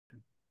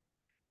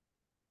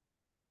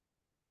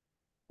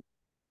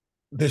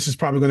This is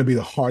probably going to be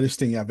the hardest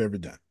thing I've ever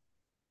done.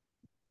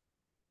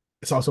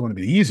 It's also going to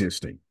be the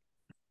easiest thing,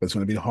 but it's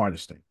going to be the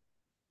hardest thing.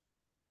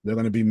 There are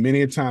going to be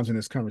many times in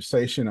this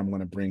conversation I'm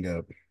going to bring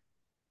up,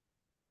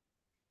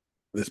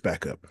 let's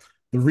back up.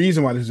 The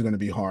reason why this is going to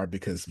be hard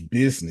because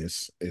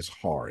business is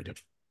hard.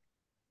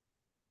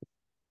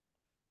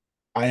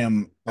 I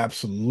am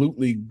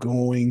absolutely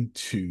going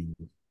to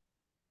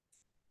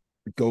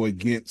go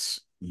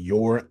against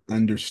your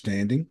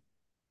understanding.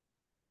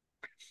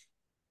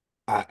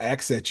 I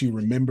ask that you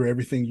remember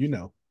everything you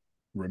know,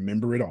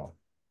 remember it all.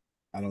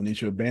 I don't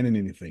need you to abandon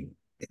anything,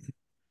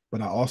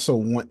 but I also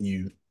want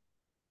you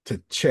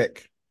to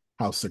check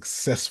how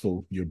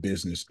successful your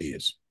business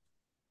is.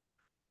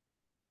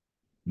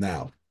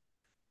 Now,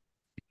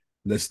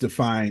 let's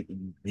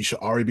define, you should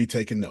already be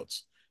taking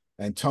notes.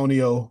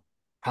 Antonio,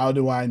 how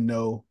do I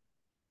know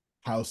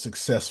how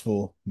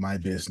successful my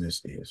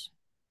business is?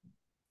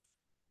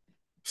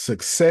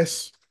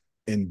 Success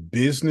in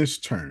business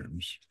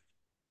terms,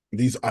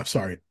 I'm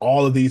sorry,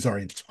 all of these are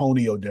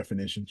Antonio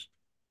definitions.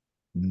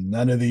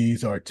 None of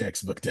these are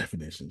textbook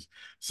definitions.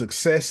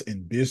 Success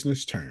in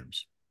business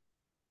terms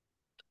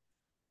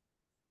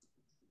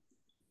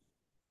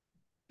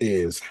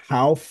is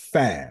how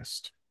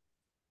fast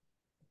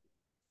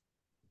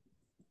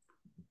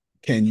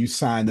can you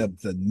sign up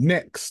the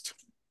next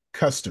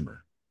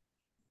customer,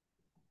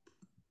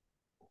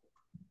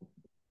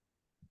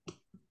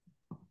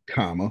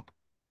 comma,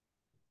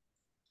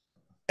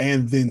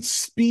 and then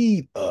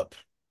speed up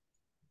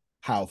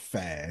how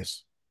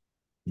fast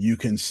you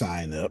can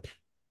sign up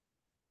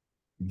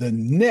the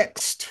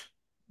next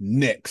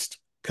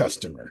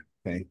customer.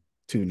 Okay,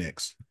 two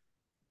next.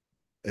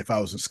 If I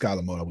was in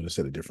scholar mode, I would have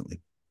said it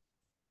differently.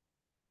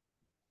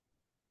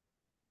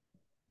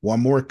 One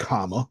more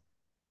comma,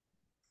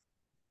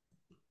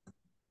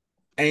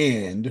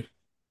 and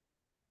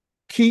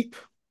keep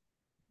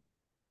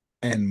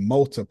and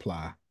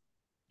multiply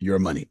your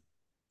money.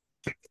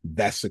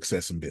 That's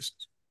success in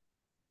business.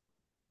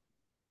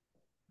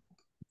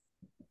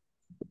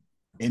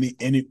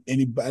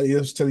 Anybody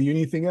else telling you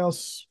anything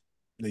else?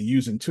 They're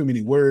using too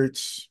many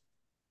words,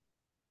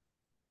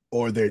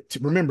 or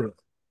remember,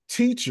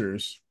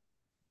 teachers,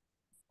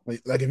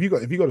 like if you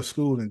go to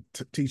school and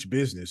teach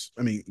business,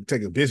 I mean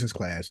take a business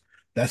class,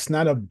 that's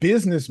not a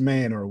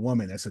businessman or a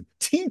woman, that's a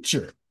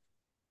teacher.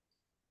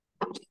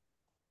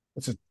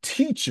 It's a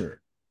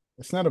teacher.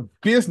 It's not a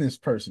business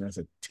person, that's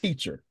a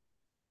teacher.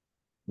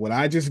 What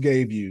I just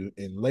gave you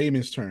in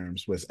layman's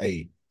terms was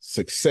a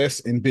success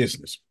in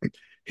business.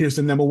 Here's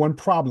the number one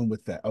problem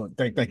with that. Oh,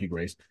 thank you,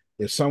 Grace.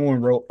 If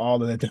someone wrote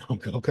all of that down,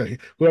 okay,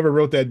 whoever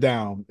wrote that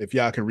down, if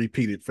y'all can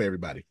repeat it for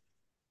everybody,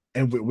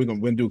 and we're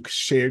gonna do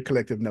shared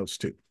collective notes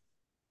too.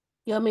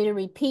 You want me to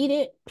repeat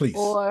it Please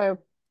or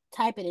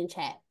type it in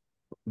chat?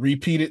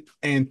 repeat it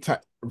and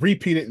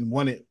repeat it and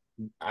one it.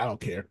 I don't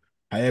care.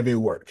 However it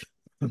works.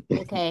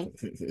 Okay.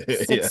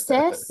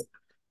 Yeah.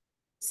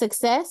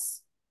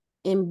 Success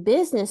in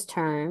business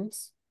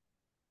terms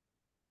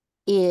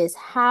is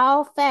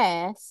how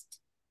fast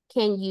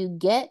can you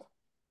get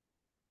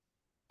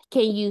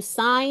can you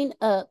sign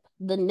up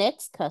the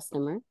next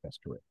customer? That's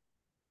correct.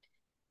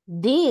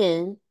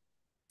 Then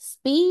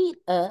speed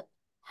up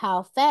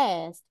how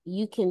fast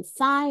you can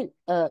sign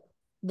up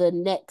the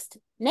next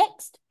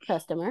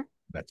customer,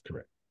 That's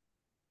correct.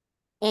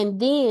 and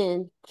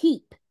then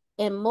keep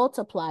and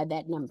multiply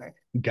that number.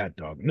 God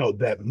dog. No,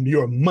 that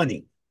your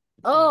money,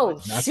 Oh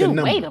not the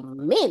shoot, wait number.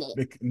 a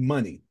minute.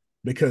 Money.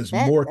 Because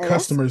That more that's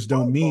customers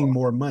don't mean horrible.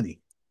 more money.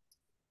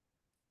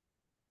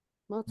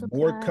 More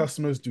Multiply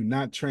customers do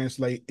not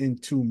translate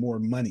into more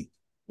money.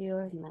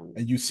 your money.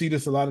 And you see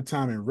this a lot of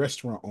time in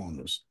restaurant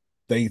owners.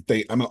 I'm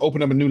gonna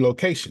open up a new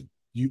location.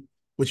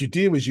 What you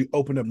did was you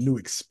opened up new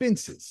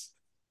expenses.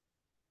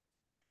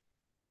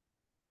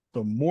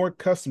 So more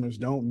customers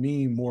don't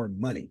mean more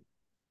money.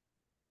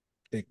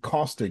 It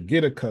costs to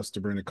get a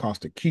customer and it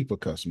costs to keep a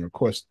customer. Of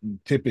course,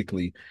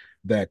 typically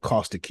that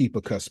cost to keep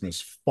a customer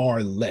is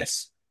far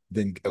less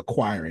than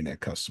acquiring that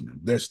customer.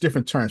 There's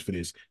different terms for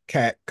this: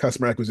 CAC,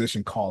 customer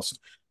acquisition cost,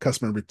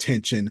 customer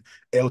retention,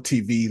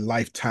 LTV,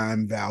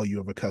 lifetime value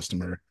of a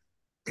customer.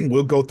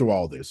 We'll go through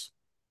all this.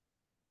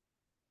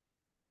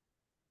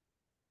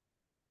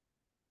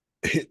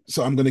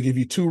 So I'm going to give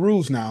you two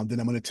rules now, then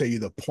I'm going to tell you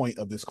the point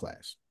of this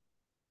class.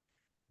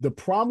 The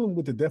problem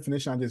with the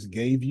definition I just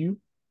gave you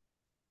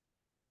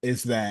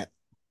is that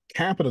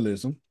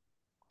capitalism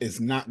is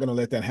not going to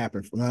let that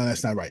happen. No,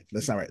 that's not right.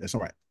 That's not right. That's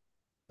not right.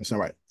 That's not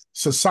right.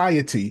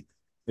 Society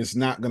is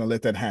not going to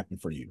let that happen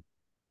for you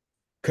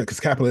because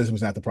capitalism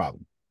is not the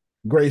problem.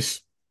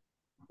 Grace,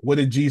 what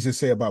did Jesus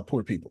say about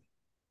poor people?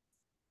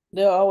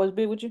 They'll always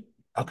be with you?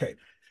 Okay.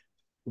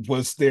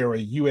 Was there a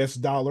US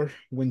dollar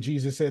when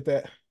Jesus said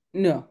that?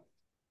 No,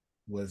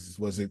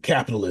 Was it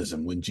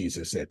capitalism when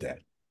Jesus said that?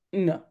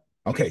 no.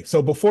 Okay,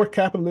 so before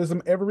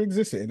capitalism ever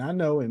existed, and I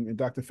know, and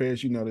Dr.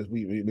 Ferris, you know this,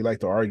 we like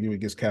to argue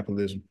against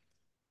capitalism.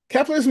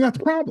 Capitalism is not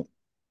the problem.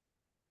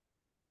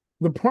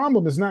 The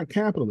problem is not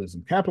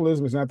capitalism.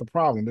 Capitalism is not the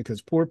problem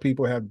because poor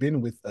people have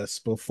been with us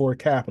before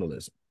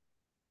capitalism.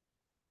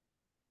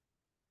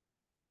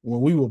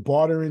 When we were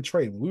bartering and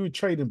trading, we were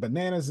trading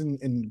bananas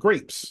and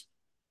grapes.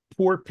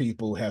 Poor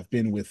people have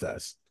been with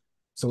us.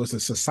 So it's a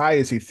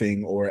society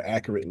thing, or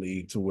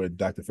accurately to what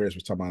Dr. Ferris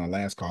was talking about on the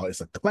last call,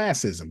 it's a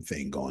classism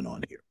thing going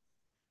on here.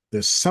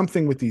 There's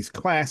something with these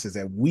classes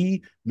that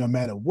we, no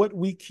matter what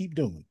we keep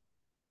doing,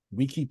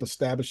 we keep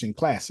establishing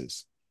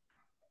classes.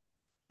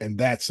 And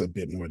that's a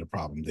bit more of the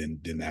problem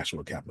than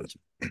actual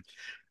capitalism.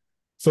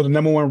 So the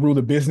number one rule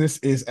of business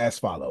is as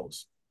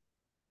follows.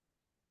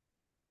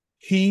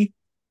 He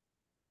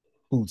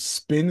who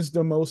spends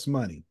the most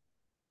money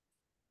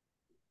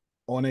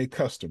on a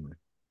customer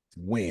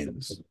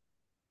wins.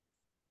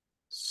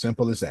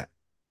 Simple as that.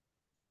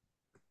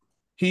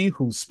 He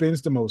who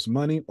spends the most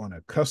money on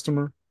a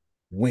customer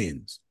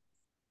wins.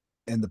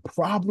 And the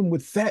problem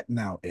with that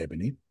now,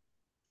 Ebony,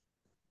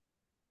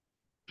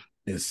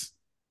 is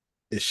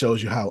it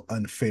shows you how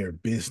unfair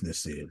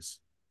business is.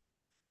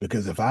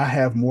 Because if I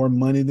have more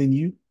money than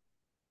you,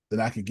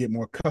 then I can get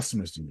more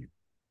customers than you.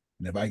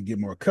 And if I can get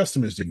more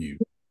customers than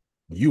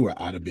you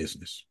are out of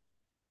business.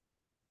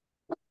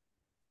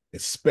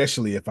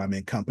 Especially if I'm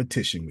in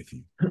competition with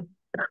you.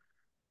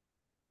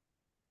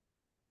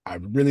 I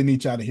really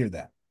need y'all to hear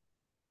that.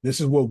 This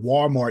is what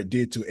Walmart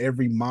did to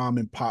every mom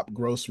and pop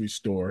grocery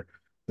store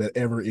that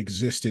ever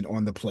existed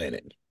on the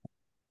planet.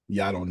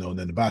 Y'all don't know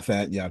nothing about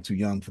that. Y'all too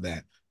young for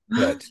that.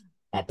 But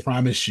I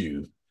promise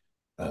you,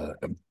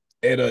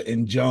 Etta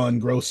and John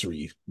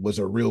Grocery was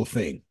a real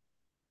thing.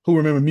 Who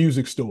remember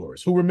music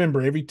stores? Who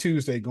remember every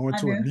Tuesday going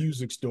to a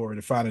music store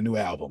to find a new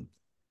album?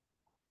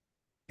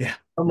 Yeah.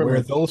 Where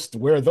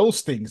are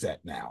those things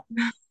at now?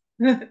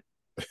 And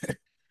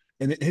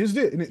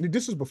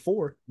this is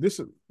before this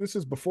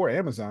is before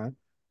Amazon.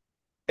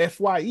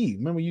 FYE.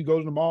 Remember you go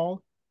to the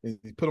mall and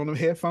you put on them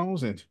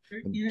headphones and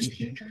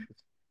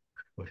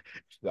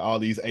all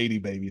these 80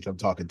 babies I'm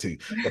talking to.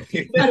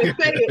 You better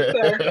say it,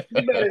 sir.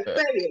 You better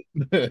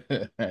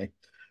say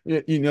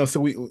it. You know, so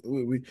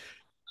we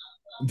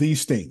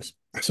these things.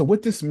 So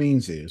what this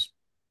means is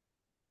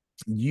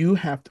you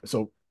have to,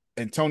 so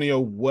Antonio,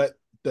 what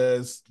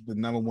does the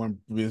number one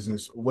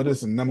business, what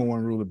does the number one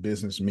rule of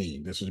business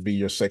mean? This would be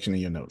your section in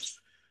your notes.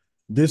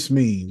 This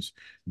means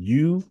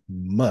you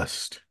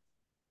must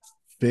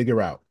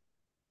figure out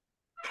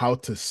how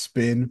to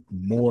spend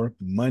more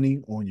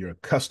money on your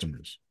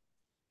customers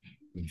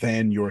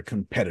than your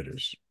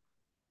competitors.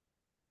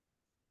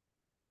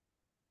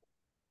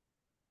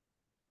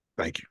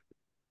 Thank you.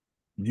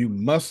 You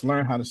must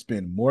learn how to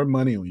spend more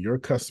money on your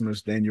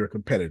customers than your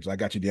competitors. I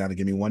got you down to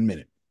give me 1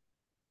 minute.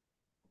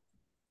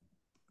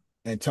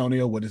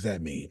 Antonio, what does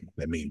that mean?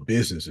 That means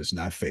business is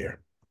not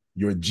fair.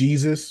 Your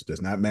Jesus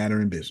does not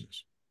matter in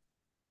business.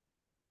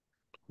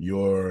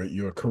 Your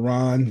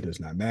Quran does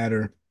not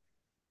matter.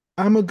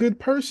 I'm a good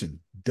person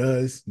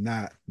does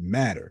not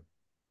matter.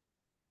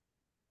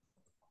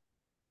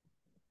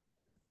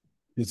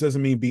 This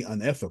doesn't mean be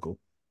unethical.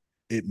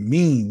 It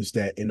means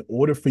that in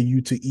order for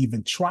you to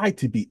even try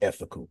to be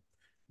ethical,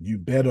 you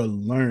better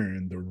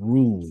learn the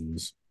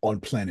rules on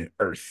planet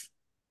Earth.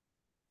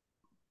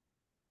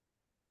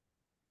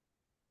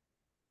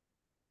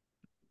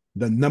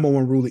 The number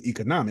one rule of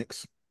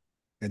economics,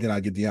 and then I'll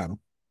get Deanna,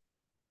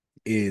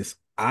 is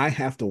I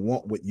have to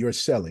want what you're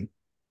selling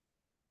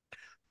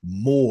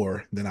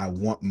more than I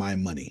want my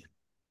money.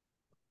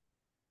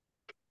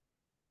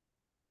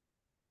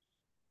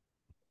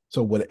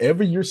 So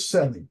whatever you're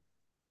selling,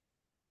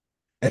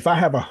 if I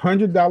have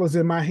 $100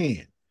 in my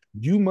hand,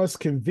 you must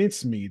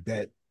convince me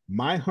that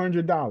my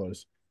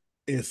 $100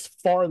 is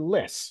far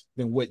less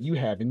than what you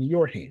have in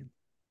your hand.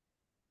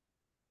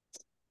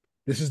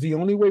 This is the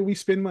only way we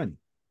spend money.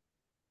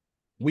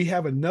 We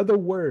have another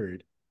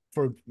word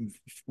for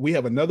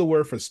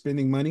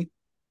spending money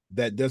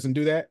that doesn't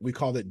do that. We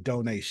call it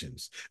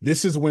donations.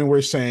 This is when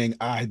we're saying,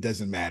 it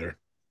doesn't matter.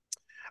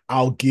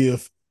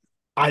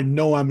 I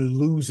know I'm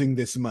losing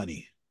this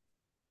money,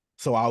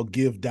 so I'll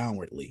give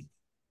downwardly.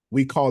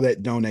 We call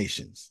that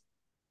donations.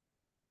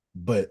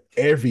 But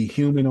every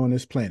human on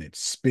this planet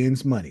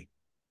spends money.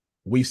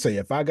 We say,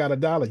 if I got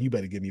 $1, you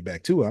better give me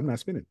back $2. I'm not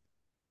spending.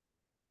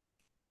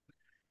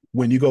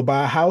 When you go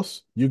buy a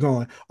house, you're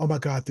going, oh my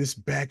God, this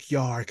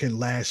backyard can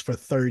last for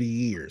 30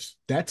 years.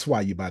 That's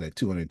why you buy that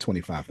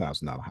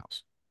 $225,000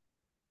 house.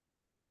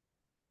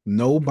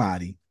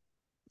 Nobody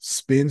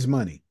spends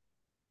money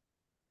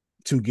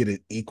to get an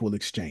equal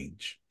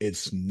exchange.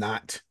 It's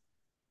not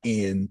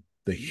in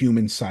the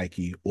human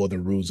psyche or the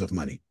rules of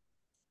money.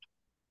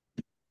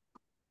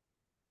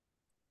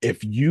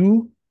 If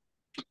you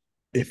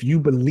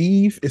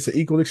believe it's an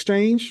equal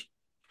exchange,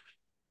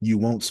 you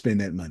won't spend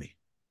that money.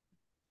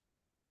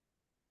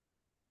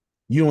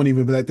 You don't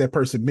even let that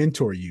person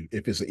mentor you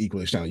if it's an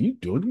equal exchange. You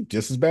doing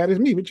just as bad as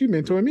me. What you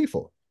mentoring me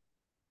for?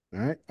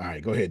 All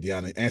right. Go ahead,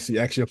 Deanna. Ask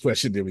your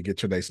question. Then we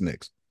get your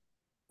next.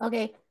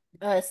 Okay.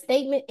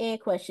 Statement and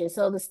question.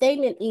 So the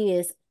statement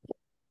is,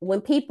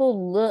 when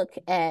people look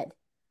at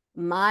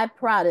my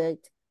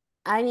product,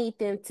 I need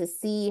them to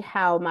see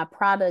how my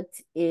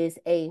product is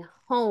a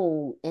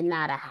home and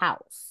not a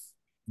house.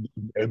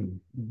 And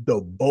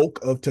the bulk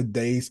of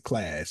today's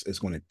class is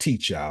going to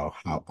teach y'all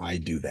how I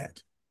do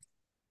that.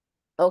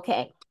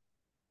 Okay.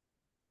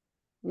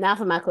 Now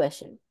for my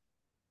question.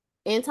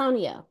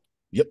 Antonio,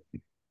 Yep.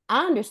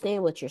 I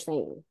understand what you're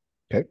saying.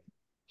 Okay.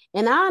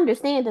 And I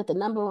understand that the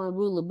number one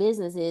rule of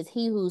business is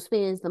he who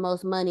spends the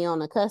most money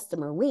on a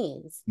customer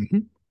wins. Mm-hmm.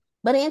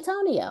 But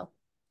Antonio,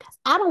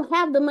 I don't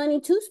have the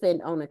money to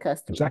spend on a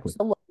customer. Exactly.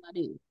 So what do I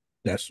do?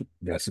 That's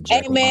exactly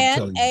what I'm Amen.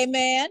 telling you.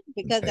 Amen.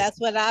 Because Okay. that's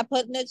what I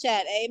put in the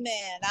chat.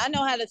 Amen. I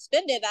know how to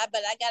spend it,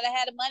 but I gotta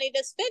have the money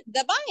to spend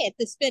to buy it,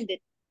 to spend it.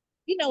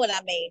 You know what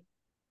I mean.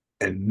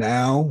 And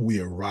now we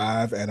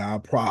arrive at our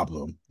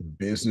problem.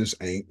 Business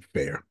ain't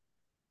fair.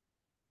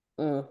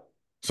 Mm.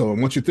 So I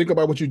want you to think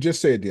about what you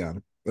just said,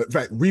 Deanna. In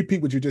fact,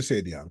 repeat what you just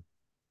said, Deanna.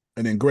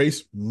 And then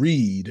Grace,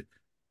 read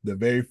the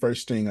very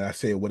first thing I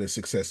said, what is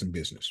success in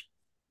business?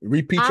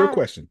 Repeat your I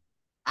question.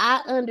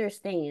 I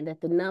understand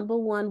that the number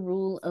one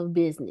rule of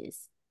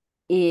business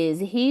is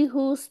he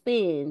who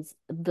spends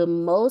the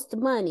most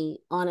money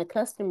on a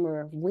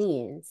customer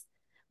wins.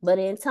 But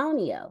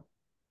Antonio,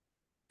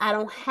 I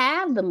don't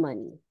have the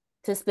money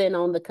to spend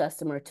on the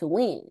customer to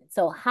win.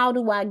 So how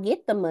do I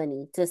get the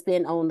money to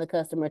spend on the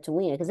customer to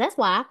win? Because that's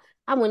why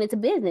I went into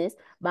business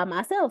by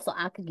myself so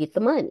I could get the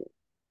money.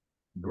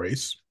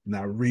 Grace,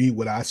 now read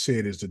what I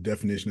said is the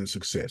definition of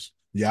success.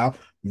 Y'all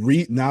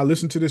read now,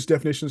 listen to this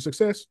definition of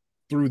success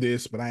through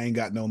this, but I ain't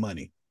got no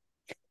money.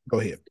 Go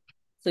ahead.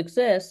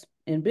 Success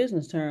in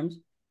business terms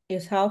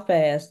is how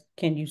fast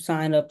can you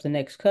sign up the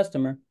next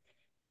customer,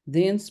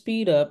 then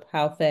speed up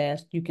how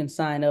fast you can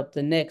sign up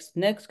the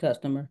next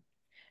customer,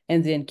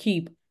 and then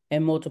keep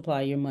and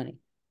multiply your money.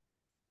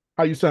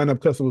 How you sign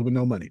up customers with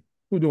no money?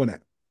 Who doing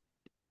that?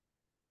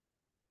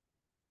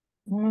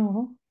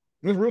 Mm-hmm.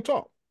 It's real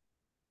talk.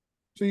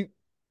 See,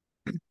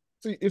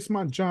 it's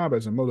my job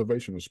as a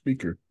motivational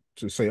speaker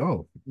to say,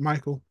 oh,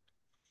 Michael,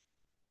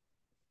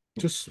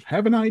 just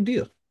have an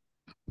idea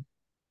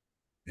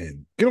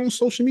and get on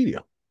social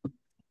media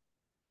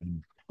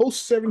and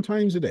post 7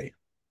 times a day.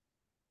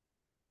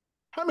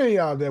 How many of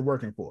y'all there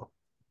working for?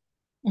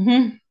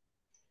 Mm-hmm.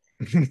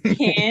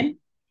 Can.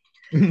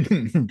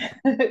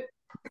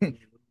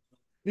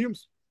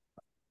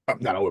 I'm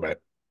not over that.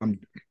 I'm,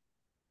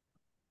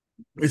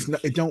 it's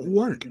not, it don't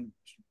work.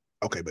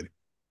 Okay, buddy.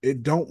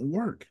 It don't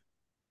work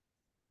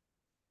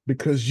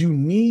because you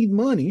need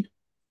money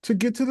to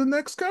get to the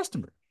next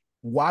customer.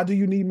 Why do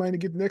you need money to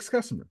get the next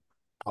customer?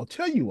 I'll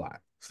tell you why.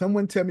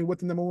 Someone tell me what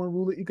the number one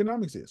rule of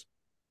economics is.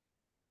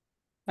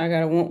 I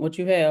gotta want what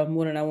you have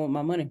more than I want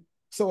my money.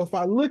 So if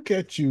I look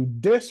at you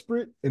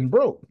desperate and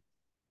broke,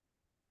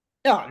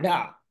 No,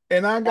 no.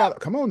 and I got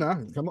come on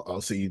now, come on. Oh,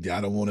 see,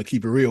 I don't want to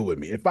keep it real with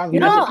me. If I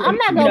You're No, not look, I'm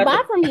not you're gonna not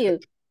buy the, from you.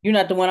 you're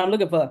not the one I'm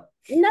looking for.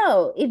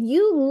 No, if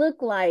you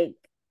look like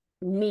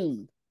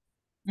me,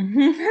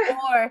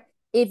 or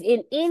if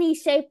in any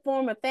shape,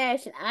 form, or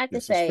fashion, I could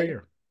this is say,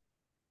 fair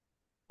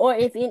or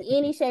if in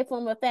any shape,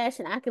 form, or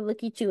fashion, I could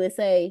look at you and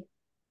say,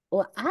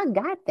 well, I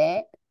got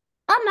that.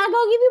 I'm not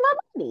gonna give you my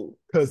money.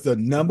 because the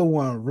number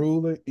one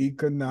rule of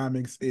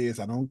economics is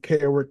I don't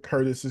care what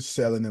Curtis is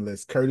selling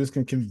unless Curtis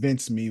can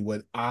convince me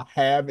what I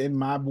have in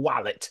my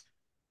wallet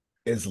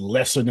is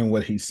lesser than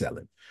what he's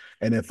selling.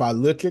 And if I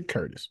look at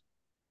Curtis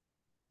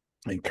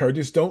and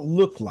Curtis don't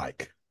look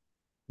like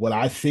what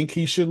I think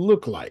he should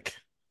look like,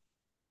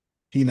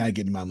 he not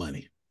getting my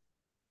money.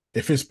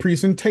 If his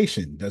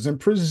presentation doesn't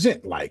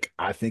present like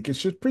I think it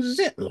should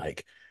present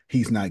like,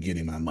 he's not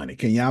getting my money.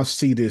 Can y'all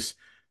see this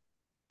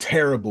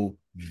terrible,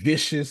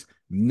 vicious,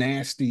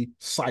 nasty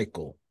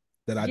cycle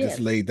that I just Yes.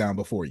 laid down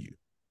before you?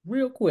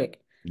 Real quick.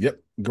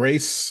 Yep.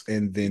 Grace,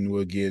 and then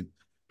we'll get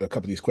a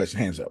couple of these questions.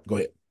 Hands up. Go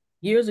ahead.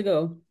 Years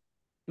ago,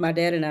 my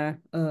dad and I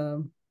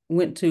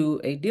went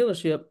to a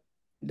dealership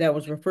that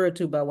was referred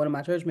to by one of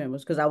my church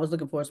members because I was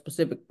looking for a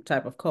specific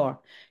type of car.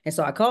 And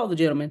so I called the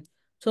gentleman,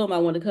 told him I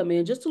wanted to come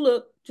in just to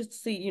look, just to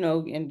see,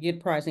 and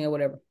get pricing or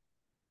whatever.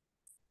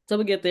 So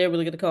we get there, we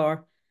look at the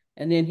car,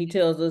 and then he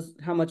tells us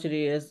how much it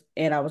is.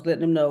 And I was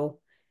letting him know,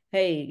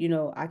 hey,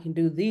 I can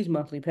do these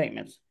monthly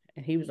payments.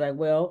 And he was like,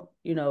 well,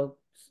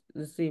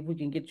 let's see if we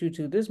can get you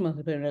to this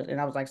monthly payment. And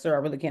I was like, sir, I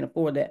really can't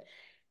afford that.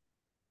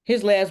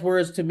 His last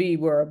words to me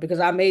were, because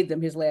I made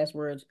them his last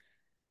words,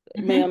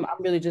 ma'am,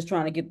 I'm really just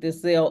trying to get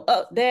this sale.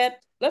 Dad,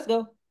 let's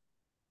go.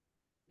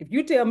 If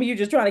you tell me you're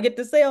just trying to get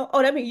the sale,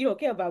 that means you don't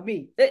care about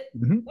me.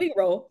 Mhm. We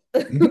roll.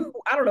 Mhm.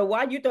 I don't know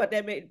why you thought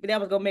that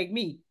was gonna make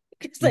me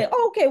say,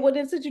 okay, well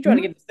then since you're trying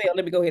to Mhm. get the sale,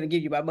 let me go ahead and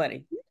give you my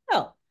money.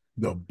 No.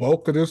 The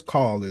bulk of this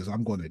call is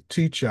I'm going to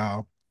teach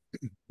y'all.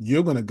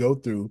 You're going to go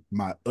through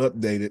my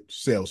updated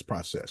sales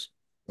process.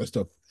 That's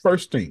the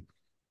first thing.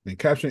 In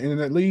capturing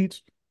internet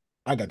leads,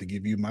 I got to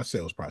give you my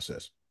sales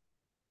process.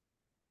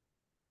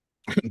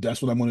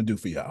 That's what I'm going to do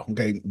for y'all.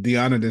 Okay.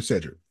 Deanna, then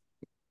Cedric.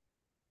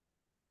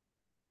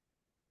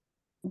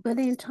 But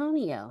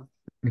Antonio,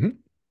 Mhm.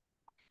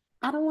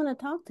 I don't want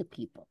to talk to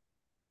people.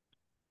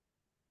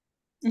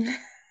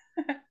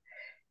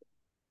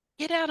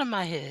 Get out of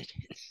my head.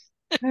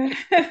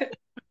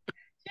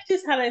 She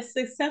just had a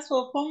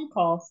successful phone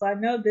call, so I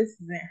know this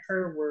isn't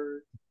her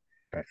word.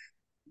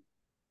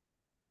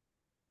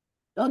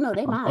 Oh no,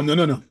 they Oh mine.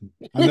 no.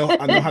 I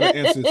know how to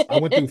answer this. I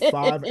went through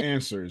 5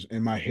 answers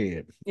in my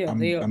head. Yeah, I'm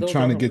those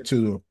trying are to get hers.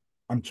 to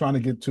I'm trying to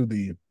get to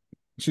the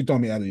she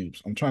told me out of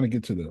oops. I'm trying to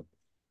get to the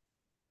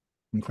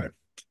okay.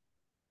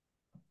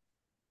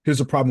 Here's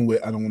the problem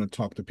with I don't want to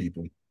talk to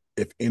people.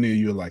 If any of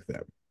you are like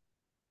that.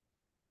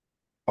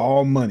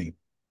 All money.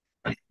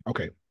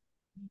 Okay,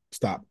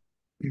 stop.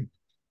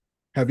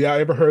 Have y'all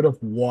ever heard of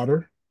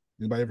water?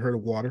 Anybody ever heard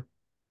of water?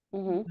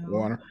 Mm-hmm. No.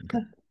 Water.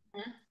 Okay.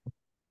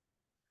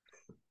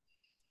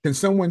 Can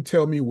someone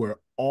tell me where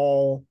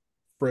all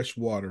fresh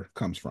water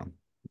comes from?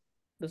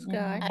 The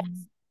sky.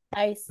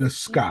 Ice. The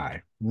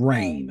sky,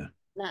 rain,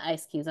 Not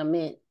ice cubes. I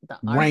meant the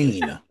Arctic.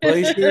 rain,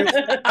 Glaciers.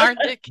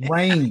 Arctic.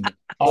 rain.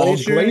 All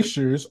Glaciers.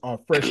 glaciers are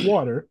fresh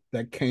water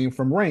that came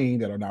from rain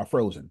that are now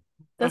frozen.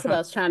 That's what I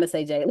was trying to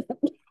say, Jalen.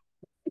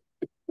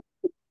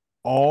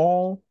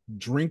 All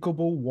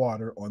drinkable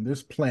water on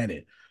this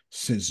planet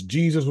since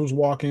Jesus was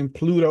walking,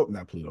 Plato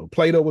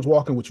was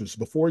walking, which was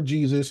before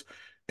Jesus,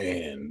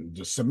 and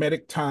the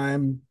Semitic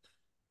time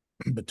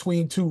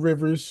between 2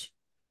 rivers,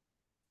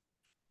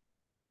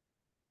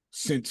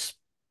 since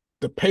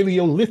the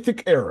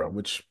Paleolithic era,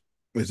 which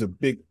is a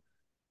big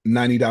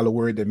 $90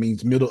 word that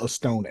means middle of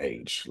Stone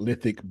Age,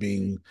 lithic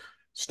being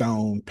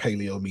stone,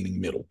 paleo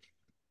meaning middle.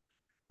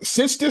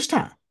 Since this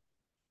time,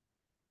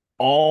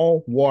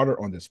 all water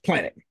on this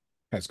planet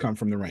has come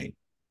from the rain.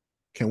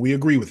 Can we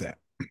agree with that?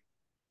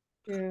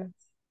 Yeah.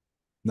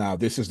 Now,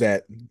 this is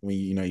that when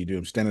you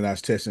do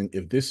standardized testing.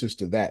 If this is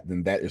to that,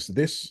 then that is to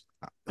this.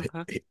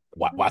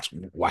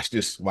 Watch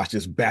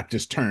this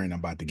Baptist turn I'm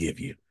about to give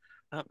you.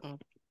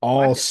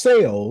 All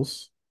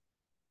sales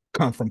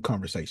come from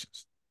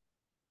conversations.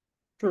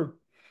 True.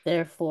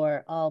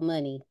 Therefore, all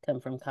money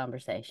come from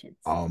conversations.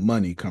 All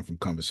money come from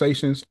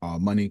conversations. All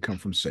money come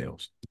from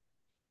sales.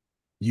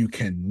 You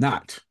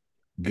cannot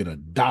get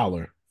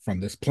 $1 from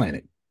this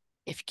planet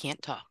if you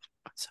can't talk.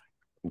 I'm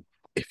sorry.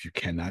 If you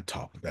cannot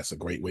talk. That's a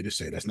great way to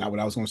say it. That's not what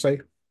I was going to say,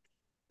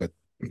 but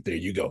there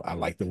you go. I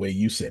like the way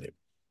you said it.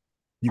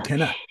 You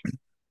cannot.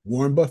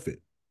 Warren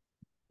Buffett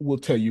will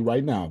tell you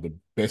right now, the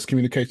best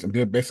communication,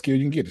 the best skill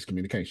you can get is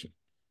communication.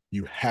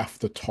 You have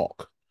to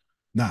talk.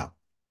 Now,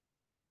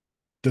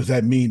 does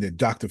that mean that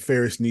Dr.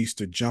 Ferris needs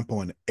to jump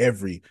on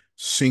every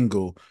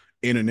single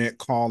internet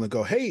call and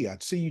go, hey, I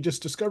see you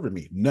just discovered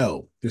me?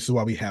 No, this is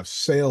why we have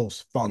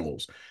sales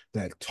funnels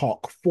that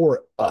talk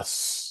for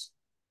us.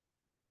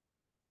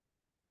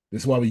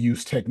 This is why we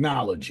use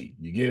technology.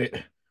 You get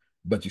it?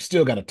 But you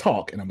still got to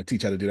talk, and I'm going to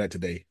teach you how to do that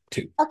today,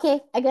 too. Okay,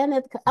 I got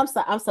another. I'm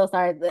sorry. I'm so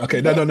sorry. Okay,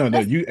 no.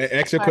 You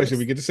ask your question.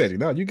 We get to setting.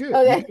 No, you good.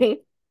 Okay.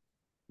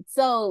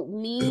 So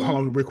Hold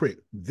on, real quick.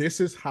 This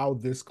is how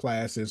this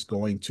class is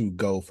going to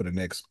go for the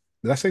next.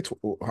 Did I say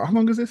how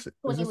long is this?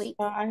 20 weeks.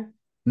 5.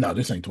 No,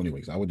 this ain't 20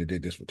 weeks. I would have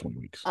did this for 20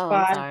 weeks. Oh,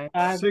 I'm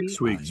sorry.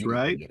 6 weeks,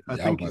 right? I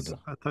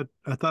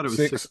thought it was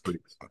 6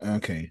 weeks.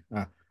 Okay.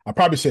 I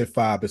probably said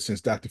 5, but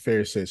since Dr.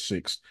 Ferris said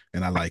 6,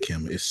 and I like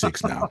him, it's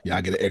 6 now.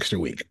 Y'all get an extra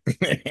week.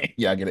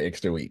 Y'all get an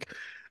extra week.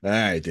 All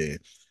right, then.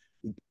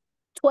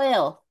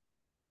 12.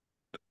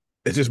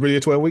 Is this really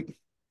a 12 week?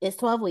 It's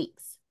 12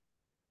 weeks.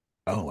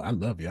 Oh, I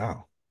love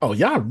y'all. Oh,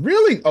 y'all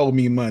really owe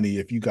me money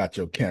if you got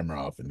your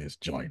camera off in this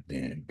joint,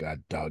 then.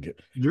 God dog it.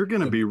 You're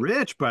going to be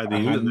rich by the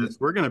end of this.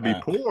 We're going to be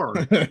poor.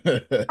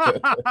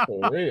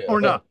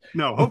 Or not.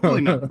 No,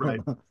 hopefully not,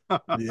 right?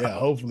 Yeah,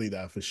 hopefully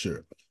not, for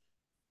sure.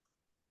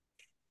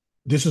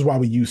 This is why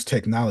we use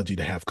technology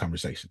to have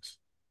conversations.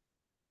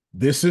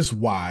 This is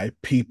why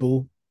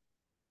people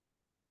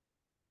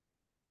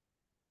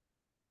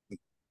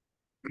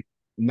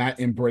not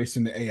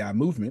embracing the AI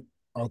movement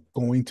are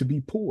going to be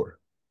poor.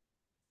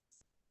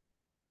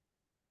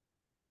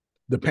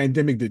 The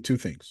pandemic did 2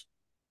 things.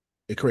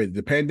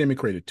 The pandemic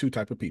created 2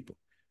 types of people: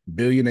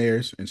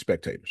 billionaires and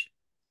spectators.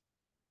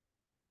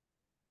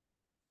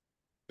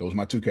 Those are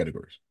my 2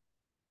 categories.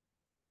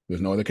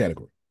 There's no other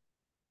category.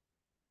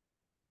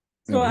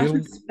 So I'm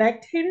a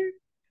spectator?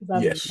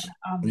 Yes.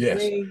 I'm yes.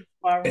 way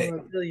far from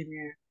a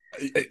billionaire.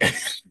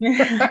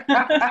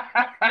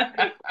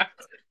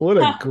 What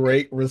a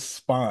great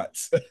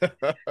response.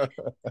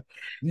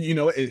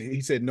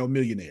 He said no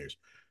millionaires.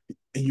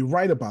 And you're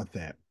right about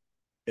that.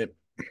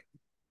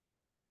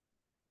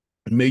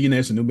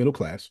 Millionaires and new middle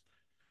class.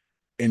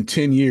 In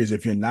 10 years,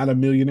 if you're not a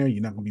millionaire,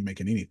 you're not going to be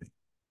making anything.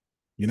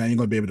 You're not even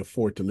going to be able to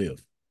afford to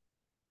live.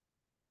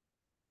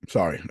 I'm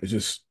sorry. It's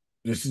just,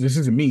 this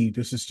isn't me.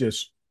 This is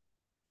just,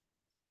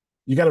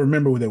 you got to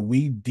remember that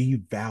we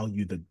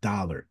devalue the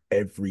dollar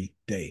every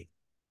day.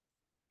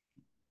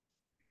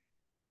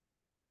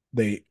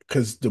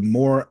 Because the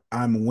more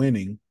I'm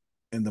winning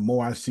and the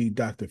more I see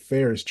Dr.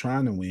 Ferris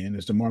trying to win,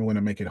 is the more I'm going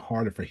to make it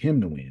harder for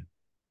him to win.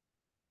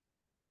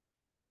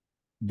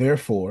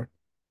 Therefore,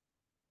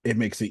 it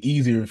makes it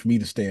easier for me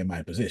to stay in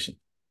my position.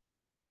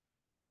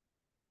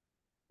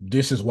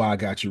 This is why I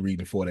got you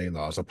reading 4-Day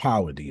Laws of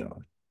Power,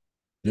 Dion.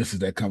 This is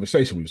that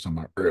conversation we were talking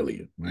about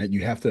earlier, right?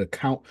 You have to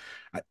account.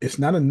 It's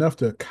not enough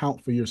to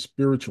account for your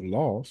spiritual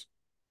laws.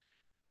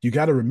 You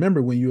got to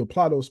remember when you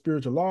apply those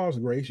spiritual laws,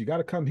 Grace, you got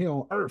to come here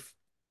on earth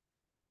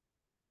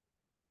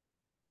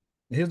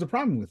Here's the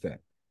problem with that.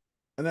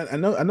 And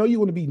I know you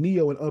want to be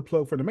Neo and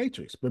unplug from the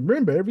Matrix, but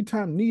remember, every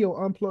time Neo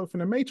unplugged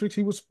from the Matrix,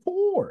 he was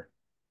poor.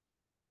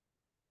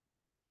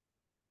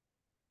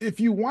 If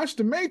you watch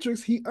the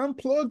Matrix, he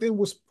unplugged and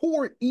was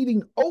poor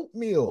eating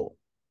oatmeal.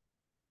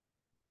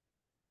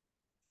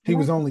 He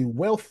was only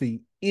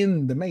wealthy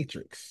in the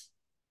Matrix.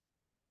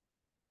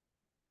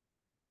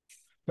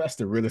 That's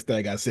the realest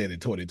thing I said in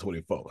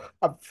 2024.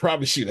 I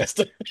promise you that's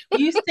the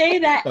You say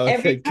that every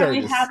okay, time we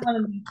Curtis. have one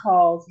of these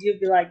calls, you'll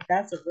be like,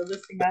 that's the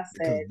realest thing I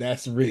Because said.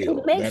 that's real.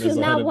 It makes That you is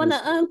not want to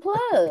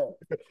 100%.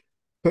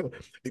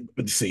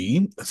 unplug.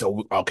 See,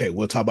 so okay,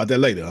 we'll talk about that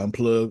later.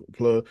 Unplug,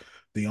 plug.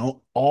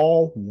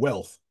 All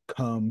wealth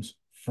comes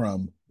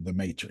from the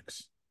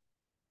Matrix.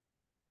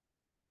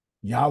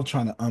 Y'all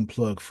trying to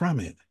unplug from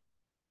it,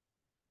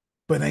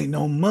 but ain't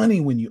no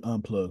money when you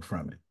unplug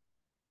from it.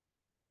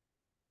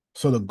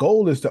 So the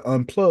goal is to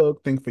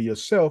unplug, think for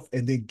yourself,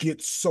 and then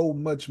get so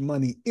much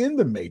money in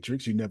the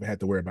Matrix, you never have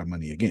to worry about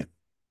money again.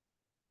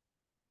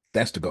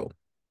 That's the goal.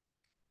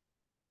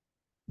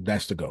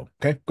 That's the goal.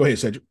 Okay, go ahead,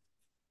 Cedric.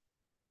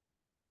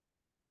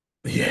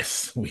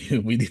 Yes, we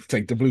need to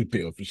take the blue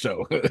pill for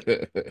sure.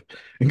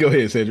 Go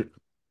ahead, Cedric.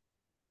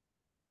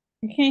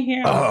 You can't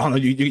hear him. Oh no,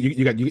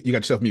 you got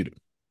yourself muted.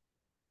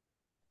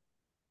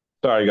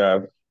 Sorry,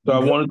 guys. So I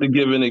Good. wanted to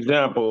give an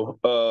example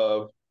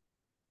of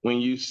when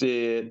you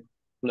said,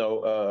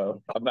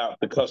 about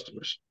the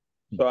customers.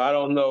 So I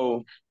don't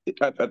know.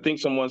 I think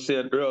someone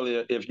said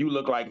earlier, if you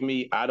look like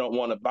me, I don't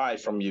want to buy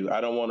from you.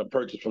 I don't want to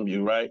purchase from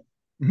you, right?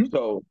 Mm-hmm.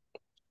 So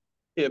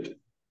if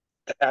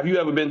have you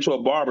ever been to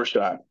a barber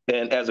shop?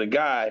 And as a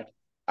guy,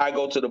 I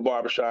go to the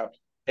barber shop,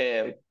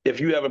 and if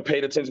you ever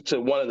paid attention to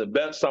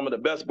some of the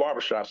best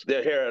barbershops,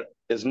 their hair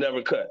is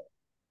never cut.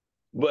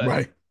 But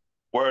Right.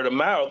 word of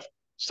mouth,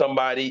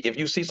 if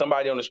you see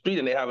somebody on the street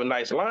and they have a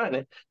nice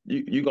lining,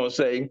 you're going to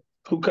say,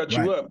 who cut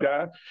you up,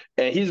 guy?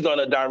 And he's going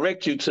to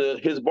direct you to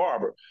his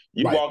barber.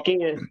 You walk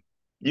in,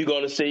 you're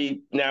going to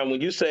see, now when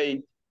you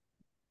say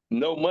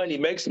no money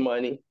makes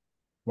money,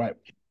 right?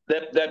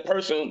 That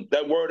person,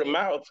 that word of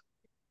mouth,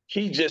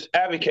 he just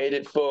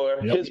advocated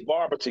for his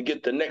barber to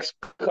get the next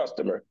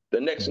customer, the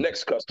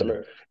next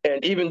customer.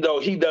 And even though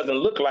he doesn't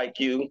look like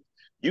you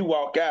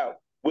walk out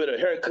with a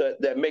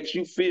haircut that makes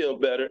you feel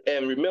better.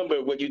 And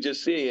remember what you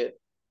just said,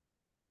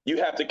 you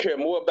have to care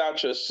more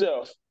about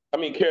yourself.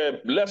 Care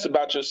less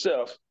about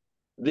yourself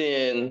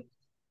and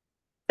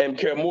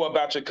care more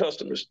about your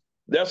customers.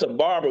 That's a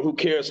barber who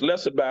cares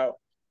less about,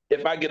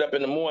 if I get up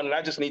in the morning,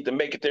 I just need to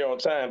make it there on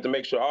time to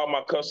make sure all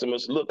my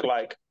customers look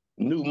like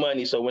new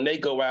money. So when they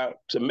go out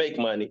to make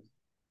money,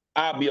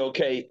 I'll be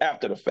okay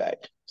after the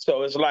fact.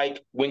 So it's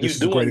like when this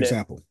you're is a great doing that.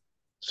 Example.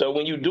 So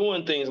when you're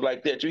doing things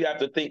like that, you have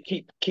to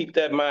keep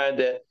that mind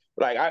that,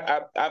 like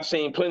I've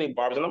seen plenty of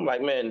barbers, and I'm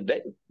like, man,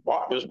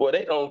 barbers, boy,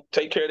 they don't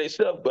take care of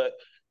themselves. But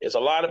it's a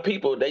lot of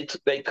people, they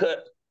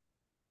cut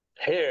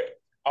hair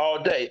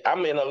all day.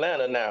 I'm in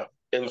Atlanta now,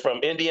 and from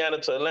Indiana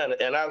to Atlanta,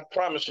 and I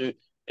promise you,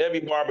 every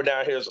barber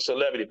down here is a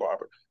celebrity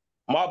barber.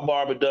 My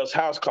barber does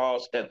house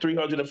calls at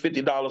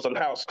 $350 on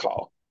house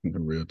call.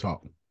 Real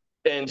talk.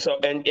 And so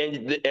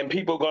and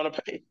people are gonna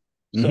pay.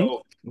 Mm-hmm.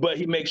 So, but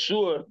he makes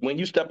sure when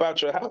you step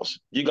out your house,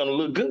 you're gonna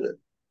look good.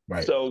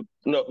 Right. So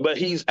but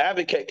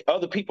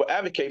other people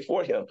advocate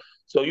for him.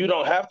 So you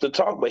don't have to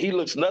talk, but he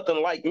looks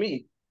nothing like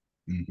me.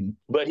 Mm-hmm.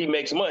 But he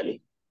makes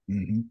money.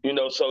 Mm-hmm.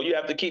 So you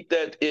have to keep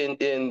that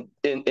in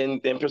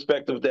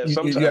perspective that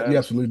sometimes you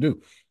absolutely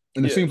do.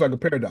 And it seems like a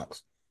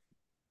paradox.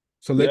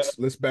 So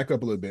let's back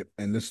up a little bit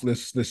and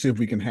let's see if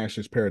we can hash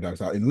this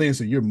paradox out. And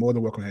Lindsay, you're more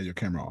than welcome to have your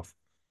camera off.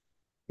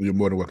 You're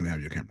more than welcome to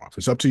have your camera off.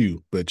 It's up to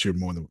you, but you're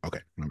more than okay.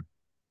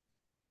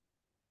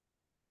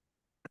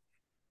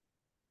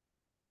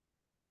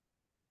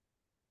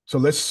 So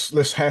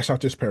let's hash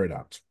out this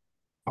paradox.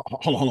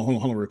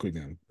 Hold on, real quick,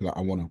 then.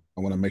 I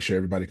wanna make sure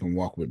everybody can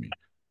walk with me.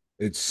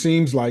 It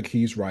seems like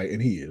he's right,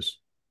 and he is,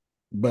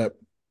 but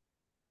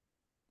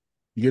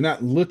you're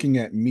not looking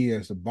at me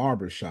as the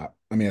barber shop.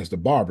 As the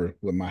barber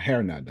with my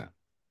hair not done.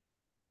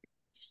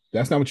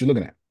 That's not what you're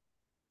looking at.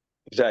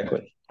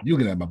 Exactly. You're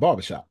looking at my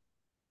barber shop.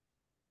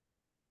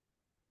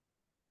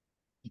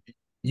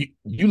 You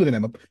looking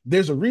at my.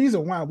 There's a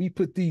reason why we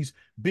put these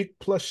big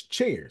plush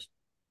chairs.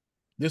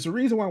 There's a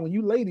reason why when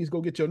you ladies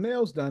go get your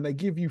nails done, they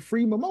give you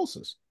free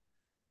mimosas.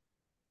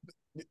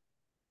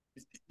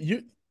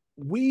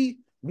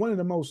 One of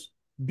the most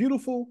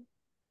beautiful,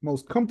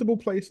 most comfortable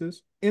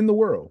places in the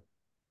world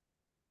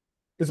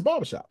is a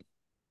barbershop.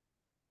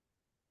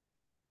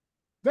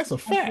 That's a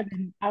fact.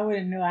 I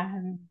wouldn't know. I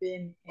haven't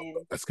been in.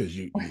 That's because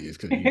you don't.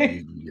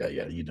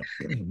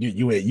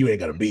 You ain't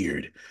got a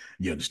beard.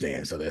 You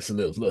understand? So that's a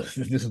little. This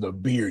is a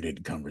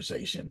bearded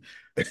conversation.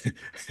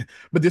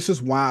 But this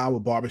is why our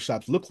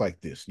barbershops look like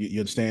this.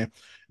 You understand?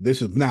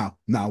 This is now.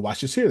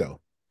 Watch this here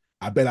though.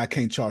 I bet I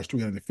can't charge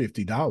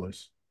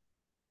 $350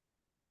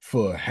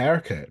 for a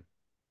haircut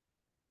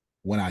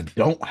when I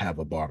don't have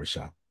a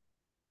barbershop.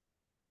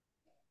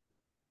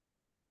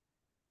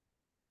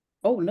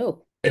 Oh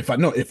no. If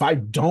I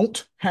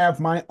don't have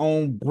my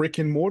own brick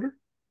and mortar,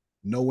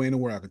 No way in the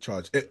world I could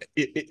charge. And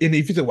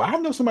if you say, well, I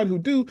know somebody who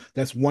do,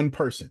 that's one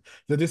person.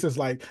 So this is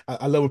like,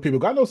 I love when people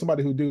go, I know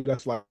somebody who do,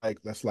 that's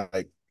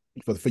like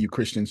for you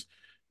Christians,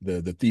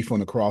 the thief on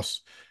the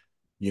cross.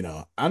 You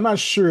know, I'm not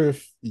sure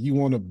if you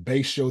want to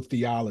base your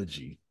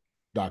theology,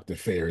 Dr.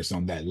 Ferris,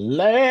 on that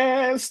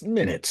last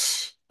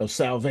minutes of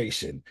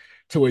salvation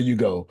to where you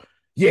go,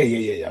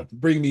 yeah.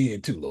 Bring me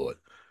in too, Lord.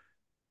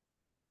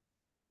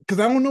 Because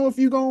I don't know if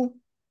you're going to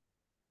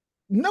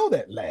know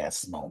that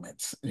last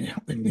moment. You know,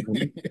 I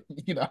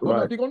don't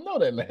know if you're gonna know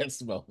that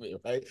last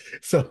moment, right?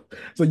 So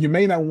you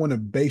may not want to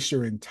base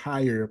your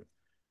entire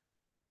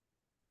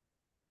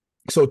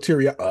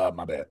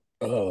my bad.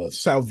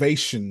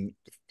 Salvational.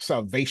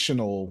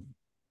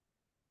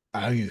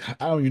 I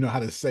don't even know how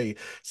to say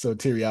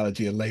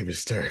soteriology in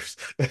layman's terms.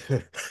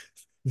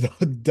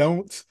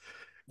 don't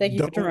Thank you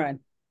for don't trying.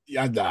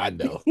 Yeah, I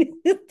know.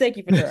 Thank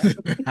you for trying.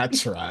 I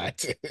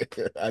tried.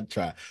 I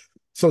tried.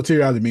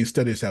 Soteriology means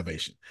study of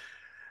salvation.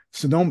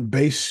 So don't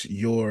base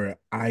your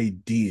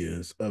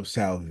ideas of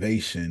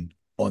salvation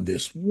on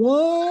this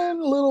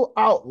one little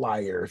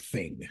outlier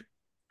thing.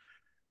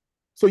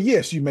 So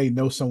yes, you may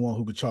know someone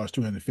who could charge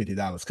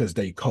 $250 because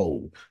they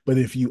cold. But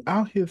if you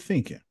out here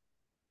thinking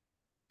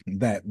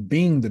that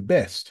being the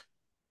best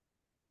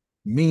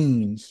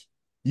means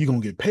you're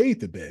gonna get paid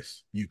the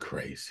best, you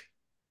crazy.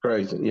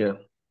 Crazy, yeah.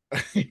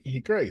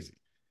 You crazy.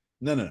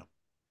 No.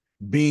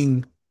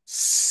 Being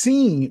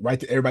seen,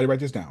 right? Everybody write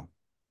this down.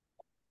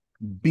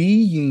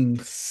 Being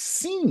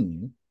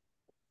seen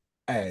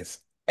as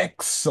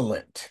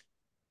excellent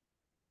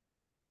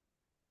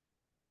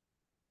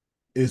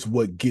is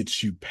what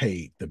gets you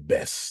paid the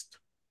best,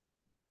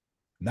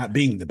 not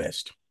being the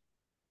best.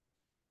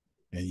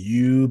 And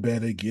you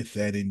better get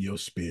that in your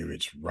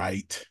spirits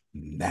right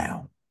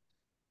now.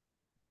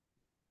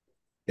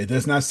 It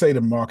does not say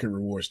the market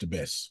rewards the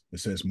best. It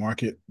says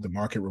the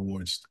market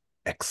rewards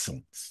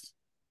excellence.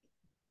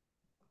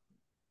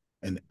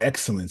 And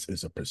excellence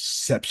is a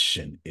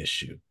perception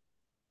issue.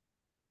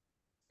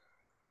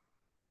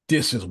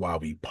 This is why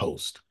we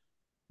post.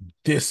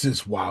 This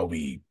is why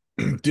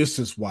this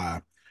is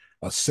why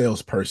a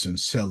salesperson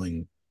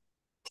selling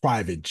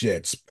private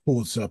jets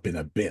pulls up in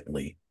a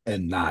Bentley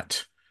and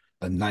not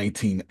a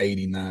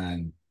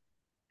 1989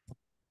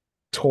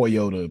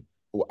 Toyota.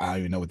 I don't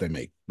even know what they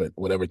make, but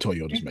whatever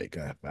Toyotas make.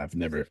 I've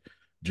never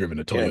driven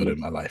a Toyota in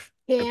my life.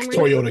 Camry.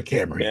 Toyota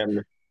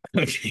Camry.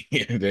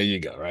 There you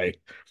go. Right.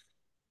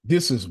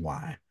 This is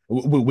why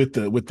with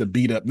the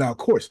beat up. Now, of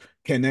course,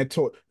 can that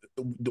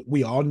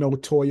we all know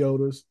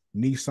Toyotas,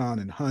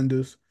 Nissan, and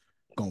Hondas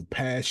gonna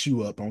pass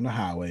you up on the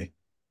highway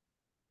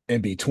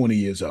and be 20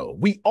 years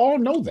old. We all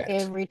know that.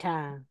 Every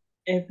time.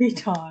 Every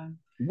time.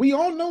 We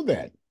all know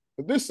that.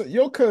 This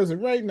your cousin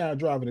right now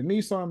driving a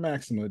Nissan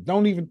Maxima.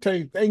 Don't even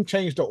they ain't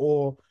changed the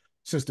oil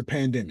since the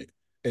pandemic,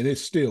 and it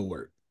still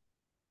works.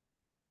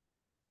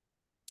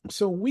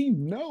 So we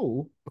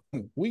know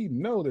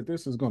that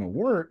this is going to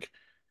work,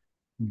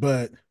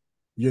 but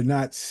you're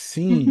not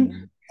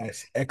seen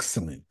as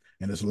excellent.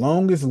 And as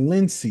long as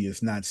Lindsay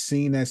is not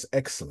seen as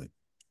excellent,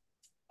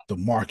 the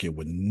market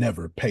would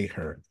never pay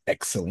her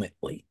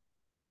excellently.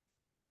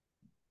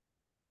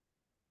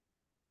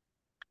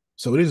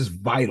 So it is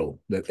vital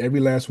that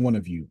every last one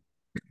of you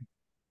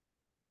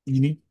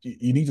need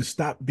to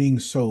stop being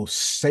so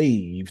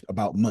saved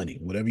about money,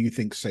 whatever you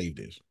think saved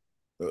is,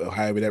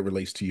 however that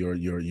relates to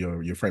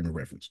your frame of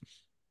reference.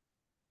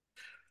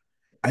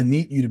 I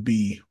need you to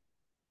be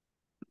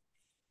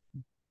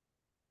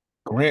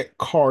Grant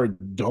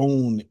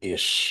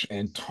Cardone-ish,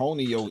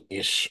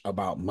 Antonio-ish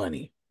about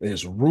money.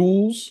 There's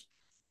rules,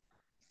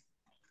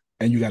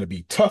 and you got to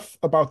be tough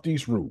about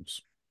these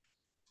rules.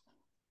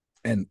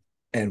 And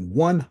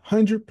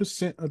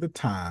 100% of the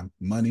time,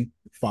 money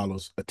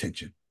follows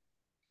attention.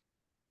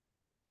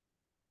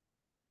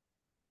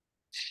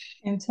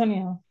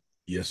 Antonio.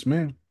 Yes,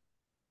 ma'am.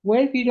 What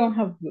if you don't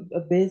have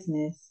a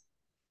business?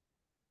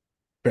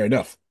 Fair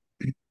enough.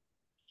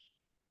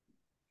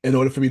 In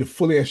order for me to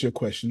fully answer your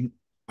question,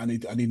 I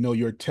need to know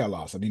your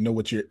telos. I need to know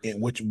what you're in.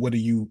 What do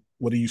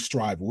you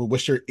strive?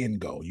 What's your end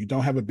goal? You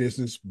don't have a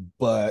business,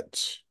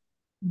 but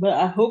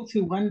I hope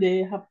to one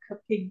day have a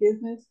cupcake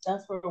business.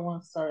 That's where I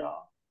want to start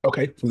off.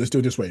 Okay, so let's do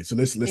it this way. So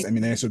let's let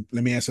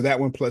me answer that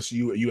one plus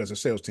you as a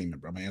sales team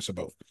member. I'm gonna answer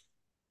both.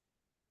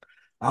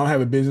 I don't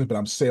have a business, but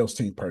I'm a sales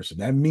team person.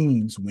 That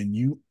means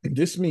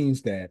this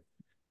means that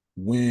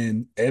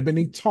when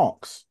Ebony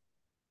talks,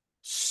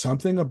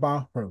 something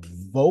about her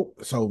vote.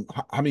 So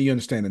how many you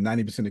understand that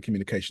 90% of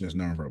communication is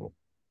nonverbal?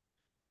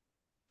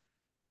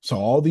 So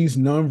all these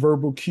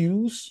nonverbal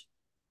cues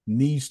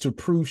needs to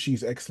prove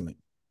she's excellent.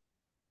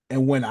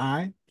 And when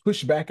I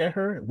push back at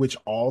her, which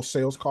all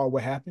sales call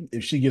will happen,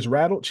 if she gets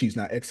rattled, she's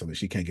not excellent.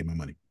 She can't get my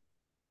money.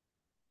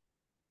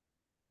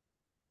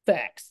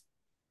 Facts.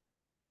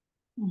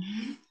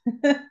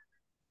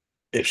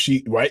 If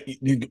she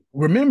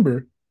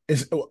remember,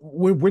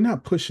 we're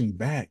not pushing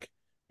back,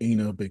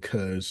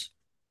 because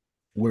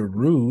we're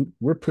rude.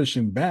 We're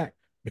pushing back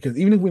because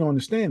even if we don't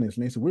understand this,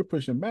 Nancy, we're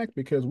pushing back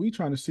because we're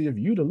trying to see if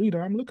you the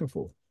leader I'm looking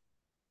for.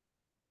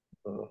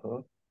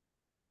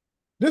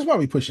 This is why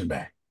we pushing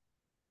back.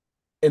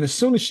 And as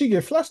soon as she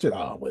get flustered,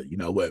 oh, well, you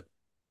know what?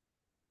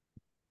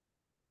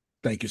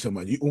 Thank you so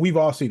much. We've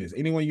all seen this.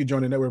 Anyone you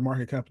join a network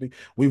marketing company,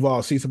 we've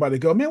all seen somebody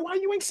go, man, why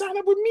you ain't signed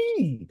up with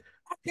me?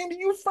 I came to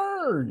you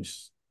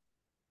first.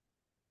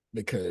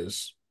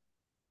 Because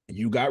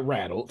you got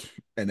rattled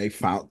and they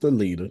found the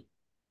leader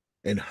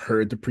and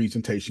heard the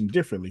presentation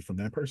differently from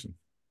that person.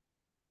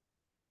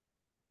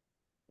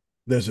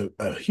 There's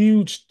a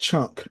huge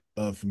chunk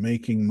of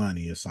making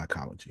money is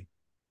psychology.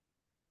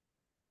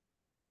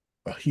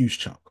 A huge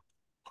chunk.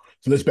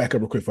 So let's back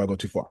up real quick before I go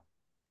too far.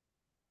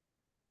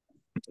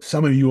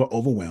 Some of you are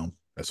overwhelmed.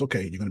 That's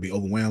okay. You're going to be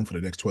overwhelmed for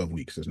the next 12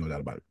 weeks. There's no doubt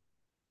about it.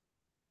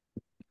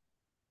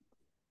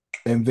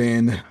 And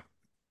then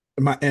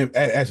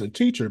as a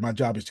teacher, my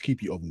job is to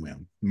keep you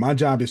overwhelmed. My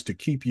job is to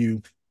keep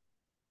you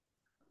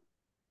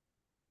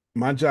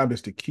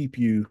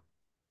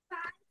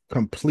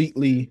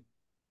completely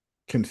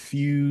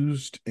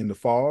confused in the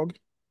fog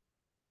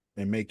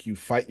and make you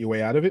fight your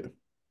way out of it.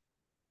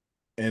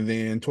 And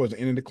then towards the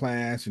end of the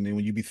class, and then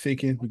when you be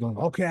thinking, we're going,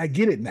 okay, I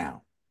get it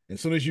now.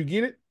 As soon as you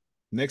get it,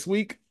 next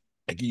week,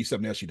 I give you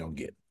something else you don't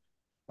get.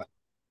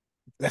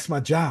 That's my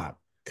job.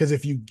 Because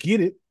if you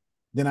get it,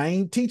 then I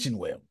ain't teaching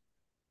well.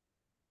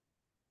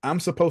 I'm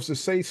supposed to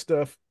say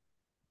stuff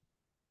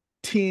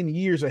 10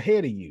 years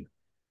ahead of you.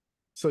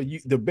 So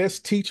the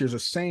best teachers are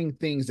saying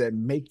things that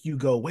make you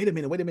go, wait a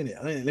minute.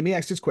 Let me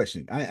ask this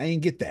question. I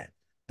ain't get that.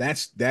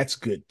 That's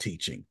good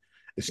teaching.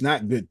 It's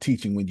not good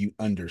teaching when you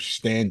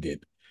understand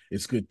it.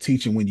 It's good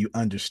teaching when you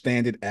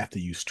understand it after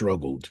you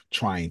struggled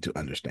trying to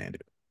understand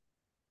it.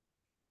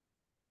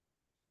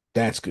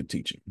 That's good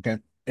teaching. Okay.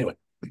 Anyway.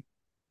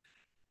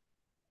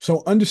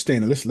 So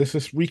understand it. Let's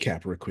just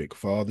recap real quick.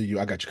 For all of you,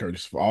 I got you,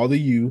 Curtis. For all of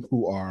you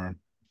who are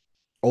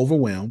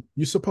overwhelmed,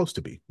 you're supposed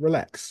to be.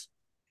 Relax.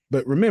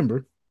 But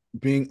remember,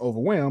 being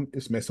overwhelmed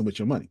is messing with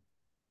your money.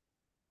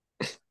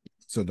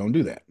 So don't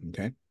do that.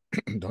 Okay.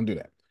 Don't do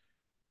that.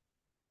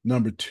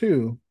 Number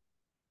two,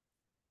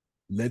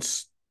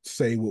 let's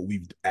say what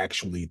we've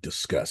actually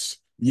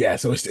discussed. Yeah,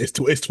 so it's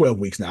 12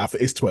 weeks now.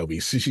 It's 12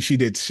 weeks. She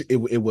did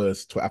it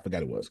was 12, I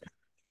forgot it was.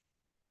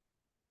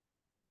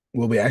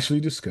 What we actually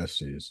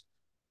discussed is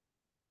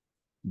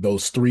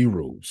those 3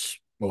 rules,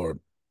 or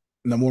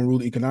number 1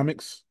 rule of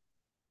economics.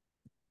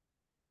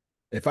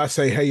 If I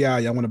say, hey,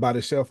 y'all want to buy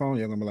this cell phone,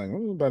 you're gonna be like,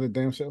 oh, buy the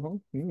damn cell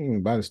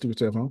phone. Buy the stupid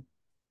cell phone.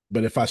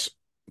 But if okay,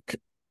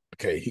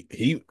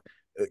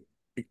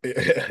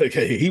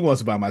 okay, he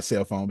wants to buy my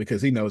cell phone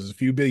because he knows there's a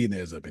few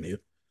billionaires up in here.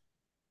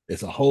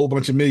 It's a whole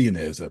bunch of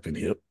millionaires up in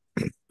here.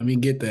 Let me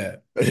get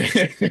that.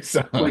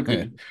 So,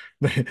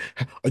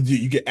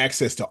 you get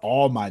access to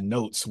all my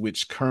notes,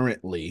 which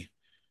currently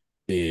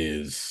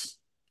is,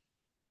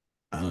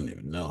 I don't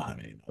even know how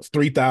many notes,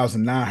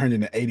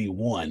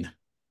 3,981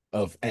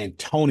 of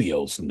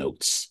Antonio's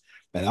notes.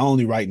 And I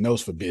only write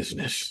notes for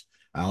business.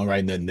 I don't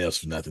write nothing else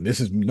for nothing.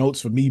 This is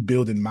notes for me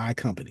building my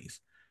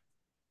companies.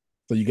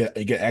 So you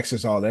get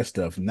access to all that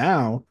stuff.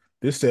 Now,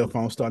 this cell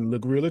phone's starting to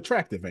look real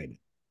attractive, ain't it?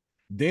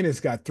 Then it's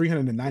got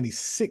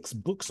 396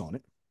 books on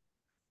it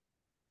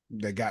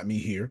that got me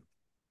here.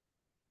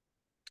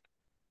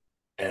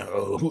 And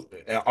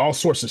all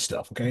sorts of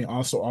stuff, okay?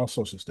 Also, all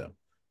sorts of stuff.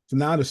 So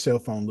now the cell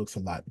phone looks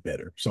a lot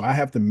better. So I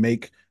have to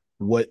make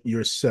what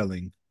you're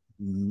selling,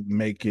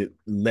 make it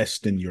less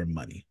than your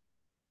money.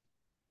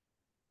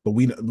 But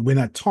we're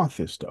not taught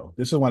this, though.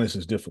 This is why this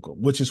is difficult,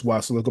 which is why,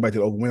 so let's go back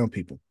to overwhelmed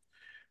people.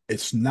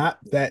 It's not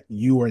that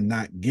you are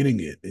not getting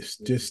it. It's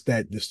just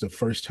that this is the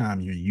first time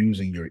you're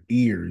using your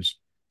ears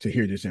to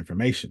hear this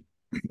information.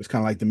 It's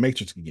kind of like the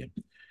Matrix again.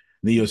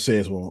 Neo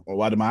says, well,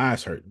 why do my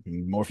eyes hurt?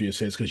 And Morpheus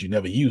says, because you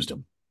never used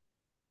them.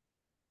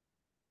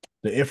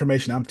 The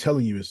information I'm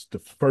telling you is the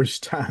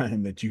first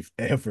time that you've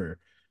ever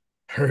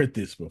heard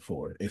this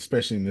before,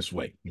 especially in this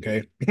way,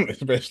 okay?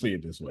 Especially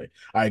in this way.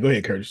 All right, go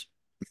ahead, Curtis.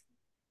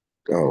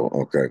 Oh,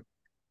 okay.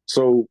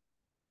 So,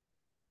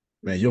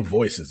 man, your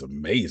voice is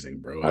amazing,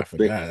 bro. I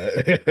forgot.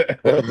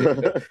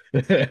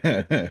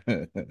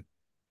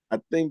 I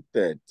think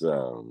that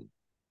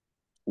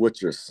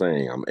what you're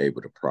saying, I'm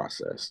able to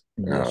process.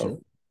 Yes, sir.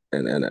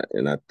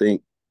 And I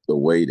think the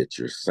way that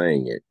you're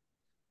saying it,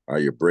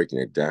 you're breaking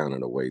it down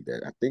in a way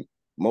that I think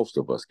most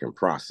of us can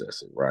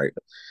process it, right?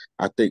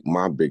 I think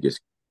my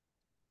biggest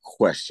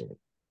question,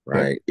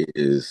 right,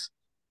 is,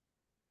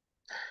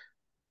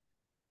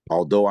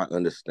 although I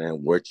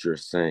understand what you're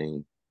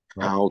saying,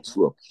 right, how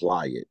to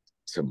apply it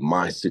to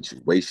my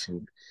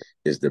situation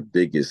is the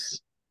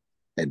biggest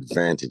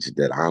advantage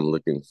that I'm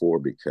looking for,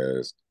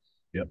 because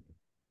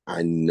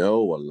I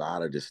know a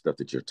lot of the stuff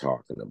that you're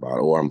talking about,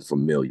 or I'm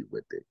familiar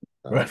with it.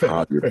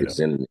 How you're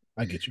presenting it,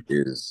 I get you,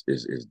 is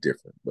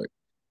different. But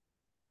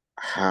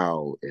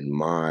how in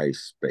my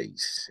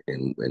space,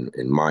 in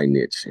my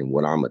niche, and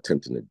what I'm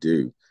attempting to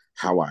do,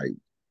 how I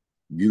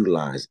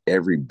utilize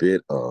every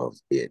bit of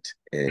it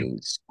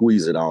and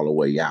squeeze it all the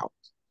way out.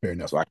 Fair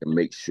enough. So I can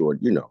make sure,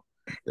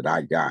 that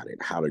I got it.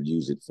 How to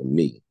use it for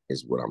me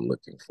is what I'm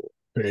looking for.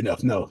 Fair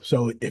enough. No.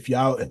 So if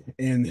y'all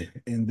in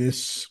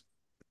this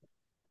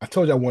I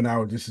told y'all 1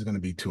 hour. This is going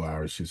to be 2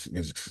 hours just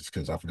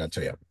because I forgot to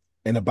tell you.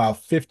 In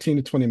about 15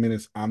 to 20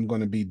 minutes, I'm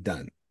going to be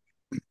done.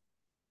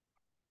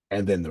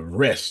 And then the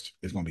rest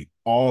is going to be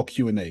all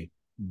Q&A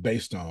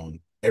based on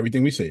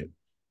everything we said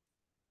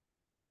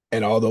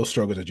and all those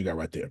struggles that you got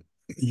right there.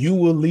 You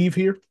will leave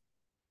here.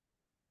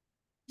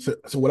 So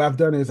what I've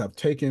done is I've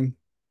taken,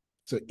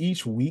 so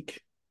each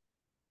week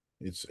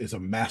it's a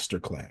master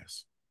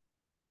class.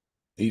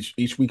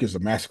 Each week is a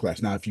master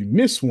class. Now, if you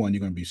miss one,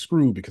 you're going to be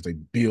screwed because they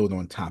build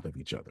on top of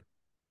each other.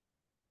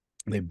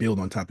 They build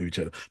on top of each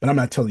other. But I'm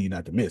not telling you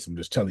not to miss. I'm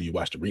just telling you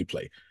watch the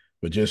replay.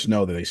 But just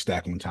know that they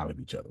stack on top of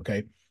each other,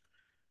 okay?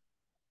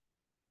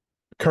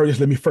 Curtis,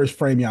 let me first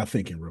frame y'all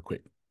thinking real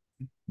quick.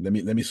 Let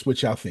me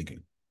switch y'all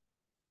thinking.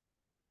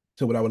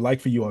 So what I would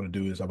like for you all to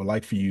do is I would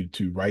like for you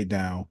to write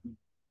down,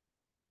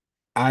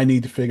 I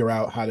need to figure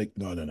out how to,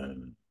 no.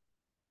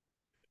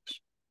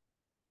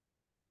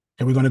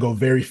 And we're going to go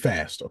very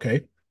fast,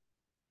 okay?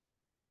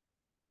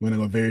 We're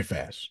going to go very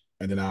fast.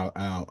 And then we're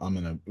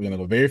going to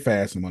go very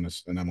fast and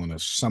I'm going to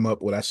sum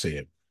up what I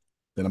said.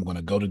 Then I'm going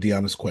to go to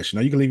Deanna's question.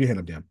 Now you can leave your hand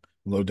up, Dan.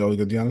 We'll go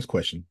to Deanna's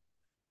question.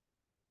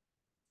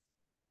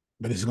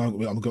 But it's going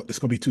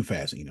to be too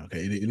fast, okay?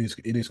 It is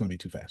going to be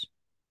too fast.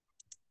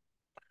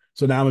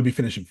 So now I'm going to be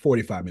finishing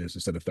 45 minutes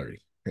instead of 30.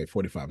 Okay,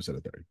 45 instead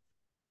of 30.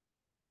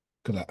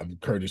 Because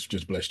Curtis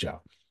just blessed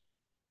y'all.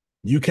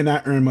 You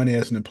cannot earn money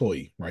as an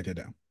employee. Write that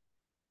down.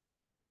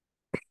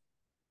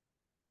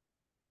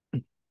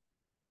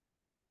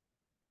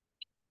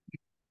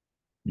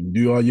 You can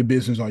do all your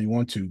business all you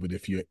want to, but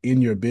if you're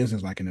in your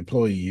business like an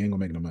employee, you ain't gonna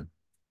make no money.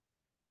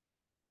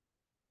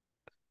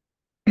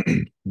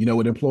 You know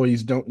what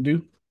employees don't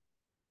do?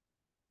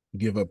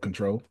 Give up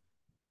control.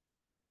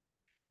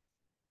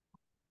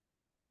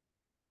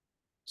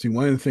 See,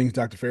 one of the things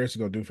Dr. Ferris is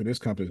gonna do for this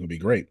company is gonna be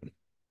great.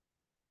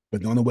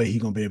 But the only way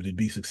he's gonna be able to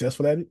be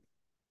successful at it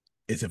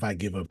is if I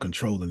give up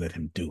control and let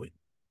him do it.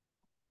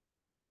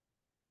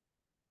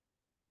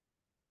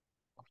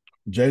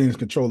 Jaden's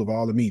control of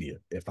all the media.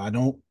 If I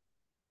don't,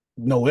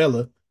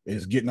 Noella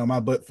is getting on my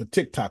butt for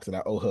TikToks that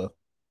I owe her,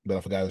 but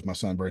I forgot it was my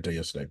son's birthday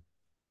yesterday.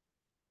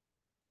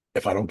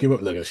 If I don't give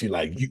up, look, she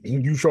like,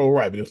 you so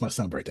right, but it was my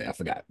son's birthday. I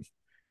forgot.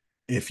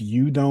 If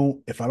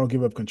I don't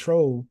give up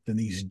control, then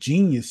these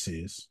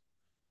geniuses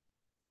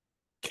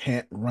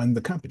can't run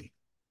the company.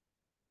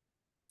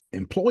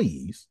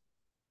 Employees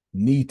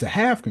need to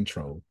have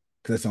control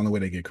because that's the only way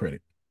they get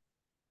credit.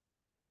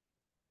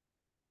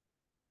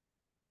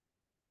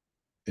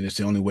 And it's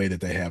the only way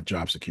that they have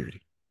job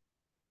security.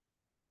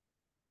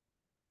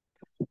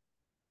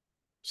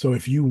 So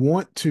if you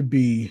want to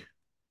be,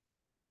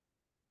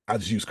 I'll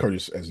just use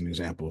Curtis as an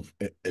example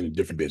in a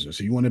different business.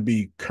 So you want to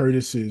be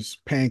Curtis's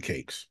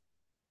Pancakes.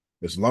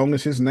 As long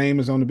as his name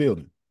is on the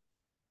building,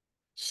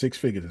 6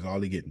 figures is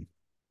all he getting.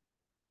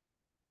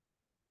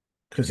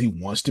 Because he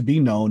wants to be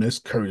known as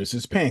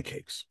Curtis's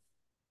Pancakes.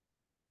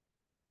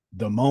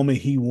 The moment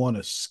he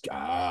wants to,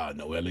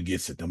 Noella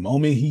gets it. The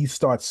moment he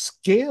starts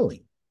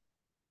scaling,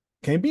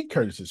 can't be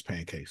Curtis's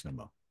Pancakes no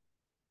more.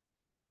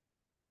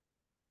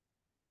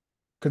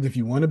 Because if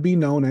you want to be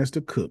known as the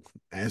cook,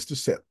 as the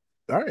set,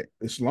 all right,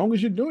 as long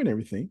as you're doing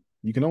everything,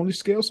 you can only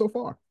scale so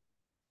far.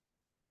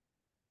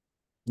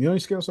 You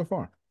only scale so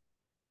far.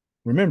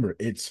 Remember,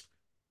 it's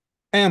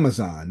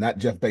Amazon, not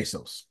Jeff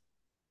Bezos.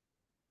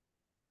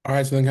 All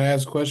right, so then can I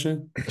ask a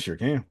question? Sure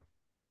can.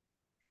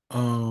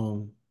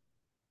 So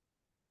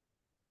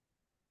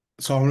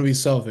I'm gonna be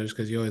selfish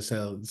because you always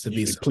said to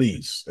be selfish.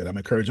 Please, and I'm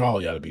encourage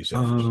all y'all to be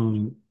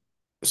selfish.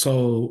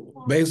 So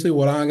basically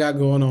what I got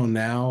going on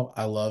now,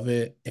 I love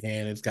it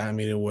and it's gotten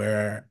me to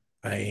where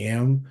I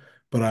am,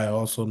 but I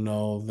also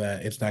know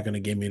that it's not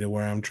gonna get me to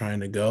where I'm trying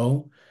to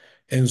go.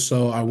 And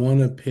so I want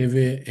to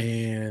pivot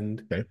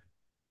and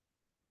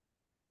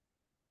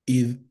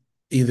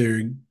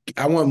either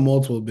I want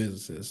multiple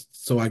businesses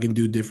so I can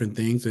do different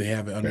things and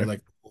have it under like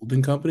a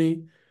holding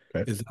company.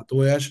 Is that the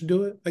way I should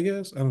do it? I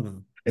guess. I don't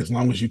know. As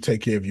long as you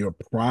take care of your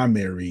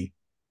primary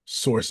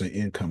source of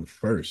income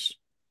first.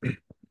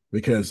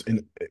 Because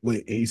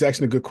he's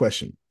asking a good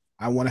question.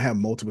 I want to have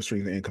multiple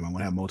streams of income. I want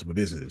to have multiple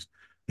businesses.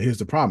 But here's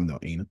the problem, though,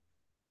 Ina.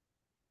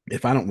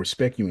 If I don't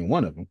respect you in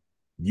one of them,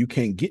 you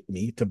can't get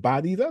me to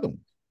buy these other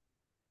ones.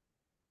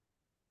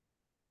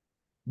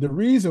 The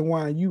reason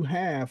why you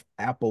have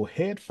Apple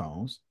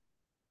headphones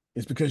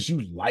is because you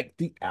like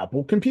the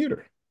Apple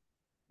computer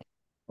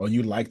or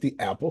you like the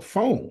Apple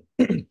phone.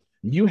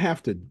 You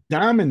have to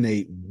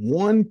dominate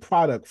one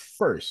product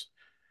first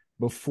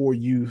before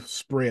you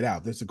spread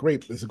out. There's a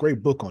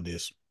great book on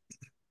this.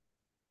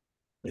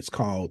 It's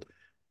called,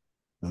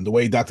 the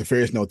way Dr.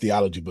 Ferris knows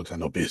theology books, I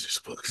know business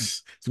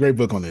books. It's a great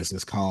book on this.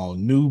 It's called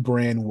New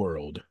Brand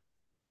World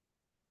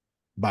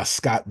by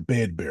Scott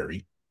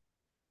Bedbury.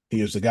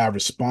 He is the guy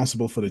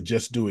responsible for the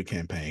Just Do It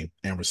campaign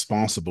and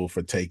responsible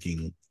for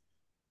taking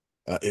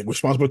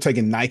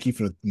Nike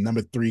from the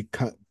number 3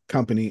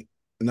 company,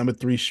 number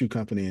 3 shoe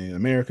company in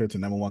America to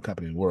number 1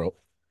 company in the world.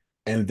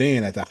 And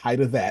then at the height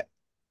of that,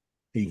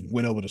 he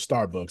went over to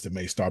Starbucks and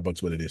made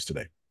Starbucks what it is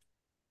today.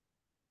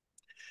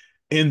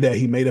 in that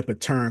he made up a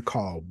term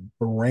called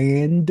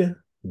brand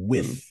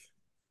width.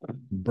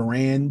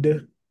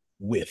 Brand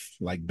width,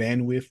 like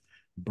bandwidth,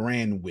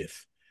 brand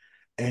width.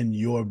 And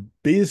your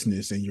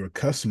business and your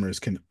customers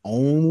can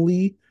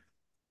only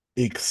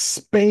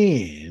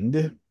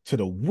expand to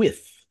the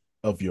width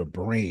of your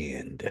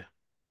brand.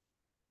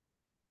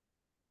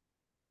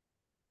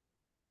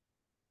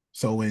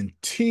 So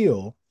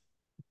until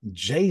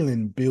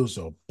Jalen builds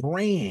a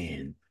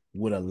brand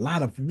with a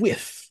lot of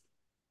width,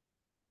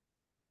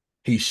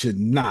 he should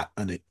not,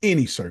 under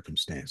any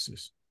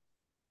circumstances,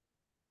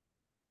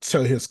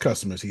 tell his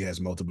customers he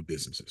has multiple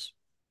businesses.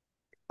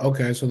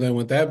 Okay, so then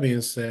with that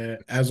being said,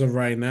 as of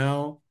right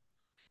now,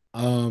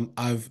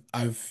 I've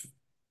I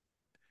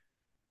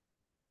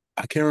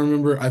can't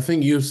remember. I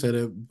think you said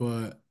it,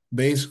 but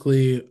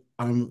basically,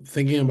 I'm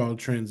thinking about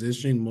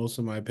transitioning most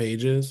of my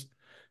pages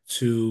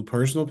to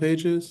personal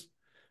pages.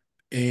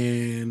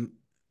 And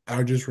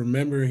I just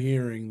remember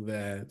hearing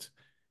that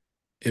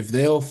if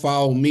they'll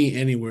follow me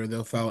anywhere,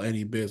 they'll follow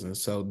any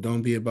business. So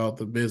don't be about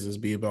the business,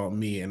 be about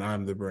me, and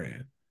I'm the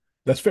brand.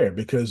 That's fair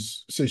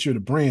because since you're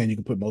the brand, you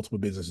can put multiple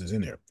businesses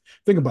in there.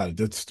 Think about it.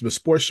 The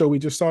sports show we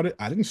just started,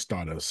 I didn't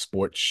start a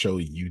sports show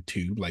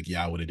YouTube like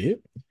y'all would have did.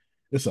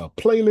 It's a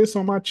playlist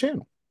on my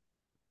channel.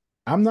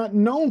 I'm not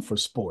known for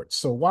sports.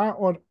 So why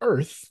on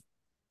earth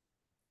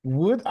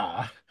would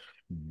I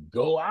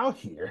go out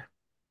here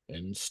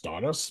and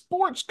start a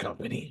sports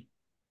company?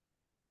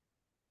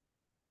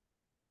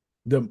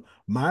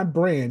 My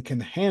brand can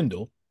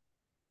handle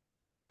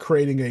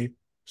creating a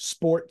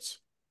sports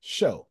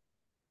show.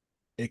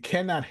 It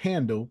cannot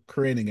handle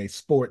creating a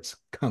sports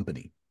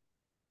company.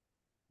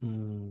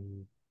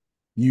 You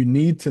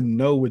need to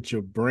know what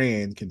your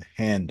brand can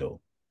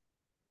handle.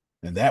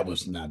 And that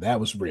was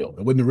real.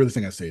 It wasn't the real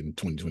thing I said in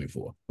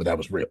 2024, but that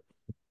was real.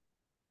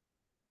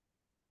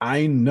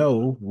 I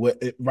know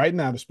right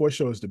now the sports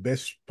show is the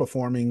best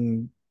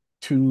performing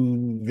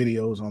 2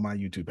 videos on my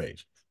YouTube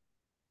page.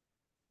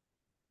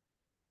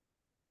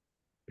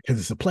 Because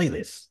it's a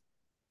playlist.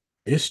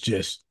 It's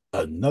just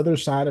another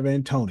side of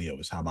Antonio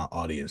is how my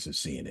audience is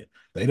seeing it.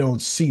 They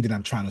don't see that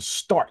I'm trying to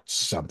start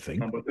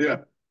something. Yeah.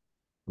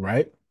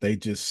 Right? They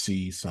just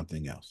see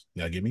something else.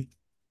 Y'all get me?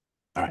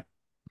 All right.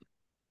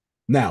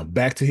 Now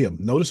back to him.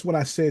 Notice what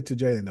I said to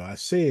Jalen though. I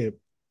said,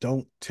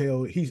 don't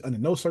tell, he's under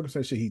no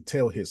circumstance should he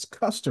tell his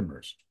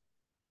customers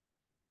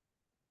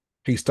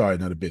he started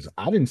another business.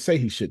 I didn't say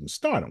he shouldn't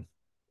start them.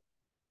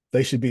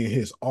 They should be in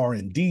his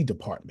R&D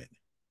department,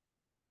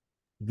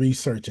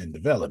 research and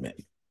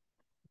development.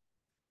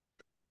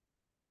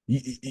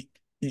 You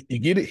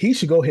get it? He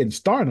should go ahead and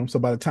start them. So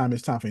by the time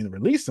it's time for him to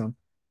release them,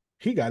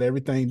 he got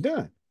everything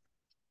done.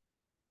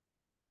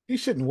 He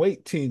shouldn't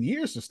wait 10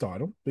 years to start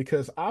them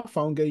because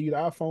iPhone gave you the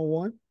iPhone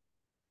 1,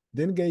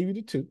 then gave you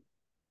the 2,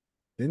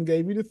 then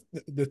gave you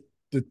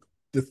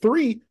the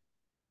 3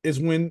 is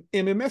when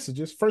MMS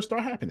messages first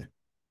start happening.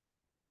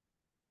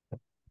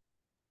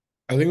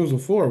 I think it was a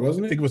 4,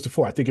 wasn't it? I think it was the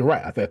 4. I think you're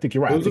right. I think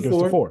you're right. It was I think it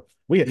was the 4.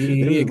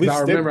 Because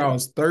I remember I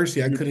was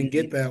thirsty. I couldn't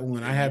get that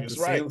one. I had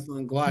the right.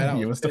 Samsung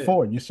Glide. It was the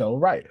 4. You're so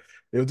right.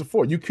 It was the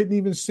 4. You couldn't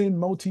even send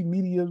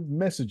multimedia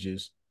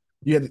messages.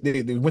 You had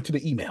they went to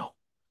the email.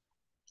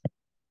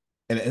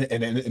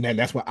 And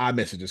that's why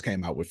iMessages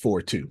came out with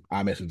 4 too.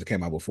 iMessages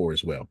came out with 4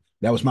 as well.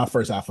 That was my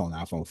first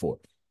iPhone 4.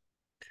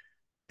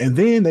 And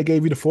then they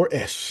gave you the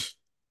 4S.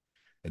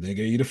 And they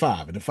gave you the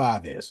 5 and the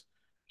 5S.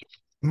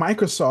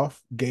 Microsoft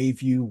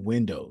gave you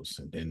Windows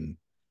and then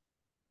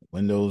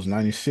Windows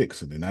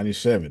 96 and then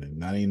 97 and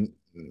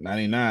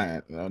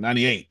 99,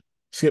 98.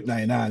 Skip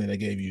 99 and they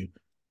gave you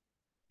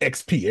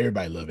XP.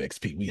 Everybody loved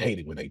XP. We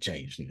hated when they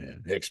changed.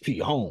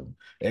 XP Home,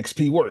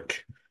 XP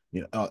Work.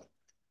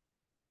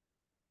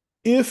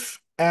 If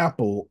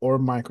Apple or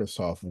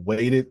Microsoft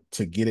waited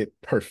to get it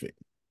perfect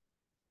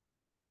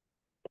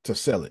to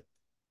sell it,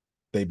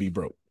 they'd be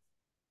broke.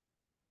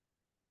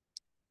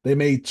 They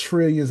made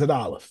trillions of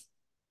dollars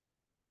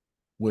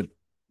with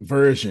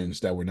versions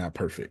that were not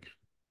perfect.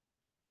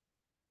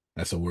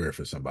 That's a word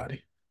for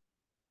somebody.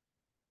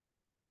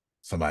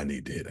 Somebody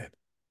need to hear that.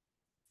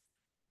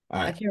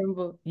 Right. I can't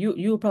remember.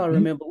 You'll probably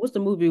remember. What's the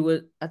movie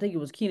with? I think it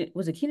was Keenan.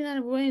 Was it Keenan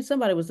Ivory Wayans?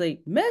 Somebody would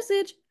say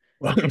message.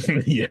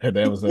 Yeah,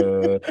 that was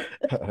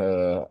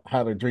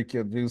how to drink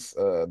your juice.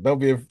 Don't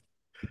be a menace.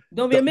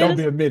 Don't be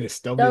a menace.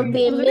 Don't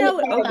be a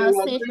menace.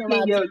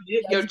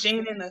 Your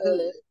gene in the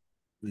hood.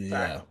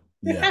 Yeah,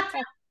 yeah.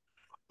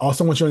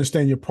 Also, want you to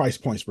understand your price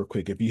points real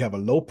quick. If you have a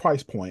low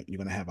price point, you're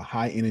going to have a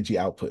high energy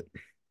output.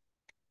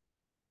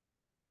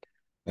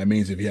 That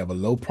means if you have a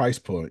low price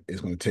point,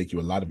 it's going to take you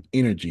a lot of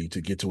energy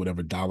to get to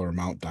whatever dollar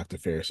amount Dr.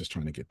 Ferris is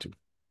trying to get to.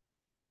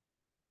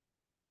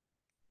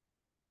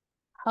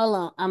 Hold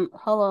on.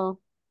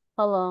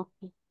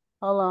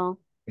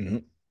 Mm-hmm.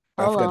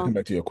 I forgot to come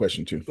back to your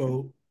question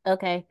too.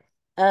 Okay.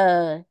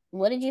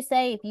 What did you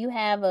say? If you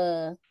have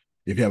a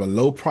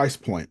low price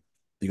point,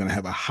 you're going to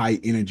have a high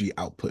energy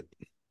output.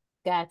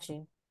 Got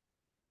you.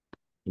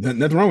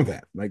 Nothing wrong with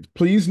that. Like,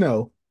 please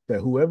know that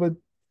whoever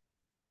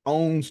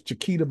owns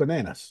Chiquita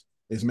Bananas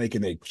is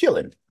making a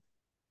killing.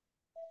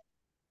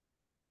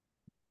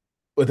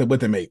 What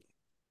they make?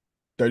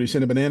 30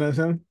 cents a banana or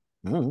something?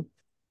 I don't know.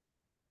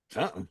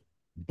 Something.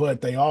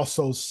 But they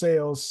also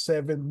sell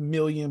 7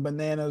 million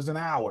bananas an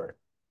hour.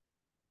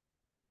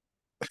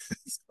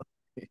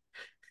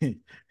 You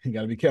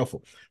got to be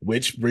careful.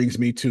 Which brings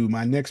me to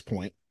my next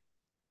point.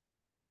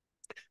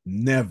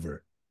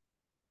 Never,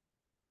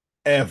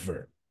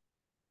 ever,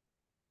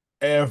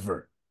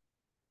 ever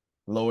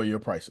lower your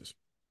prices.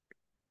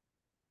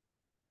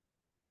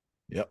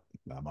 Yep,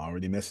 I'm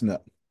already messing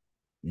up.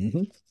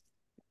 All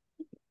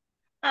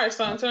right,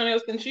 so Antonio,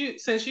 since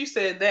you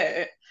said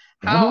that,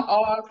 how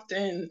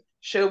often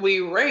should we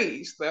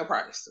raise the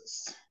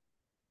prices?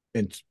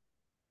 And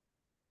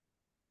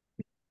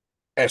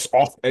as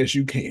oft as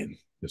you can,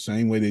 the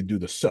same way they do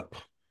the sup.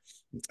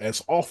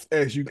 As oft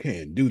as you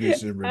can, do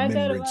this in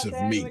remembrance of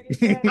me.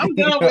 I'm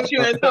done with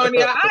you,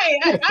 Antonio. I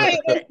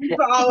ain't listening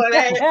to all of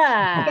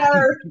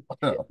that.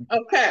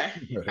 Okay.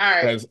 All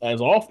right.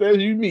 As often as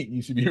you meet,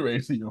 you should be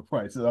raising your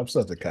prices. I'm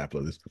such a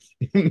capitalist.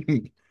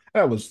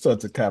 That was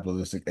such a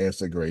capitalistic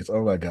answer, Grace.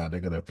 Oh my God, they're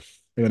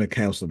gonna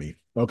cancel me.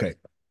 Okay.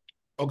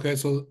 Okay,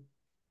 so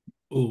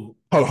hold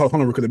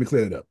on, let me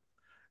clear it up.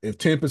 If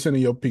 10% of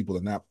your people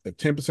are not, if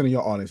 10% of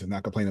your audience is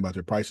not complaining about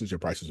your prices are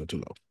too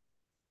low.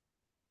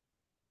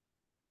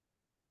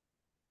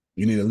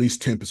 You need at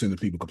least 10% of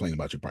people complaining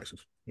about your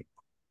prices.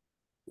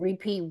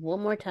 Repeat one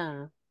more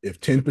time.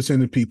 If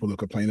 10% of people are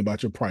complaining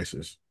about your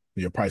prices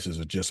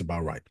are just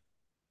about right.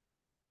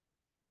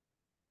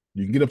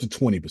 You can get up to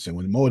 20%.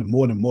 When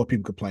more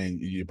people complain,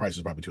 your price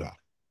is probably too high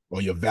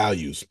or your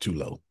value's too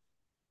low.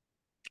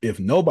 If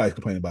nobody's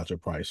complaining about your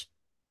price,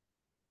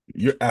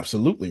 you're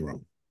absolutely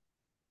wrong.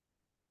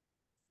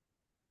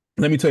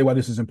 Let me tell you why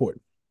this is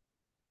important.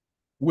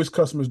 Which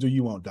customers do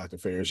you want, Dr.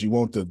 Ferris? You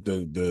want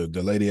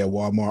the lady at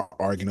Walmart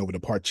arguing over the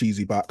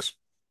Parcheesi box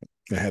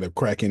that had a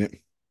crack in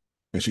it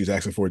and she's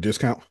asking for a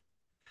discount?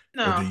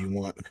 No. Or do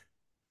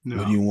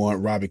you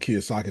want Robbie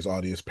Kiyosaki's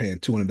audience paying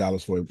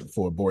 $200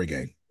 for a board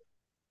game?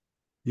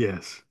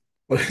 Yes.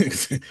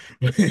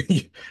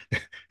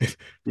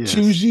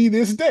 Choose ye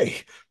this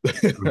day.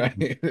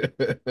 Right?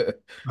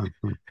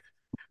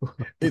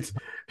 It's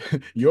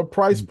your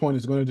price point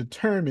is going to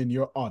determine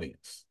your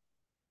audience.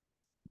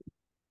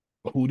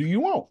 Who do you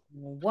want?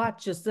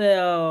 Watch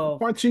yourself.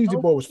 My cheesy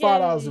boy was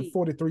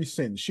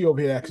 $5.43. She over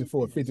here asking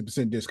for a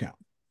 50% discount.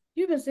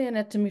 You've been saying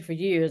that to me for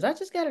years. I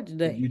just got it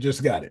today. You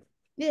just got it.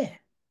 Yeah.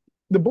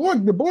 The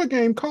board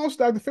game cost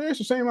Dr. Ferris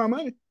the same amount of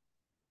money.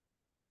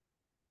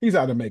 He's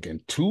either making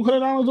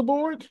 $200 a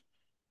board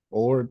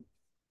or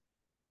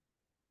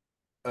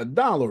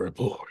 $1 a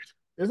board.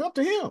 It's up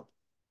to him.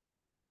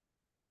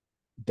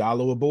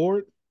 $1 a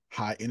board,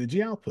 high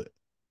energy output.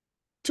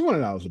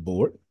 $200 a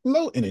board,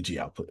 low energy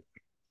output.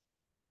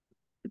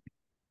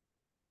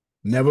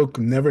 Never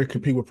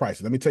compete with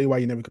prices. Let me tell you why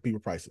you never compete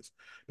with prices.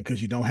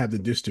 Because you don't have the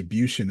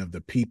distribution of the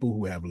people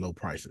who have low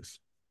prices.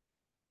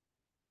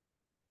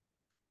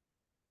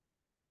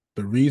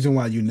 The reason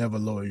why you never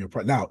lower your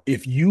price. Now,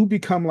 if you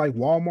become like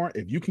Walmart,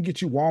 if you can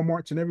get you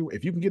Walmarts and everywhere,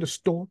 if you can get a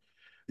store,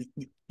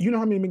 you know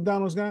how many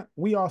McDonald's got?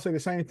 We all say the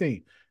same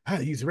thing. How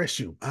to use the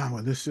restroom.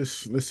 Well,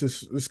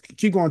 let's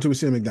keep going to a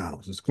city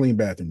McDonald's. It's a clean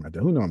bathroom right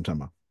there. Who know what I'm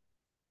talking about?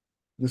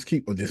 Let's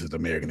keep, this is the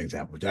American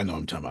example, which I know what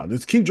I'm talking about.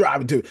 Let's keep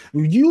driving to,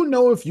 you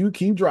know, if you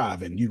keep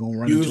driving, you're going to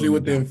run usually into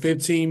within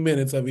 15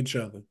 minutes of each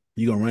other.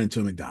 You're going to run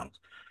into a McDonald's.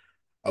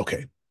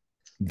 Okay.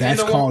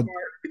 That's called,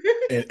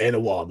 and a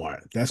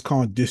Walmart. That's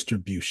called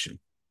distribution.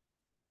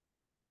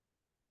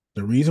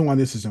 The reason why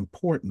this is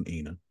important,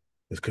 Ina,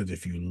 is because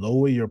if you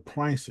lower your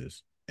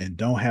prices and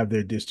don't have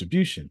their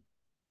distribution,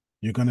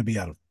 you're going to be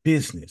out of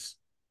business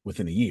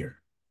within a year.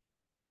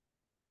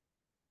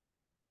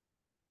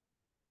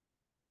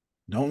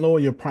 Don't lower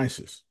your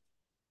prices.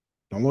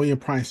 Don't lower your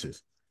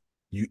prices.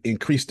 You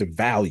increase the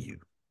value,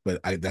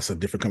 but that's a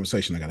different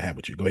conversation I got to have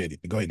with you. Go ahead,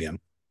 Dan.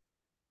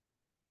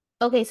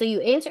 Okay, so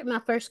you answered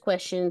my first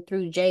question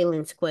through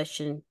Jalen's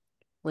question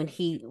when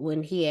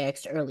he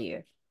asked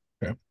earlier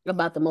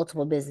about the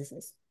multiple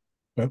businesses.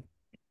 Okay.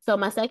 So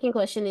my second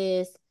question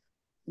is,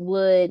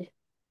 if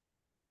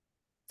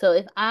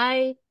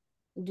I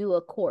do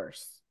a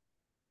course,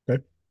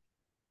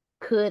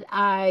 could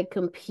I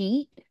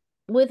compete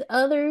with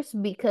others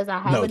because I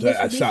have a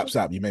distribution?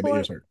 Stop. You made my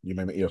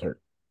ears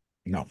hurt.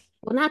 No.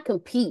 Well, not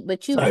compete,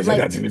 but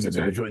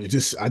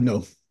I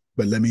know,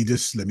 but let me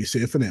say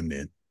it for them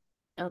then.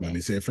 Okay. Let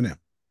me say it for them.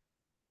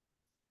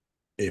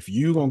 If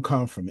you gonna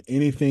come from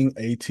anything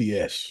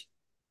ATS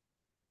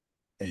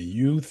and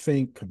you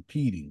think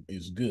competing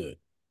is good,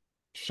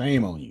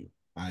 shame on you.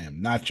 I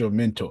am not your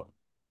mentor.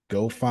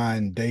 Go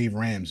find Dave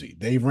Ramsey.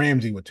 Dave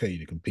Ramsey will tell you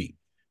to compete.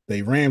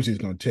 Dave Ramsey is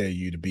going to tell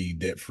you to be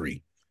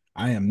debt-free.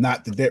 I am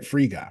not the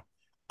debt-free guy.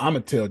 I'm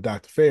going to tell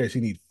Dr. Ferris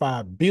he needs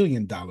 $5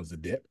 billion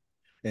of debt,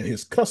 and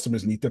his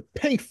customers need to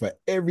pay for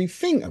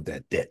everything of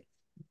that debt.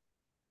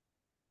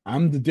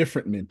 I'm the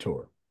different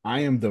mentor.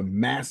 I am the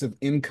massive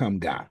income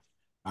guy.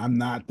 I'm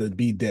not the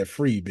be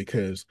debt-free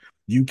because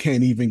you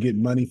can't even get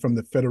money from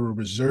the Federal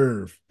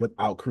Reserve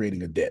without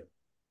creating a debt.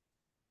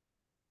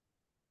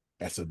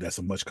 That's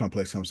a much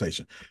complex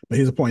conversation. But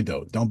here's the point,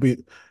 though. Don't be,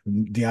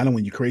 Deanna,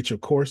 when you create your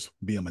course,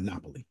 be a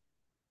monopoly.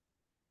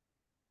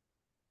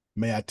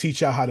 May I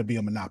teach y'all how to be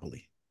a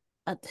monopoly?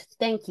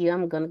 Thank you.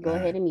 I'm going to go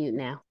ahead and mute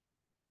now.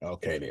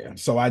 Okay, then.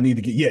 So I need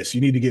to get, yes, you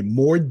need to get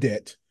more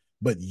debt,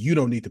 but you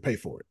don't need to pay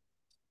for it.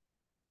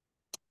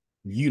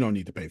 You don't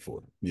need to pay for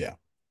it. Yeah.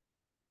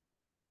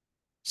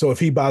 So if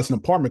he buys an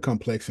apartment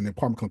complex and the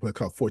apartment complex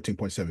costs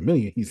 14.7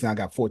 million, he's now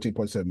got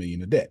 14.7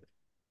 million in debt.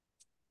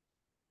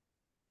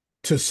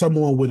 To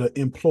someone with an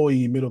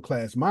employee middle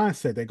class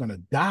mindset, they're going to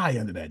die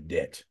under that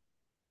debt.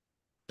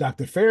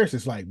 Dr. Ferris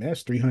is like, man,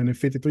 that's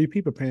 353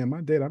 people paying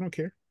my debt. I don't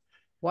care.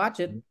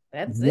 Watch it.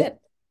 That's it.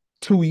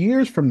 2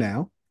 years from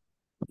now,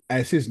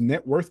 as his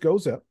net worth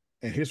goes up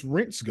and his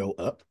rents go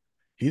up,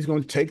 he's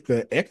going to take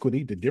the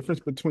equity, the difference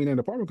between an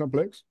apartment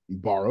complex,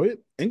 borrow it,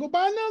 and go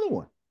buy another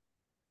one.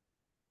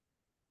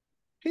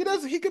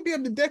 He could be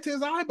up to debt to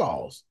his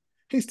eyeballs.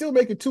 He's still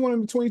making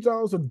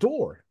 $220 a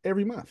door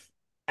every month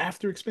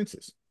after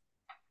expenses.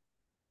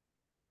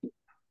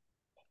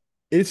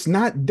 It's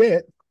not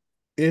debt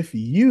if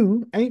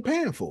you ain't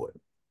paying for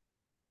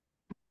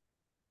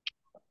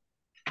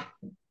it.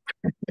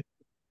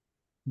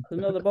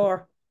 Another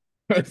bar.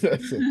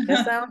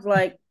 That sounds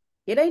like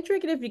it ain't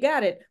tricky if you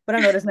got it, but I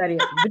know that's not it.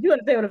 But you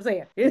understand what I'm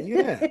saying?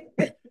 Yeah.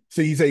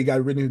 So you say you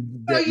got rid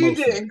of debt. Oh, you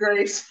did,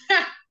 Grace.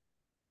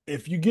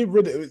 If you get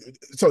rid of,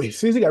 so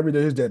since he got rid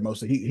of his debt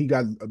mostly, he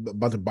got a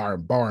bunch of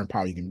borrowing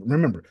power. You can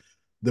remember,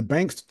 the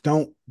banks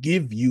don't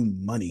give you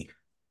money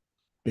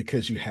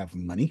because you have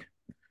money.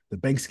 The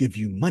banks give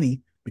you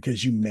money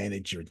because you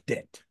manage your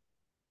debt.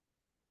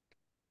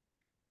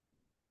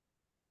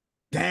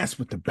 That's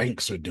what the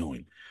banks are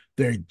doing.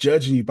 They're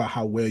judging you by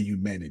how well you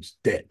manage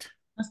debt.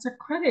 That's a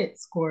credit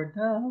score,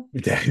 duh.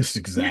 That is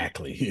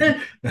exactly.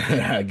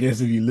 I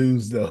guess if you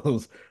lose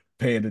those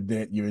paying the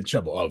debt, you're in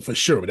trouble. Oh, for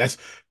sure. But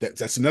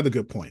that's another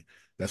good point.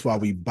 That's why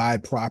we buy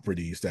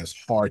properties that's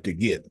hard to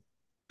get.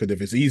 Because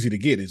if it's easy to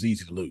get, it's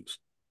easy to lose.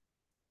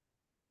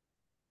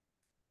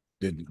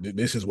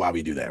 This is why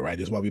we do that, right?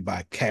 This is why we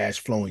buy cash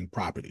flowing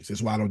properties. This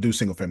is why I don't do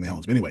single family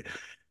homes. But anyway,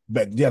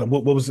 but yeah,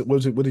 what was it?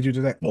 What did you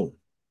do that? Oh,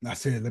 I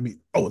said, let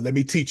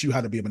me teach you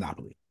how to be a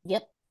monopoly.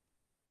 Yep.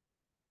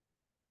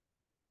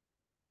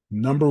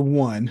 Number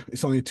one,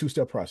 it's only a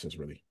two-step process,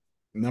 really.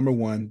 Number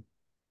one,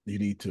 you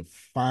need to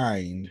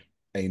find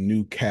a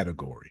new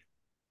category.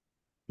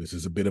 This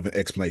is a bit of an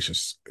explanation.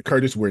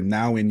 Curtis, we're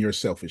now in your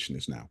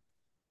selfishness now.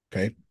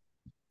 Okay.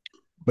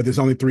 But there's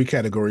only three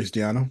categories,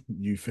 Deanna.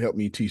 You've helped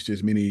me teach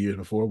this many years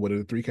before. What are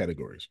the three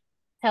categories?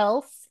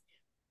 Health,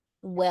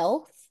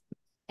 wealth,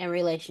 and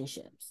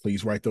relationships.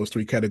 Please write those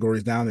three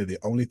categories down. They're the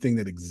only thing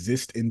that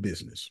exists in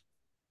business.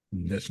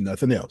 There's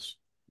nothing else.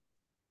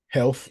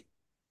 Health,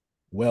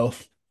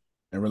 wealth,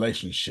 and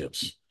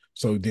relationships.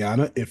 So,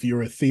 Deanna, if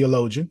you're a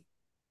theologian,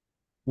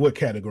 what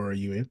category are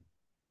you in?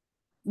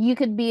 You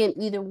could be in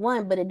either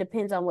one, but it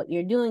depends on what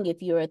you're doing.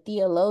 If you're a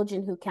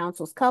theologian who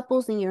counsels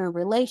couples, then you're in a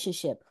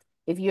relationship.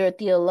 If you're a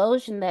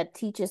theologian that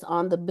teaches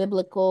on the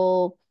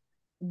biblical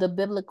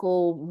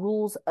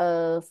rules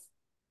of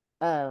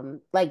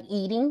like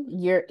eating,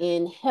 you're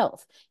in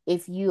health.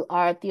 If you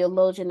are a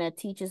theologian that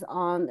teaches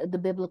on the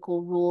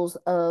biblical rules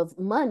of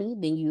money,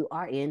 then you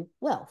are in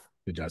wealth.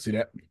 Did y'all see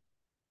that?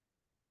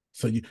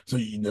 So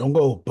you don't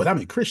go, but I'm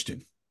a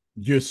Christian.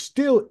 You're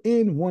still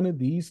in one of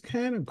these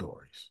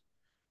categories.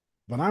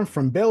 But I'm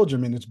from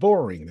Belgium and it's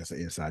boring. That's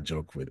an inside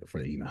joke for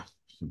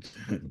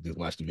just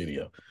watch the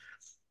video.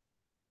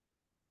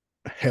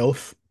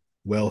 Health,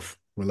 wealth,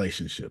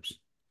 relationships.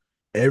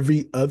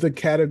 Every other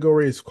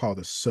category is called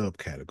a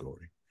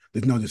subcategory.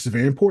 No, this is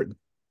very important.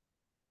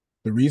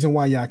 The reason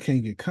why y'all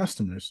can't get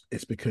customers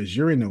is because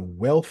you're in a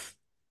wealth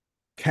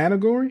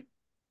category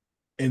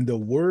and the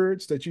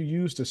words that you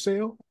use to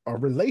sell are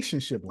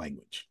relationship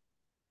language.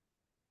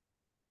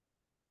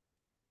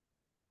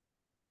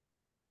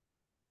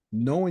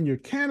 Knowing your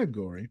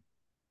category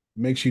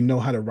makes you know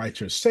how to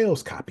write your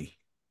sales copy.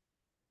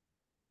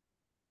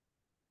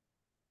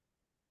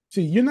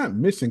 See, you're not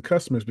missing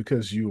customers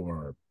because you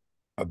are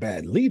a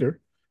bad leader.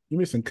 You're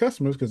missing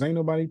customers because ain't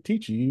nobody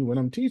teaching you what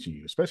I'm teaching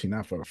you, especially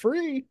not for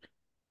free.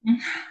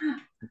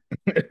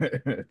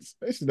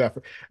 Especially not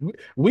for,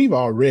 we've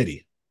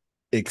already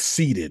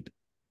exceeded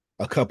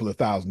a couple of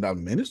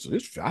 $1,000. Man, this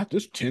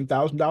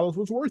 $10,000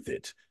 was worth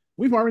it.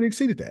 We've already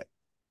exceeded that.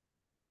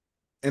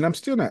 And I'm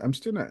still not done.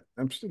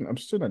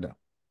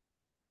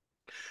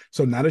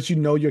 So now that you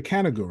know your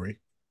category,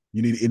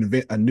 you need to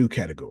invent a new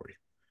category.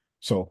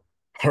 So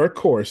her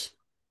course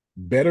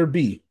better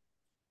be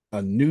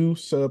a new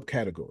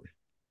subcategory.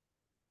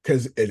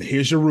 And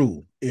here's your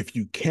rule. If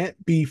you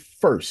can't be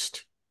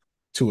first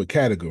to a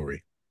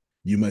category,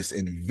 you must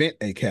invent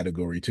a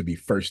category to be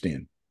first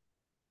in.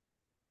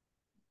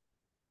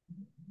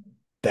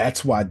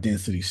 That's why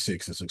Density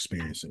 6 is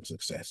experiencing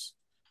success,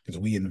 because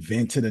we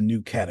invented a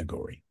new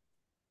category.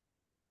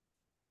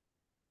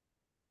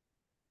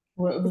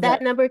 Is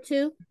that number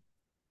two?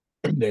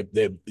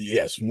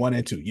 Yes, 1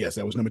 and 2. Yes,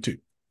 that was number 2.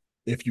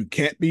 If you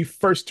can't be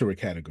first to a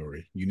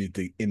category, you need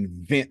to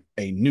invent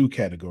a new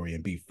category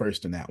and be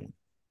first in that one.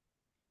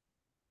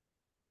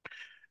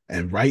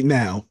 And right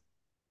now,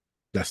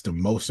 that's the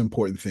most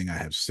important thing I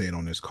have said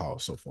on this call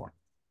so far.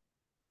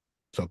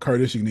 So,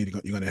 Curtis, you're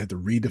going to have to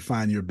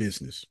redefine your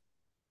business.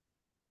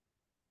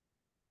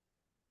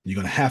 You're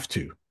going to have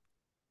to,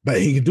 but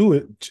he can do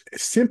it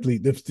simply.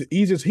 The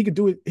easiest he could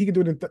do it. He could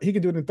do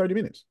it in 30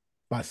 minutes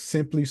by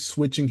simply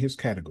switching his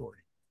category.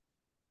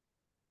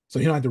 So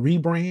he don't have to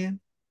rebrand.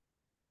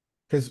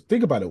 Because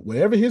think about it,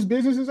 wherever his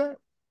business is at,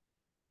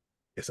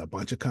 it's a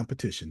bunch of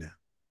competition now.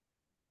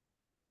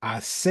 I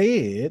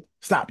said,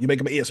 stop, you're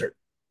making my ears hurt.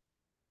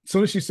 As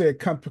soon as she said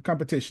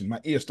competition, my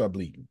ears start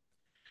bleeding.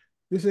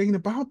 This ain't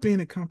about being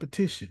a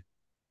competition.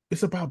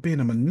 It's about being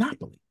a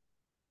monopoly.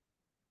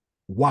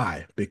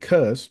 Why?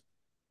 Because,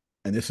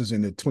 and this is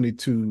in the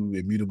 22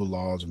 immutable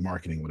laws of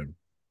marketing, whatever.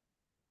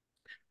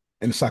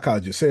 In the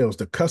psychology of sales,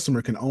 the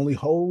customer can only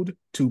hold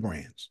two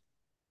brands.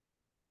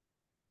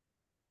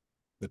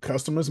 The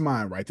customer's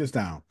mind, write this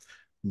down.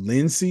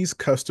 Lindsay's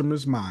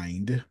customer's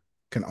mind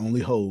can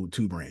only hold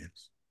two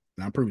brands.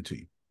 And I'll prove it to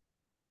you.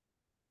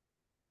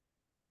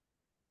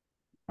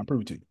 I'll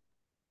prove it to you.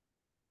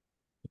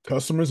 The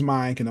customer's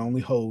mind can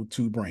only hold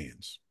two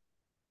brands.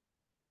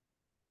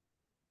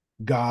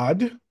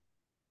 God.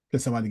 Can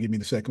somebody give me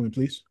the second one,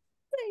 please?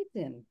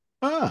 Satan.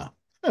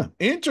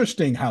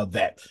 Interesting how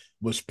that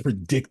was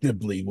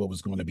predictably what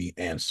was going to be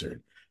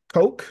answered.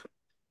 Coke.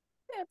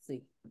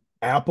 Pepsi.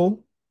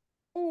 Apple.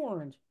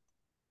 Orange.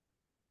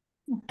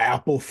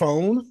 Apple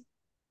phone.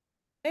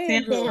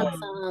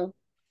 Samsung.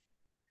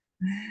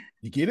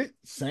 You get it?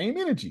 Same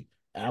energy.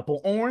 Apple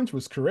orange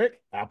was correct.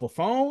 Apple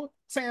phone,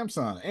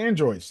 Samsung,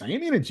 Android,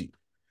 same energy.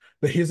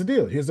 But here's the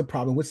deal. Here's the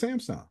problem with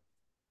Samsung.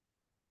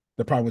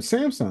 The problem with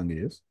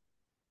Samsung is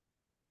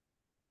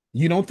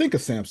you don't think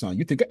of Samsung,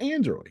 you think of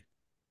Android.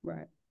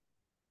 Right.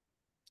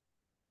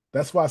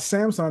 That's why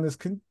Samsung is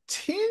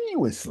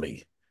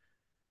continuously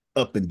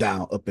up and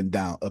down, up and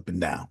down, up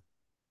and down.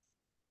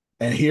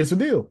 And here's the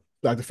deal.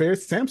 Dr.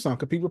 Ferris, Samsung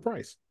compete with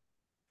price.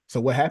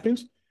 So what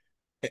happens?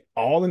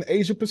 All in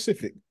Asia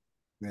Pacific,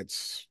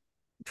 that's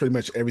pretty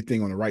much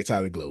everything on the right side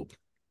of the globe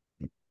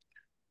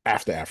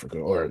after Africa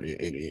or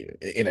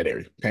in that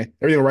area, okay?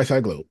 Everything on the right side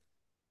of the globe.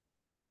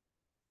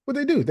 What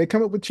they do? They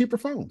come up with cheaper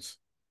phones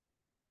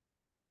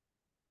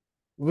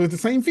with the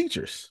same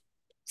features.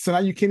 So now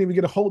you can't even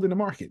get a hold in the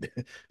market.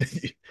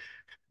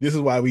 This is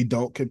why we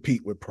don't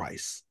compete with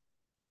price.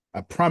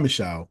 I promise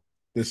y'all,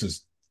 this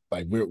is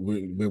like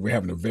we're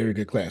having a very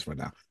good class right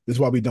now. This is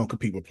why we don't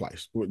compete with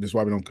price. This is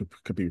why we don't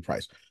compete with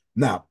price.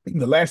 Now,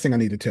 the last thing I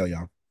need to tell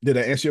y'all, did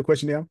I answer your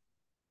question, y'all?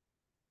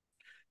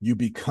 You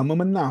become a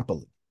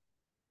monopoly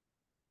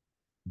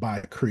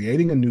by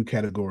creating a new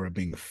category of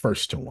being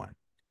first to one.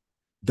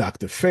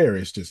 Dr.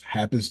 Ferris just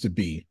happens to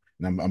be,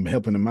 and I'm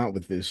helping him out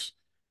with this.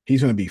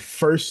 He's going to be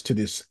first to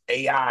this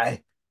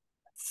AI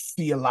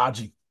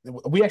theology.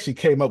 We actually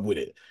came up with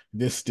it.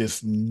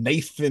 This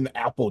Nathan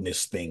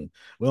Appleness thing.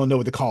 We don't know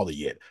what to call it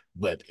yet,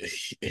 but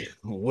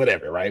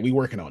whatever, right? We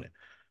working on it.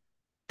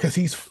 Because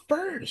he's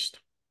first.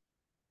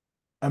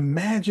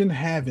 Imagine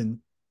having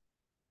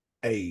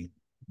a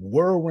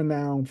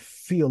world-renowned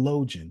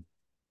theologian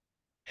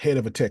head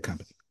of a tech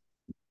company.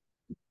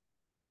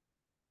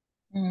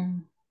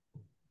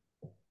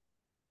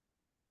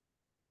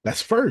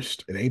 That's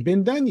first. It ain't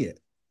been done yet.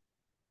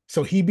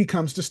 So he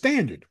becomes the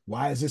standard.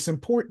 Why is this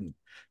important?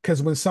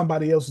 Because when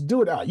somebody else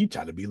do it, you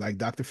try to be like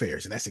Dr.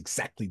 Ferris, and that's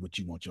exactly what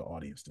you want your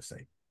audience to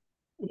say.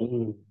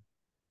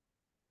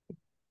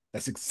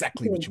 That's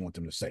exactly what you want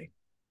them to say.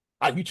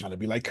 You trying to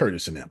be like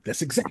Curtis and them.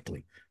 That's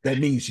exactly. That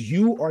means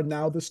you are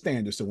now the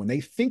standard. So when they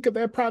think of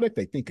that product,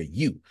 they think of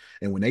you.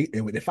 And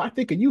if I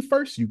think of you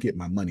first, you get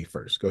my money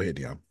first. Go ahead,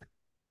 Dion.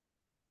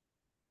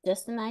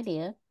 Just an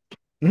idea.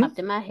 Popped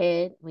in my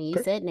head when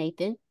you said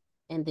Nathan.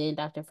 And then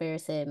Dr.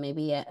 Ferris said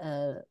maybe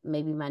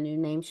my new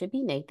name should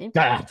be Nathan.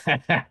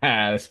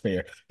 That's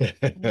fair.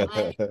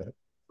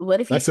 What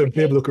if that's a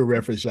biblical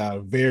reference, y'all?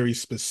 Very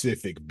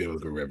specific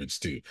biblical reference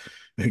too.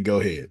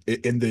 Go ahead.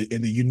 In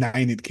the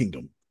United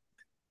Kingdom.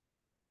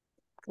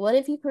 What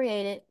if you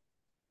created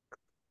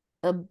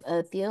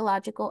a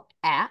theological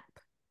app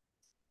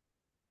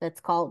that's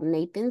called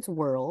Nathan's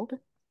World,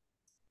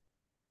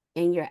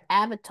 and your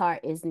avatar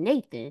is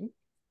Nathan,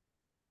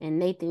 and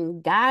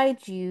Nathan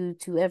guides you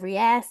to every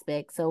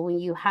aspect. So when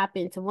you hop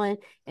into one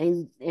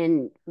and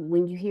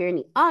when you hear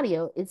any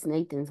audio, it's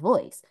Nathan's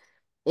voice.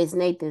 It's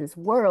Nathan's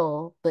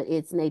world, but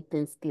it's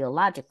Nathan's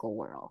theological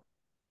world.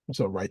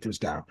 So write this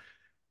down.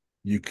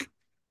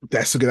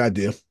 That's a good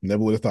idea.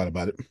 Never would have thought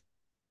about it.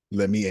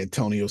 Let me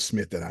Antonio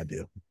Smith that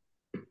idea.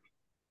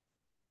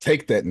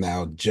 Take that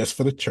now just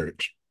for the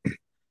church.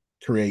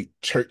 Create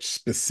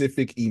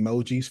church-specific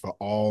emojis for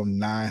all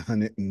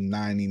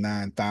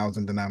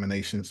 999,000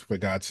 denominations, for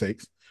God's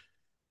sakes.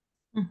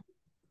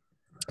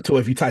 So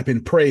if you type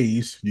in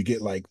praise, you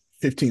get like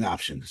 15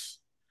 options.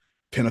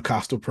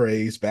 Pentecostal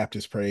praise,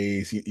 Baptist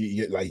praise.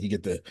 You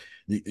get the,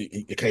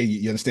 okay,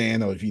 you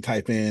understand? Or if you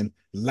type in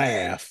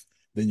laugh,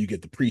 Then you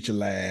get the preacher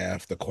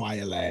laugh, the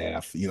choir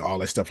laugh, all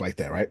that stuff like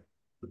that, right?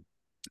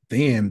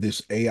 Then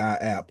this AI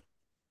app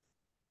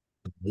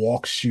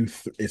walks you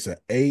through. It's an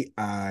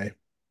AI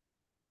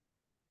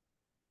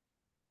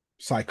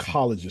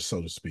psychologist,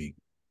 so to speak,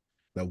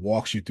 that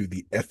walks you through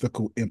the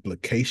ethical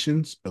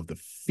implications of the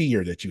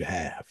fear that you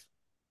have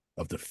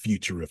of the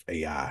future of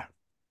AI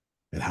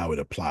and how it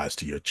applies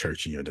to your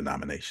church and your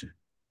denomination.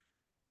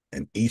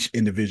 And each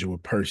individual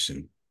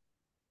person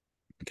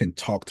can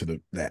talk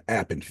to that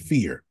app in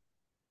fear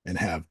and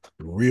have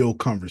real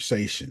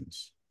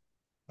conversations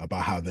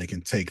about how they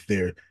can take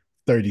their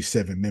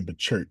 37-member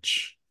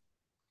church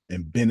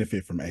and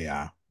benefit from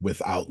AI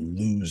without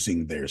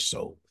losing their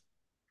soul.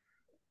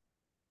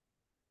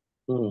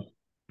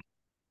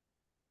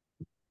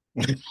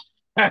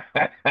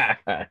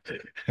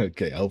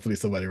 Okay, hopefully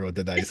somebody wrote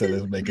that down. You said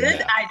let's make it Good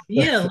now.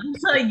 idea. Let me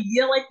tell you,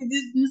 you're like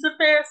Mr.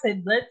 Fair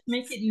said, let's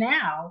make it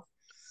now.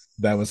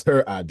 That was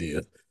her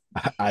idea.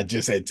 I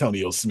just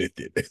Antonio Smith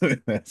did.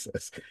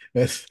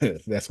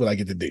 That's what I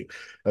get to do.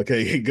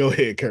 Okay, go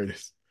ahead,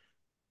 Curtis.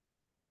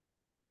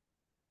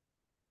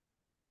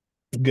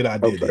 Good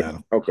idea, Okay.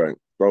 Deanna. Okay.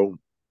 So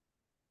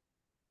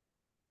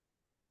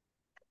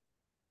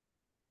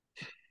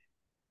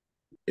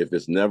if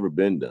it's never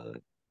been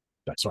done,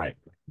 that's right.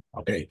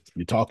 Okay,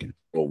 you're talking.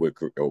 Or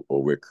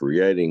we're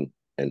creating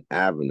an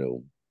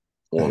avenue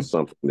on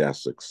something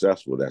that's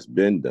successful, that's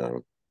been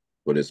done,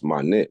 but it's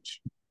my niche.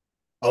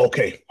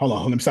 Okay, hold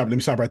on. Let me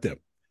stop right there.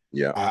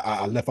 Yeah.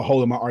 I left a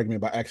hole in my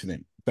argument by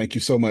accident. Thank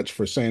you so much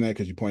for saying that,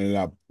 because you pointed it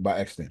out by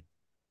accident.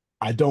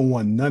 I don't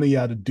want none of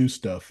y'all to do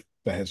stuff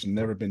that has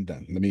never been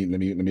done. Let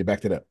me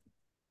back that up.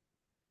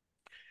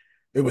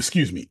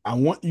 Excuse me. I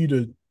want you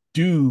to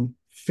do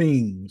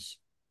things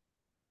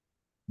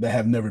that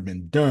have never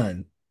been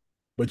done,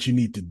 but you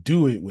need to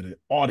do it with an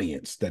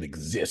audience that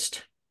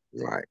exists.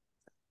 Right.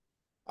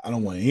 I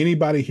don't want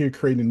anybody here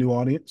creating a new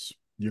audience.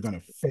 You're going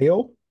to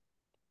fail.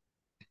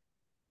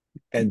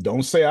 And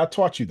don't say I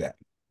taught you that.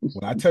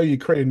 When I tell you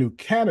create a new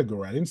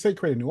category, I didn't say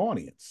create a new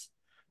audience.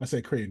 I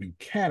said create a new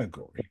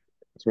category.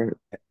 That's right.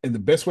 And the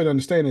best way to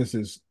understand this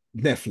is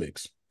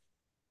Netflix.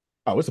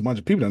 Oh, it's a bunch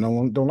of people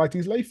that don't like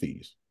these late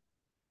fees.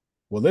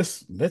 Well,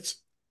 let's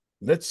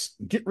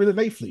get rid of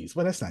late fees.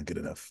 Well, that's not good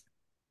enough.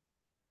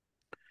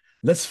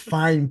 Let's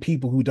find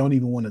people who don't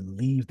even want to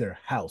leave their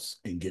house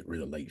and get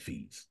rid of late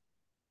fees.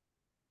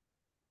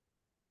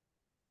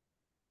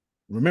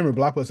 Remember,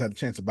 Blockbuster had the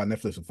chance to buy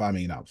Netflix for $5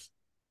 million.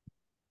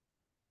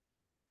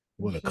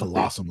 What a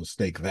colossal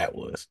mistake that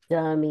was.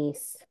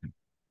 Dummies.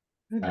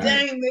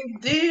 Dang, they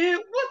did.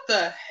 What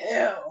the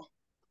hell?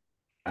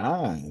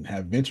 And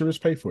have venturers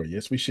pay for it.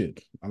 Yes, we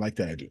should. I like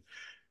that idea.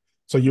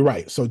 So you're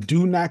right. So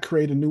do not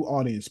create a new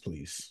audience,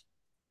 please.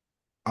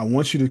 What I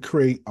want you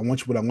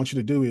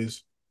to do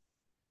is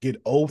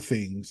get old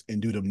things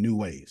and do them new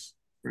ways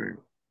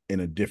in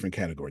a different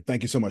category.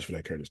 Thank you so much for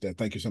that, Curtis.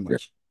 Thank you so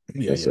much.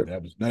 Yeah, yes,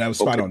 that was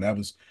spot on. That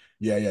was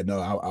no,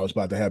 I was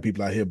about to have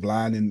people out here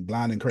blind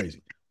and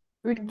crazy.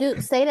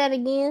 Say that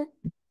again.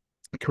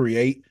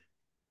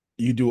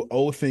 You do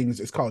old things.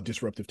 It's called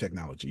disruptive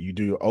technology. You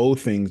do old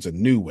things a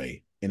new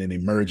way in an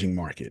emerging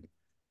market.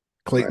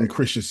 Clayton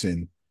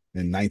Christensen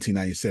in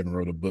 1997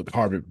 wrote a book.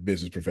 Harvard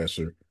business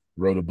professor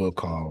wrote a book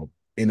called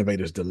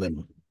Innovator's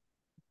Dilemma.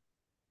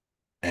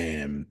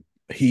 And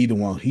he's the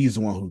one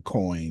who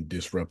coined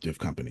disruptive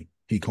company.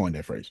 He coined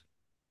that phrase.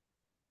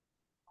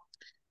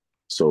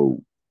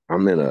 So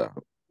I'm in a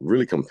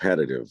really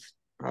competitive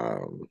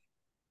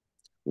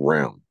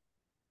realm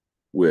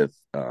with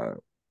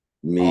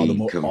me.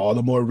 All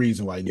the more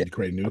reason why you need to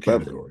create a new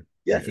category.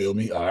 Yes. You feel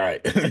me? All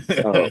right. Did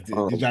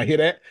y'all hear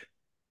that?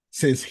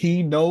 Since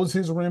he knows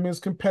his rim is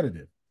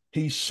competitive,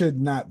 he should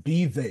not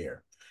be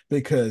there,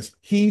 because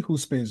he who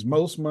spends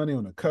most money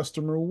on a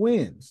customer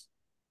wins.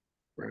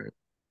 Right.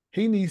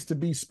 He needs to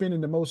be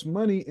spending the most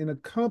money in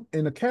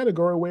a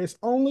category where it's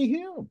only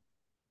him.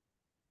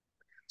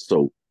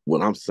 So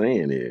what I'm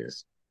saying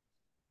is,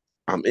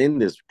 I'm in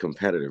this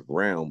competitive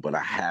realm, but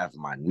I have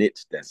my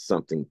niche that's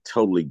something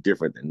totally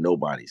different than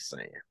nobody's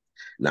saying.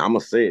 Now I'm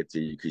gonna say it to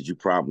you because you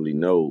probably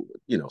know,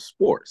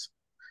 sports.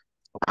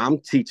 I'm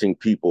teaching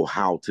people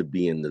how to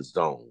be in the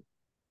zone.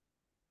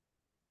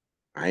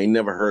 I ain't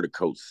never heard a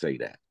coach say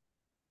that,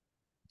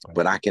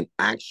 but I can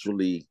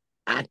actually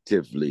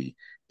actively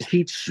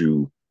teach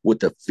you what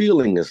the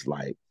feeling is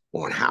like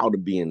on how to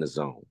be in the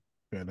zone.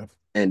 Fair enough.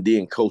 And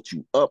then coach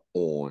you up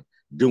on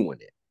doing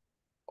it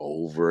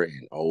over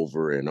and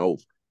over and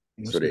over.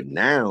 That's so good. That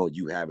now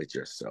you have it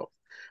yourself.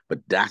 But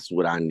that's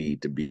what I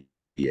need to be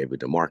able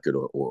to market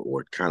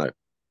or kind of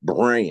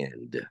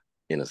brand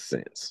in a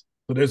sense.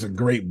 So there's a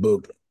great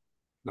book,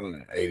 I don't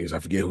know, 80s, I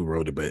forget who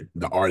wrote it, but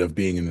The Art of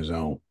Being in the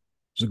Zone.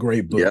 It's a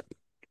great book. Yep.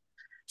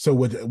 So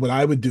what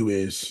I would do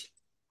is,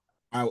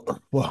 I don't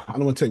want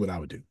to tell you what I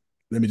would do.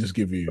 Let me just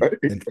give you,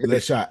 and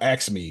let y'all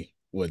ask me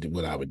what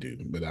I would do.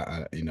 But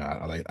I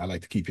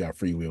like to keep y'all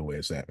free will where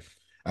it's at.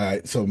 All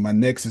right. So my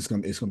next is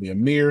gonna be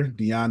Amir,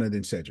 Deanna,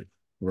 then Cedric.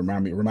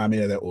 Remind me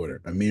of that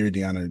order. Amir,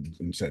 Deanna,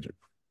 and Cedric.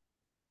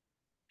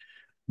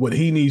 What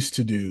he needs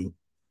to do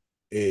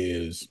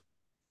is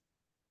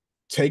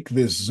take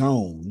this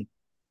zone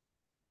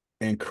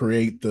and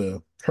create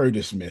the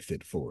Curtis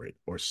method for it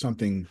or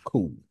something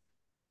cool.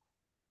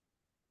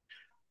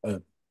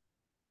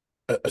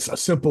 A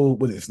simple,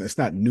 it's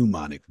not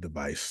mnemonic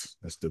device.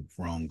 That's the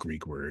wrong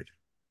Greek word.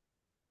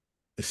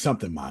 It's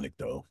something mnemonic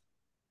though.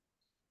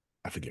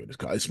 I forget what it's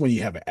called. It's when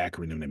you have an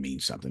acronym that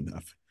means something.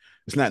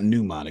 It's not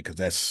mnemonic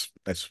because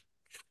that's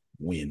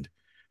wind.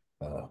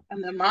 A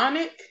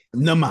mnemonic.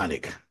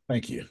 Mnemonic.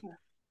 Thank you.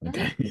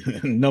 Okay,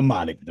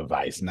 mnemonic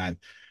device. Not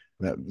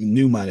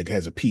mnemonic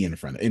has a P in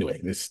front of it. Anyway,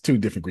 there's two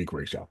different Greek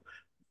words, y'all.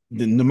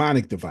 The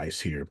mnemonic device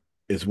here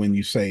is when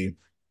you say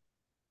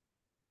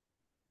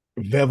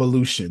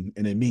revolution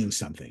and it means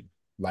something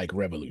like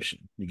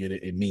revolution. You get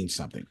it? It means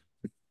something.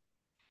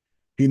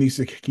 He needs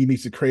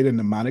to create a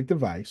mnemonic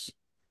device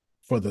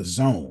for the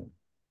zone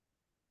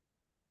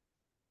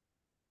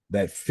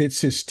that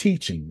fits his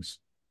teachings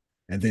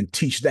and then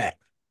teach that.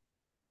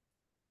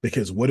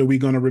 Because what are we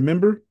going to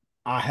remember?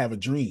 I have a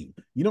dream.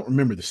 You don't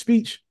remember the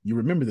speech, you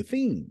remember the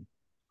theme.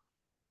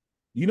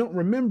 You don't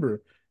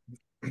remember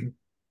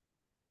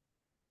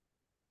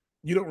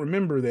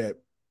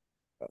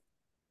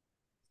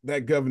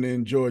that governor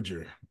in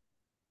Georgia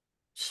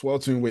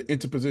sweltering with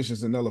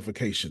interpositions and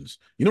nullifications.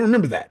 You don't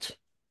remember that.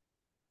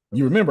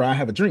 You remember I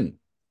have a dream.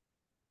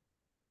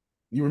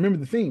 You remember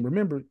the theme.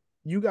 Remember,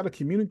 you got to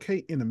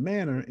communicate in a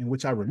manner in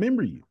which I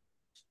remember you.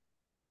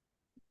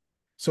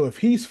 So if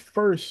he's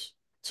first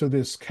to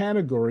this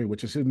category,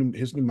 which is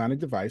his mnemonic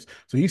device,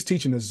 so he's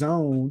teaching a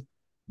zone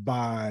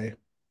by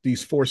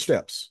these 4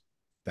 steps.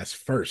 That's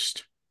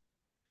first.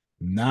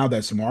 Now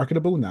that's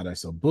marketable. Now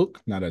that's a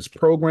book. Now that's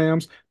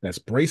programs. That's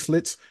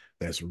bracelets.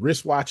 That's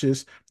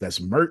wristwatches.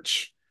 That's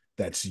merch.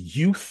 That's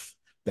youth.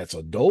 That's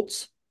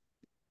adults.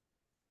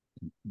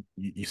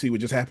 You see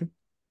what just happened?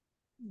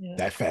 Yeah.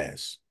 That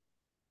fast.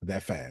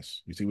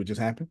 You see what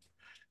just happened?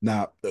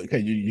 Now, okay,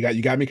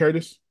 you got me,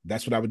 Curtis.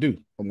 That's what I would do.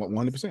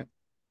 100%.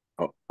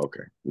 Oh,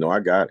 okay. No,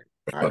 I got it.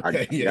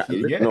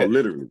 No,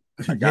 literally,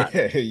 I got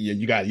it. Yeah,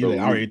 you got it. So I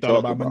already thought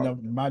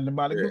about my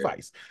mnemonic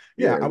device.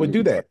 Yeah, I would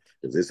do that.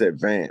 Because it's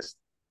advanced.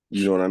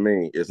 You know what I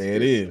mean? It's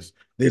advanced.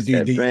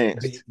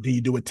 Do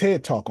you do a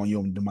TED talk on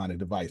your mnemonic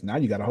device? Now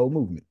you got a whole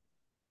movement.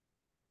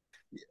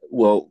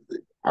 Well,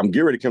 I'm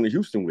getting ready to come to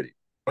Houston with it.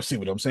 I see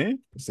what I'm saying.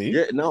 See?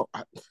 Yeah, no,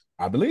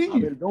 I believe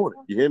I've been doing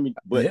it. You hear me?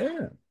 But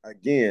yeah,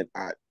 again,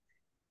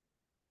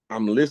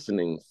 I'm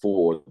listening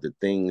for the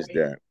things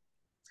that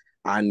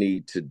I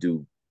need to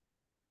do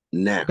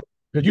now.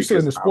 Because you're still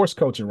in the sports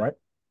coaching, right?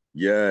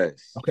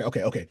 Yes.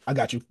 Okay. I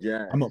got you.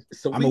 Yeah. I'm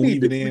gonna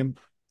weave it in.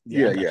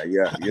 Yeah.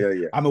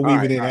 I'm gonna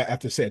weave it in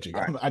after Cedric.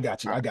 Right. I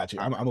got you.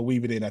 I'm gonna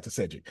weave it in after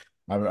Cedric.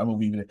 I'm gonna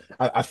weave it in.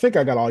 I think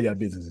I got all your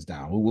businesses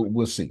down.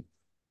 We'll see.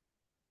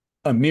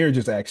 Amir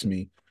just asked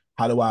me,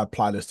 how do I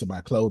apply this to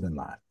my clothing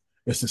line?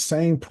 It's the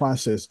same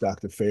process,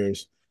 Dr.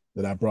 Ferris,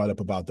 that I brought up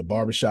about the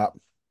barbershop.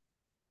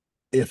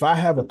 If I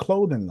have a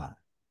clothing line,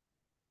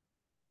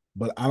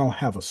 but I don't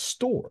have a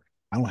store,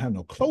 I don't have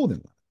no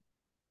clothing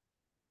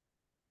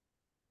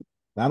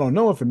line. I don't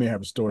know if Amir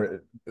have a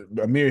store.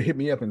 Amir, hit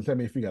me up and tell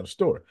me if you got a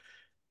store.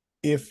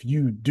 If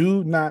you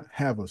do not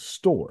have a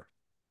store,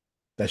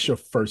 that's your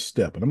first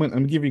step. And I'm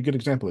gonna give you a good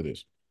example of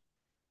this.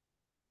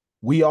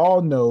 We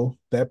all know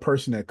that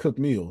person that cook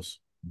meals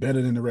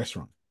better than the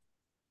restaurant.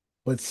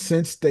 But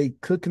since they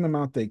cooking them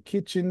out their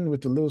kitchen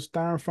with the little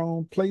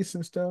styrofoam plates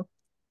and stuff,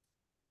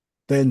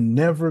 they're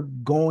never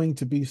going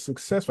to be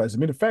successful. As a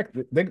matter of fact,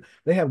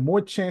 they have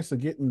more chance of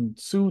getting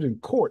sued in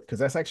court because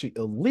that's actually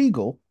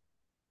illegal.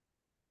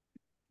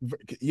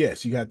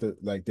 Yes, you have to,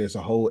 like, there's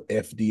a whole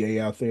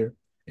FDA out there,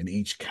 and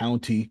each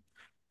county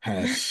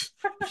has,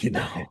 you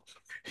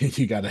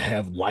got to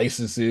have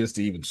licenses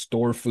to even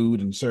store food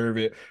and serve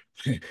it.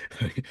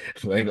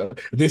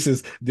 Like, this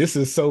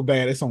is so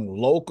bad. It's on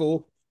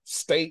local,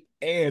 state,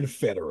 and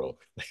federal.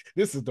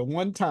 This is the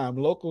one time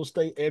local,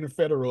 state, and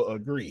federal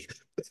agree.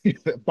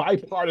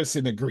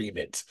 Bipartisan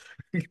agreement.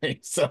 Okay,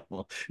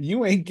 so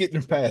you ain't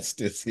getting past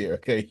this here.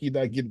 Okay, you're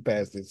not getting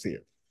past this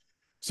here.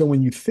 So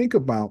when you think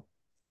about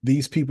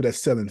these people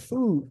that's selling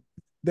food,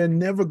 they're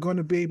never going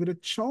to be able to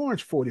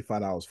charge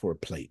 $45 for a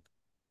plate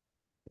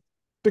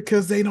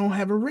because they don't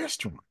have a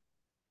restaurant.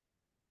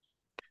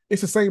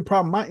 It's the same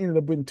problem I ended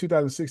up with in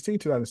 2016,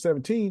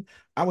 2017.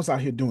 I was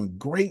out here doing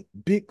great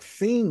big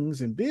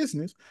things in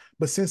business,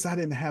 but since I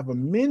didn't have a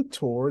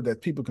mentor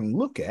that people can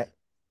look at,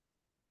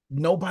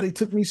 nobody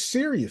took me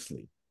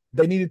seriously.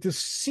 They needed to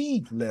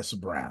see Les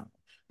Brown.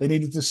 They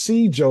needed to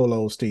see Joel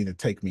Osteen to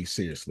take me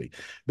seriously,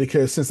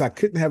 because since I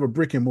couldn't have a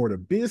brick and mortar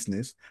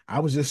business, I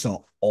was just an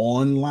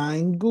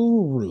online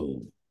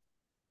guru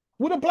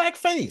with a black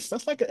face.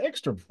 That's like an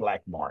extra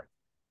black mark.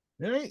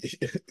 Right?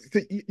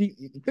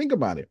 Think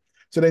about it.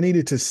 So they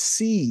needed to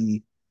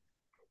see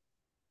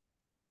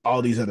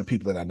all these other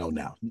people that I know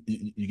now.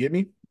 You get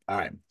me? All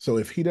right. So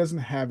if he doesn't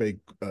have a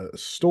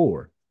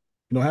store,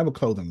 you don't have a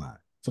clothing line.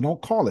 So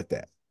don't call it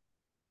that.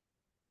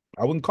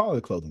 I wouldn't call it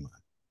a clothing line.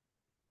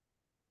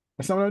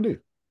 That's not what I do.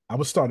 I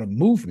would start a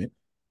movement,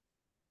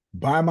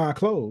 buy my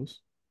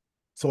clothes,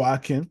 so I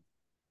can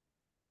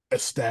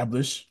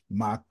establish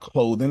my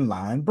clothing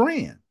line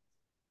brand.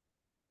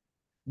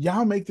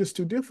 Y'all make this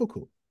too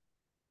difficult.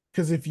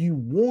 Because if you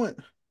want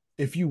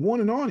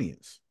an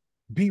audience,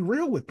 be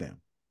real with them.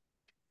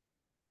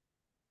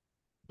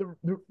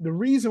 The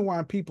reason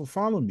why people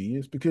follow me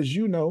is because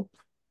you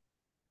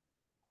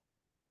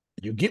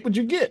get what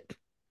you get.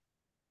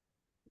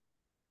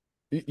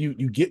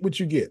 You get what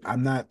you get.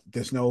 I'm not,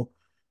 there's no,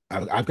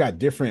 I've got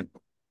different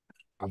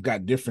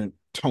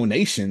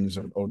tonations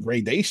or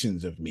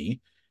gradations of me.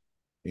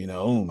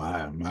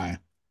 My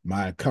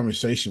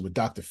conversation with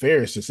Dr.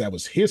 Ferris, since that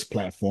was his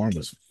platform,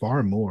 was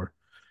far more,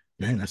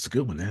 man, that's a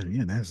good one.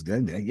 Yeah, that's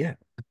good. Yeah.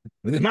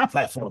 But it's my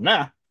platform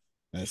now.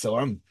 And so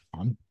I'm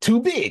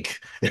too big.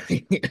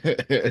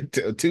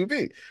 Too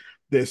big.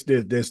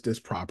 There's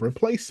proper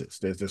places.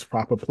 There's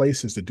proper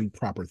places to do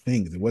proper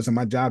things. It wasn't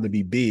my job to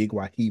be big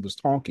while he was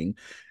talking.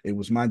 It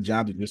was my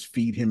job to just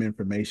feed him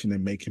information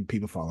and make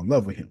people fall in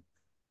love with him.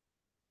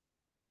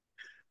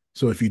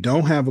 So if you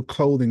don't have a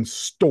clothing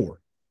store,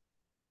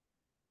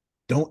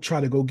 don't try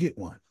to go get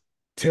one.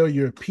 Tell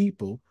your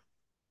people,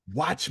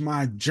 watch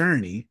my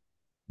journey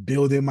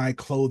building my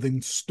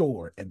clothing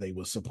store, and they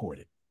will support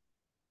it.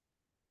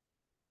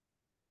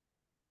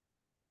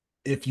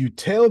 If you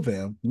tell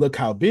them, look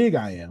how big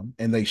I am,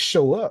 and they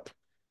show up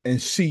and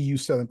see you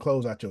selling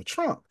clothes out your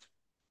trunk,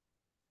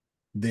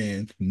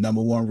 then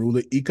number one rule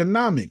of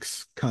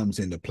economics comes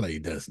into play,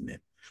 doesn't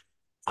it?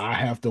 I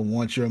have to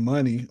want your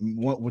money,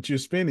 want what you're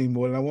spending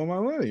more than I want my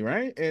money,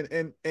 right?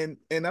 And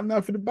I'm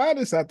not going to buy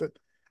this out the.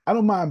 I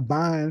don't mind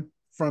buying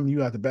from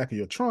you out the back of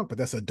your trunk, but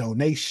that's a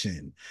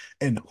donation.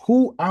 And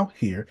who out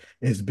here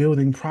is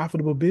building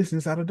profitable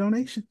business out of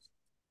donations?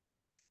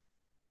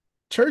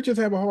 Churches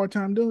have a hard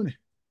time doing it.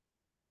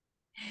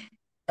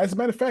 As a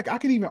matter of fact, I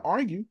could even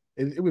argue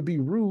it would be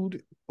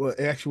rude. Well,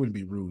 it actually wouldn't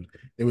be rude.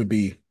 It would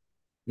be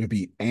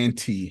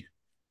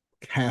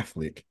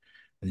anti-Catholic,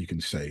 you can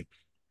say.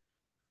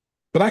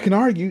 But I can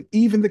argue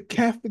even the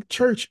Catholic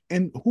Church,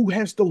 and who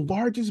has the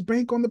largest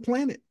bank on the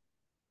planet,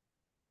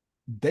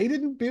 they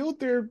didn't build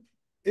their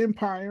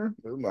empire.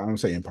 I don't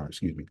say empire,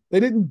 excuse me.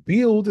 They didn't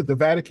build the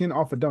Vatican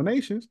off of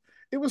donations.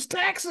 It was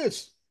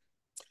taxes.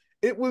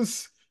 It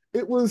was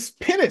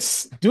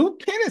penance. Do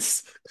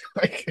penance.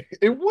 Like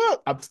it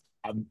was.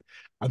 I'm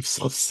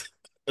so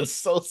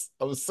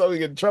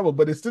in trouble,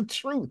 but it's the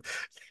truth.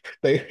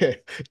 They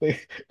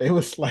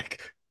was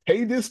like,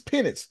 pay this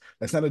penance.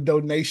 That's not a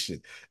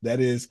donation. That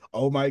is,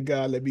 oh my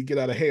God, let me get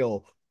out of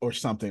hell or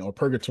something, or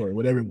purgatory,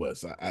 whatever it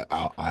was.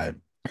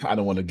 I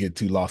don't want to get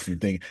too lost in the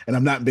thing. And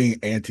I'm not being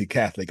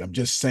anti-Catholic. I'm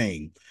just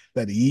saying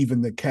that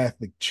even the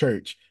Catholic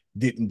Church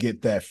didn't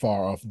get that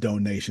far off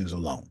donations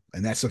alone.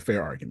 And that's a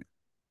fair argument.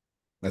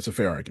 That's a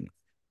fair argument.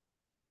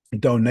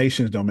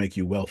 Donations don't make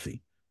you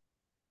wealthy.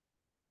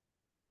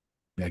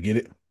 I get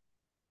it?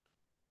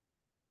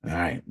 All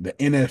right. The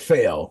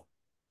NFL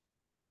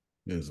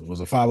was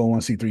a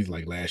 501c3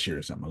 like last year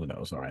or something. Who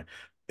knows? All right.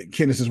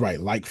 Kenneth is right.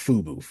 Like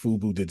Fubu.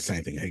 Fubu did the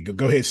same thing. Hey,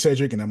 go ahead,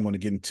 Cedric, and I'm going to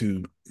get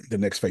into the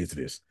next phase of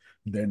this.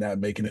 They're not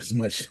making as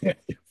much.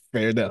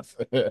 Fair enough.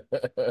 I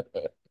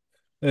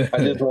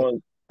just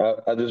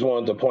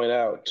wanted to point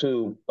out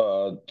too.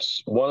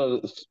 One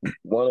of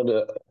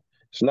the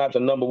it's not the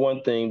number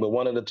one thing, but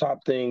one of the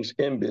top things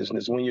in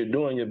business when you're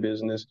doing your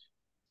business.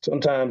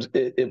 Sometimes,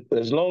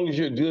 as long as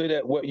you're good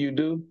at what you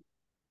do,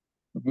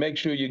 make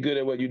sure you're good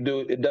at what you do.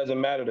 It doesn't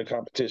matter the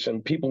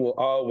competition. People will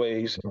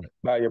always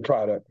buy your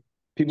product.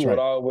 People would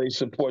always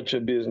support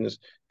your business.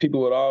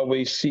 People would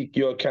always seek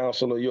your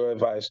counsel or your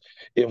advice.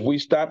 If we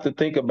stop to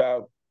think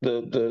about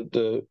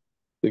the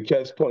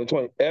catch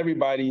 2020,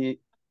 everybody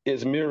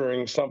is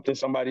mirroring something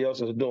somebody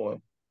else is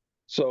doing.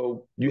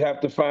 So you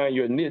have to find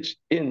your niche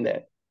in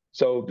that.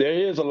 So there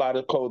is a lot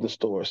of clothing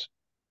stores,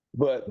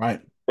 but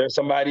there's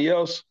somebody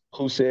else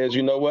who says,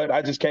 you know what,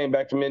 I just came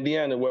back from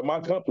Indiana where my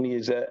company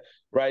is at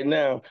right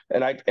now.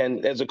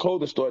 And as a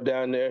clothing store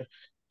down there,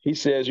 he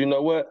says, you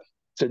know what,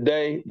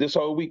 today, this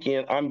whole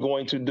weekend, I'm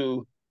going to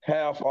do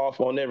half off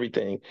on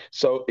everything.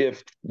 So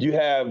if you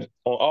have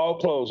on all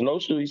clothes, no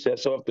shoes, he said,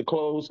 so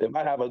if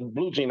I have a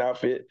blue jean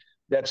outfit,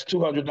 that's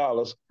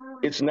 $200,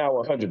 it's now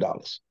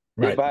 $100.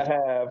 If I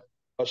have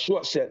a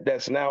short set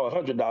that's now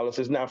 $100,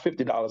 it's now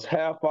 $50,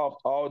 half off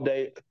all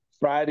day,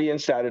 Friday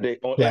and Saturday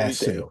on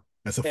everything. Sale.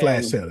 That's a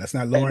flash sale. That's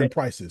not lowering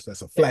prices.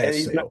 That's a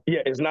flash sale.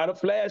 It's not a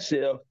flash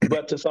sale,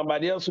 but to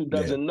somebody else who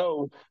doesn't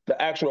know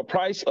the actual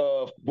price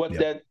of what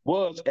that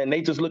was, and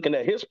they just looking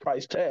at his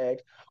price tag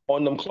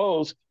on them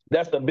clothes,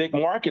 that's a big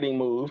marketing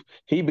move.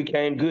 He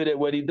became good at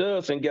what he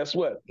does, and guess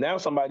what? Now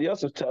somebody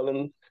else is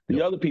telling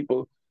the other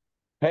people,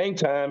 Hang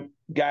Time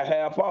got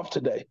half off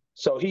today.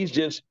 So he's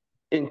just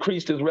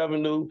increased his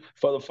revenue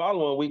for the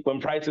following week when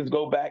prices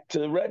go back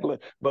to regular.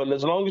 But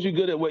as long as you're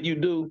good at what you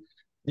do,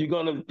 you're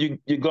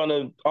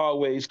gonna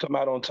always come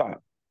out on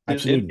top.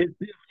 Absolutely.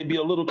 It'd be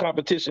a little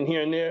competition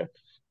here and there,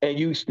 and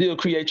you still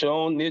create your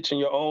own niche and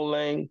your own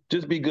lane.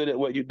 Just be good at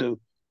what you do.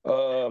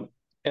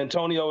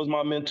 Antonio was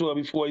my mentor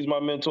before, he's my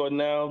mentor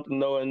now. You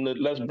know, and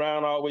Les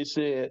Brown always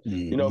said,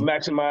 you know,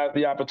 maximize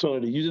the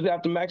opportunity. You just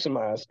have to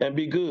maximize and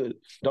be good.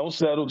 Don't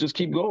settle, just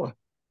keep going.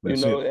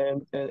 That's you know,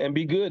 it. and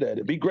be good at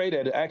it. Be great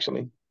at it,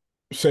 actually.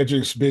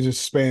 Cedric's business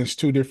spans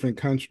two different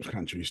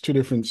countries, two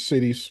different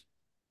cities.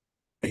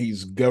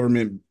 He's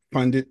government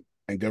funded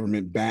and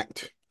government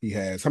backed. He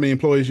has, how many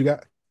employees you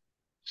got?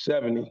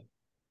 70.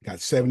 Got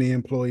 70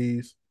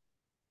 employees,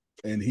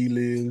 and he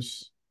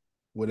lives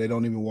where they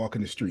don't even walk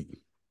in the street.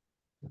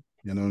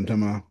 You know what I'm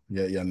talking about?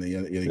 Yeah,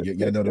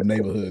 know them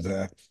neighborhoods,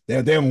 huh?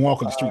 They don't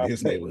walk on the street in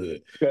his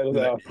neighborhood.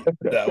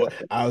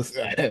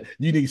 Like,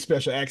 you need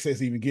special access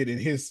to even get in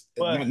his,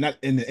 not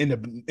in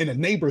the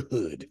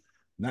neighborhood,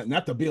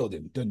 not the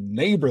building. The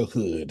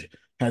neighborhood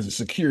has a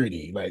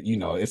security, like, you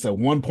know, it's a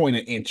one point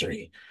of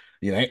entry.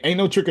 You know, ain't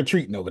no trick or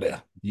treating over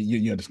there.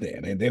 You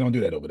understand? And they don't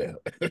do that over there.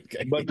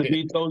 Okay. But to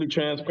be totally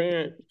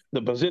transparent,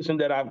 the position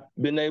that I've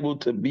been able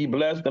to be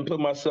blessed and put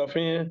myself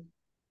in,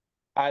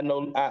 I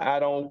know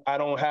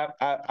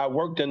I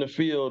worked in the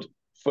field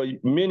for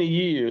many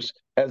years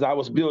as I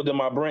was building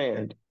my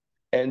brand.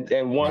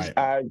 And once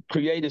I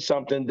created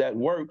something that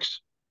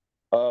works,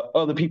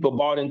 other people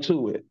bought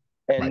into it.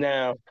 And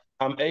now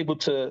I'm able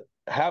to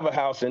have a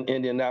house in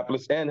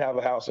Indianapolis and have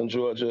a house in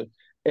Georgia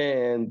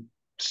and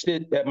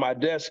sit at my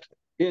desk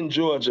in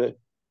Georgia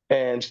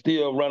and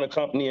still run a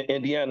company in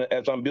Indiana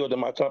as I'm building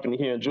my company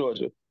here in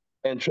Georgia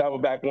and travel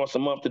back once a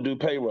month to do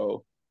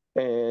payroll.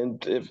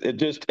 And if it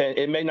just, and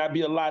it may not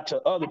be a lot to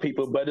other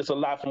people, but it's a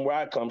lot from where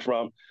I come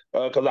from.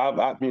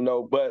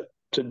 Cause but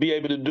to be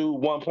able to do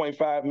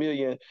 1.5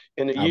 million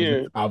in a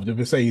year. I was just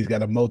gonna say he's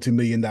got a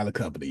multi-million-dollar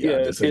company.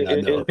 Yeah, just so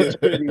y'all know. it's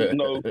pretty, you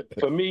know,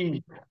 for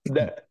me,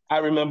 that I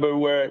remember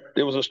where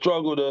there was a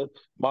struggle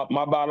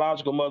my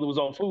biological mother was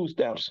on food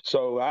stamps.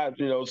 So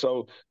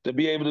so to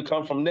be able to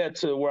come from that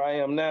to where I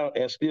am now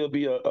and still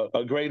be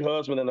a great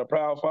husband and a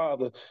proud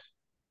father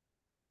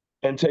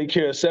and take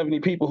care of 70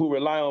 people who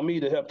rely on me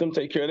to help them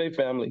take care of their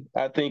family,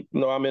 I think,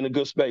 I'm in a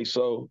good space.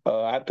 So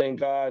I thank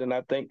God, and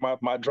I thank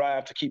my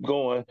drive to keep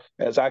going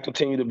as I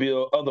continue to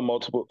build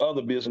multiple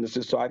other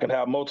businesses so I can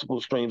have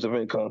multiple streams of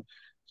income.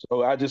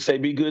 So I just say,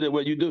 be good at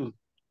what you do.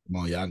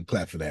 Come on, y'all can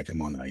clap for that.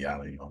 Come on now,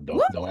 y'all.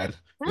 Don't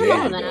act.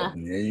 There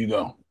you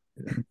go.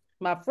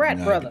 My frat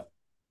brother.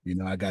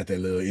 I got that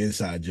little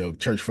inside joke.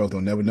 Church folk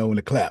don't never know when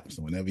to clap.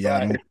 So whenever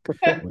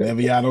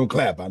y'all don't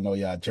clap, I know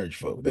y'all church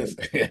folk. There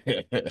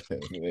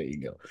you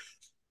go.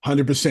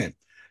 100%.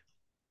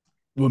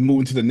 We're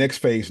moving to the next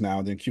phase now,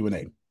 then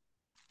Q&A.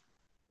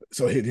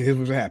 So here's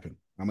what's happened.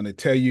 I'm going to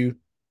tell you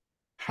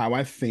how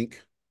I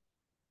think.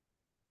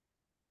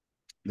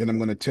 Then I'm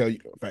going to tell you.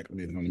 In fact,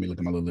 let me look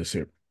at my little list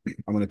here.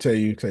 I'm going to tell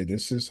you,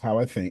 this is how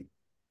I think.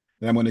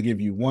 Then I'm going to give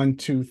you 1,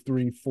 2,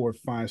 3, 4,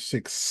 5,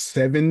 6,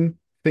 7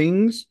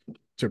 things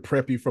to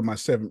prep you for my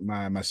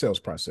sales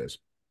process.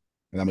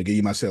 And I'm going to give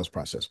you my sales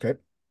process, okay?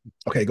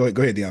 Okay, go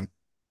ahead, Dion.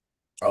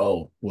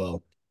 Oh,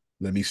 well,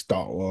 let me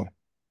start. Well,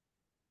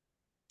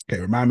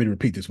 okay, remind me to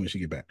repeat this when she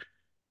get back.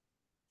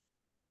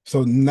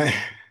 So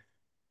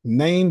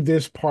name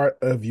this part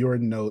of your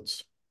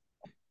notes.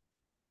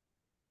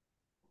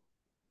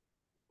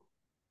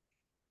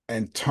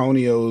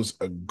 Antonio's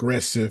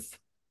aggressive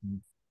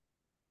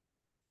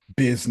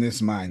business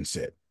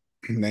mindset.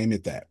 Name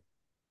it that.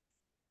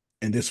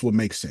 And this will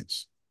make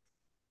sense.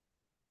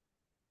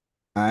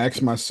 I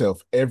ask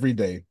myself every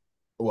day,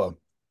 well,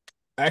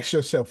 ask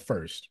yourself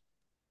first,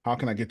 how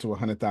can I get to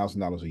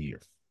 $100,000 a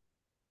year?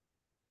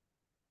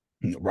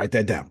 Write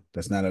that down.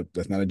 That's not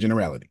a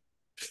generality.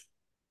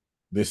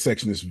 This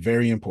section is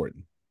very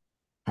important.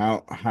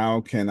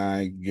 How can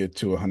I get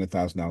to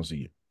 $100,000 a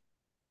year?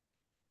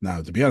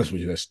 Now, to be honest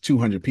with you, that's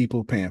 200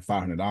 people paying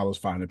 $500,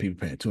 500 people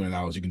paying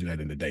 $200. You can do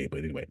that in a day, but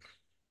anyway.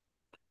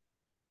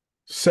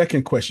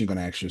 Second question you're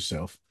going to ask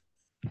yourself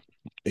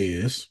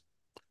is,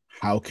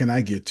 how can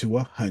I get to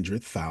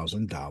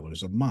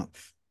 $100,000 a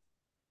month?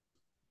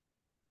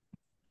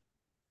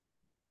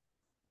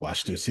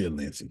 Watch this here,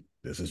 Lindsay.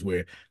 This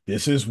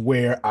is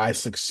where I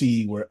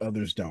succeed where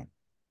others don't.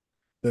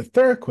 The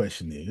third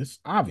question is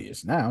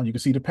obvious. Now you can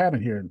see the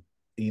pattern here,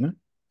 Ina.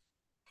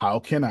 How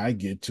can I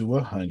get to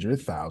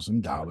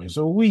 $100,000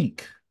 a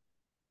week?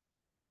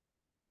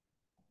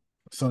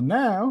 So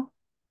now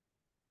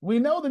we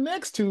know the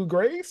next two,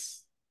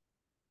 Grace.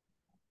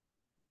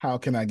 How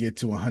can I get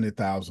to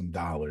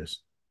 $100,000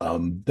 a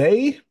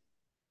day?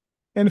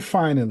 And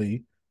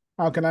finally,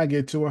 how can I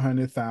get to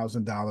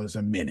 $100,000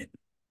 a minute?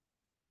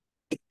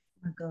 Oh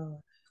my God.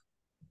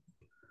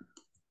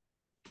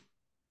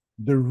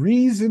 The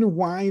reason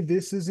why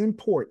this is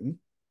important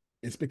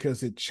is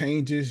because it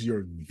changes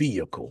your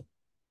vehicle.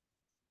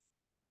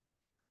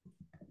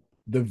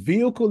 The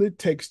vehicle it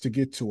takes to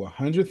get to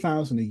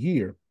 $100,000 a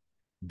year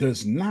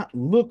does not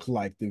look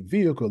like the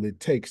vehicle it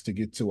takes to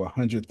get to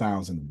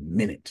 $100,000 a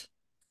minute.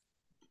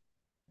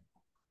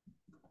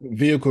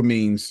 Vehicle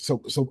means,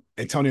 so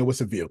Antonio,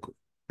 what's a vehicle?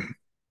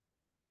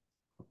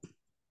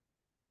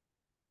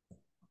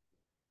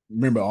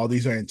 Remember, all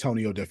these are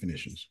Antonio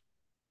definitions.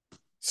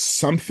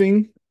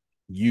 Something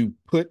you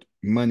put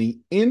money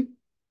in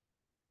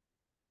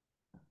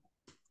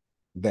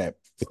that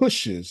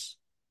pushes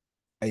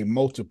a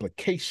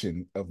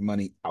multiplication of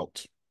money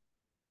out.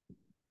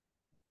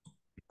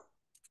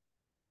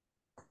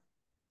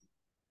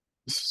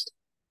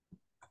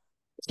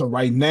 So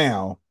right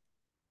now,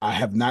 I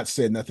have not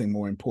said nothing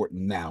more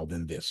important now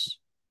than this.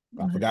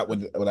 I forgot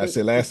what I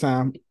said last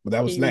time, but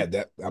that was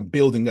that I'm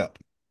building up.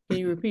 Can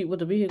you repeat what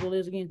the vehicle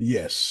is again?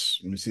 Yes.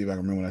 Let me see if I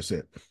can remember what I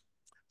said.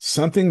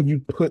 Something you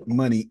put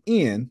money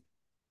in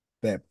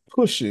that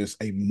pushes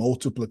a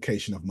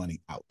multiplication of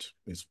money out.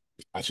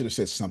 I should have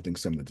said something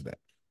similar to that.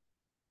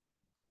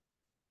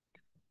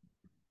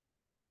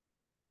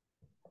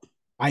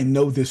 I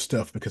know this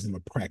stuff because I'm a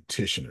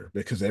practitioner,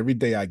 because every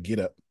day I get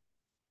up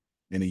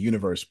and the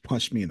universe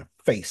punch me in the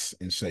face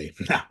and say,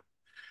 nah,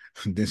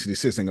 density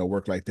system ain't gonna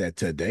work like that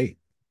today.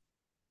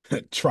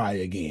 Try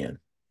again.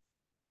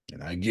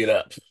 And I get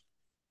up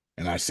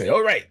and I say,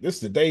 all right, this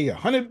is the day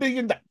 $100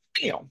 billion.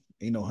 Damn,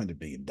 ain't no $100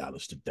 billion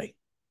today.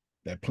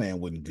 That plan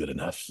wasn't good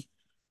enough.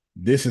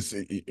 This is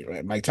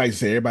Mike Tyson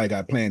said, everybody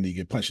got a plan, you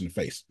get punched in the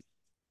face.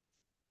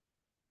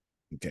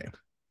 Okay.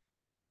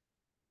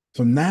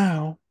 So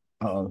now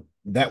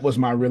that was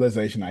my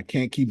realization. I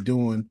can't keep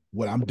doing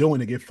what I'm doing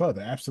to get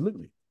further.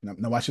 Absolutely.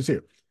 Now watch this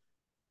here.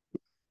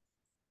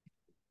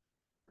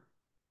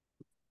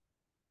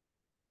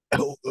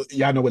 Oh,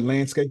 y'all know what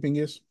landscaping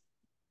is?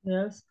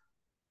 Yes.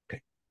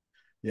 Okay.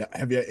 Yeah.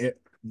 Have you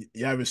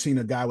ever seen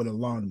a guy with a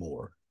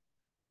lawnmower?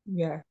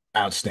 Yeah.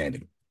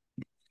 Outstanding.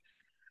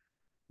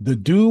 The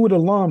dude with a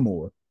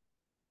lawnmower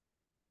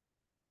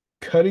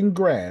cutting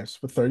grass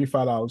for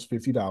 $35,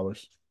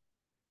 $50.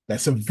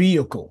 That's a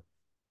vehicle.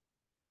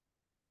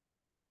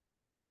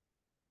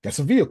 That's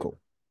a vehicle.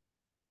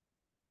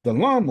 The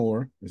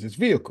lawnmower is his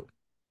vehicle.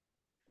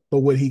 But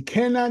what he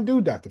cannot do,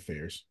 Dr.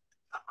 Ferris,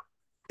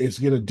 is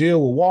get a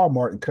deal with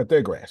Walmart and cut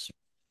their grass.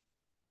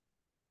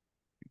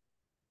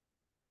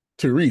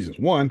 Two reasons.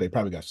 One, they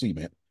probably got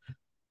cement.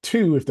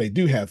 Two, if they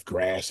do have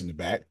grass in the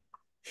back,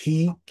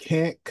 he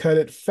can't cut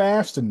it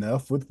fast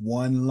enough with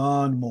one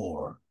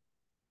lawnmower.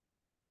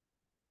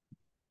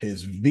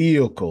 His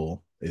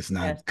vehicle is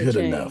not good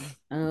enough.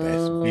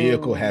 That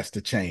vehicle has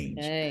to change.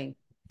 Okay.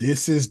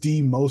 This is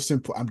the most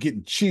important. I'm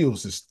getting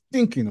chills just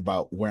thinking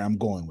about where I'm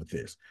going with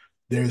this.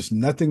 There's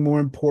nothing more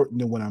important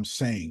than what I'm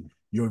saying.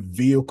 Your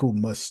vehicle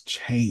must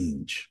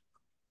change.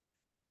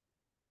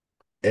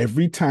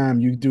 Every time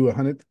you do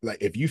 100, like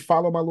if you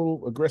follow my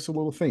little aggressive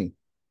little thing,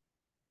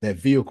 that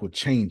vehicle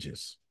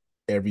changes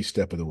every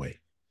step of the way.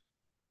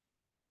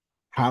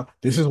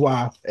 This is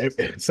why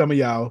some of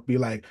y'all be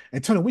like,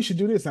 Antonio, we should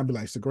do this. I'll be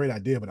like, it's a great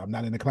idea, but I'm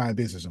not in the client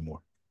business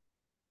anymore.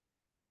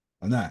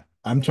 I'm not.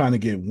 I'm trying to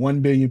get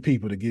 1 billion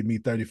people to give me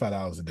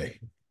 $35 a day.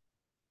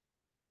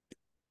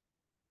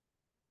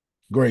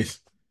 Grace,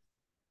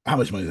 how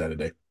much money is that a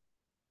day?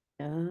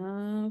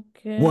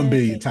 Okay. 1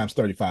 billion times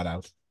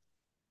 $35.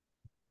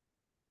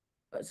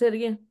 Say it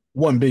again.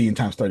 1 billion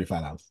times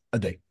 $35 a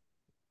day.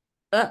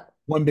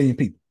 1 billion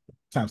people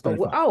times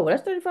 35. Oh,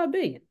 that's 35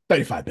 billion.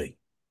 35 billion.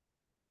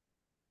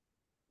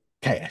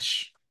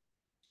 Cash.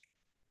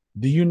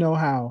 Do you know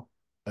how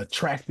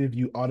attractive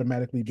you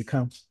automatically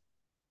become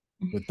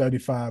with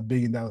 $35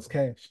 billion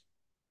cash?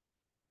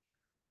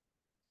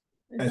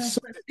 As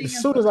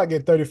soon as I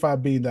get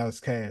 $35 billion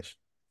cash,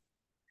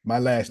 my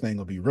last name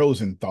will be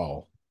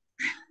Rosenthal.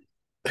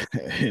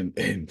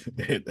 and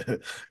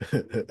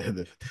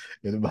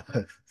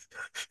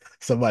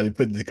somebody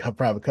put in the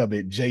private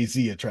comment,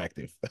 Jay-Z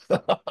attractive.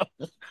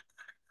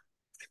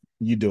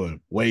 You're doing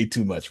way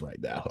too much right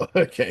now.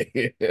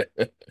 Okay.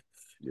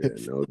 Yeah,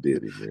 no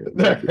Diddy,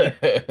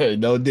 man.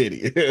 No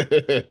Diddy.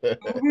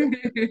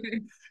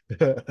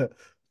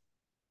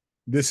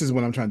 This is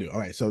what I'm trying to do. All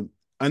right. So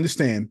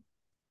understand.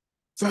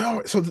 So,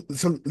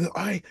 all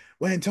right.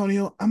 Well,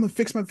 Antonio, I'm gonna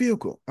fix my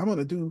vehicle. I'm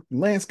gonna do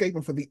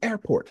landscaping for the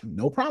airport.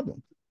 No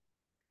problem.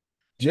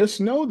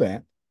 Just know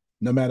that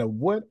no matter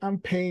what I'm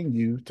paying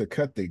you to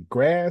cut the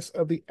grass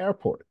of the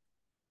airport,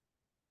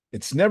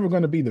 it's never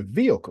going to be the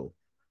vehicle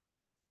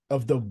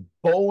of the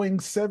Boeing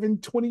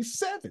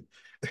 727.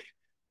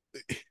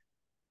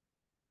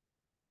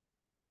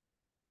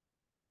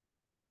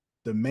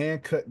 The man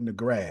cutting the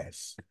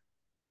grass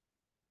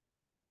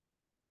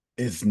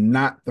is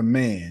not the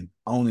man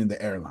owning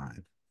the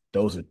airline.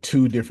 Those are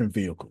two different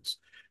vehicles.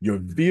 Your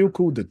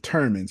vehicle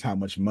determines how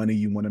much money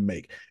you want to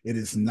make. It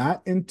is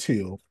not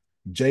until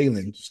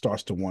Jalen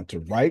starts to want to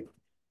write,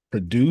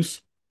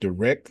 produce,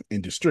 direct,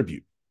 and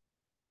distribute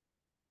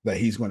that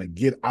he's going to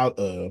get out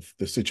of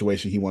the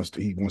situation he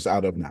wants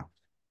out of now.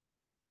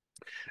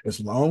 As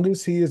long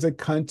as he is a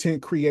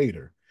content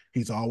creator,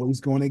 he's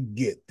always going to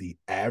get the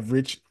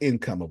average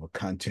income of a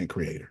content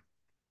creator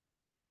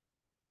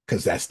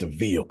because that's the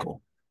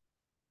vehicle.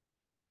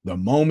 The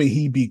moment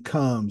he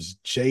becomes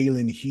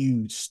Jalen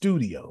Hughes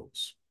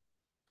Studios,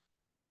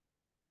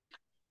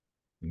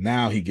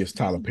 now he gets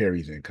Tyler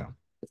Perry's income.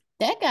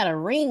 That got a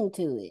ring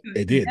to it.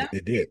 It did. Yeah.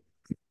 It did.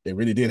 It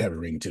really did have a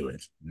ring to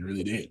it. It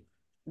really did.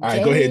 All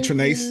right, go ahead,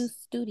 Trinace. Hughes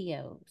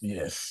Studios.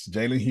 Yes,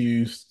 Jalen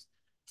Hughes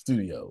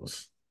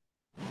Studios.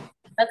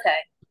 Okay,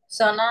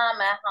 so now I'm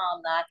at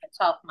home. Now I can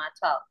talk my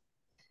talk.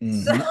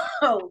 Mm-hmm.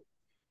 So,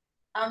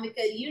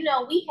 because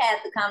we had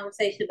the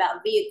conversation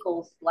about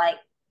vehicles like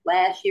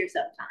last year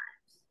sometimes.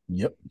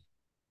 Yep.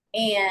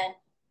 And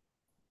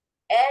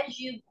as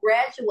you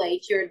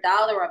graduate your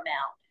dollar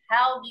amount,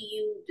 how do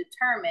you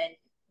determine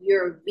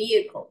your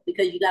vehicle?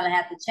 Because you're gonna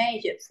have to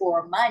change it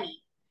for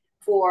money,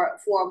 for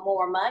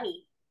more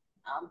money.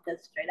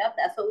 Because straight up,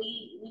 that's what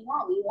we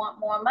want. We want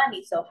more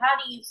money. So how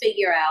do you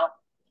figure out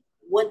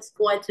what's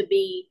going to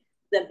be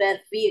the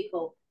best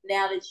vehicle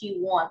now that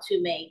you want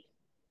to make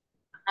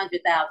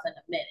 100,000 a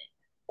minute?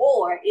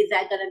 Or is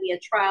that going to be a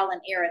trial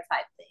and error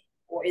type thing?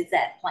 Or is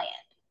that planned?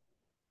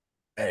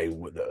 Hey,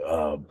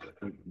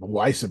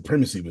 white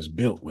supremacy was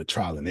built with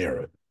trial and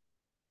error.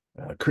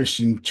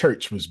 Christian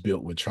church was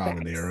built with trial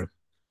and error.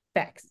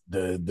 Facts.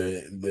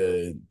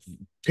 The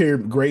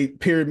great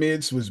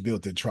pyramids was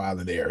built in trial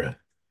and error.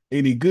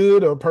 Any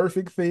good or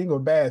perfect thing or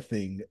bad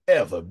thing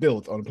ever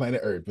built on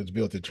planet Earth was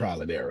built in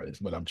trial and error,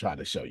 is what I'm trying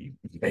to show you.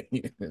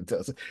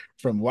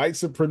 From white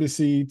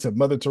supremacy to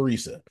Mother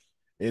Teresa,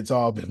 it's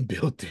all been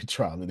built through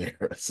trial and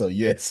error. So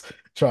yes,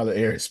 trial and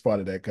error is part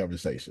of that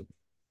conversation.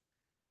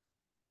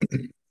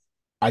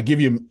 I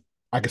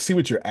can see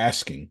what you're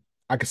asking.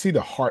 I can see the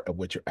heart of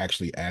what you're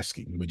actually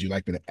asking. Would you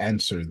like me to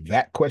answer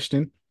that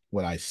question,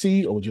 what I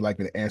see, or would you like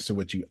me to answer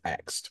what you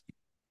asked?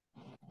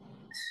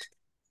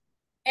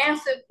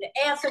 Answer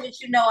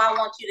what I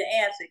want you to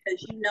answer,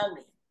 because you know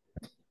me.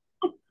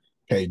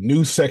 Okay,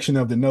 new section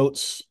of the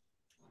notes.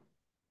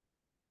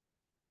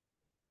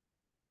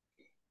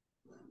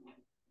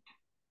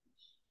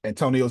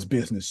 Antonio's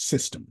business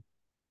system.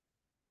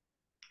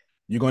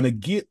 You're going to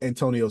get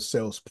Antonio's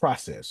sales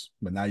process,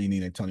 but now you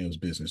need Antonio's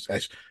business.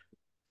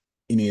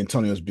 You need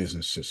Antonio's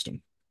business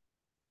system.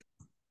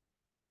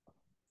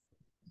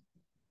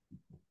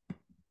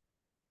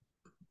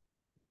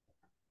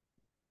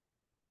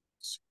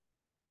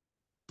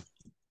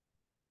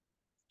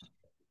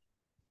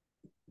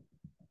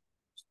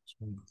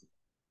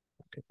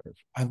 Okay,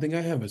 perfect. I think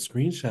I have a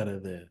screenshot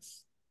of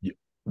this.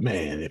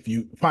 Man, if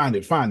you find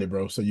it,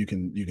 bro, so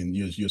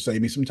you'll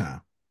save me some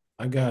time.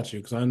 I got you,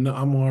 because I know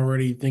I'm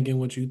already thinking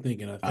what you're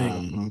thinking. I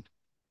think.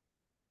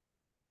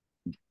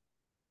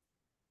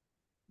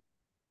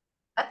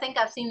 I think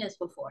I've seen this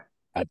before.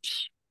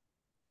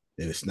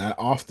 It's not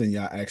often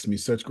y'all ask me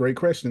such great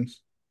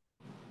questions.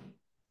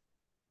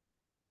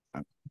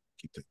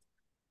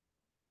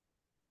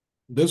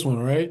 This one,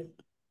 right?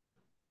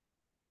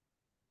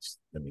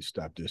 Let me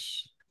stop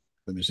this.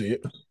 Let me see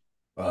it.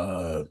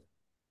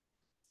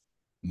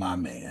 My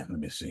man. Let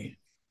me see.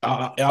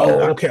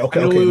 Okay.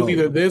 I knew it was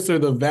either this or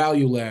the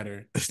value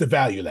ladder. It's the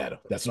value ladder.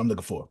 That's what I'm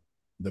looking for.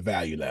 The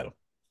value ladder.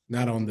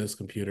 Not on this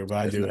computer, but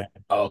I do have.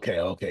 Okay.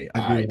 All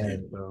right.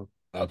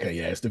 Okay,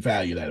 yeah, it's the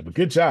value ladder. But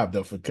good job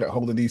though for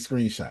holding these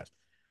screenshots.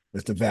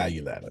 It's the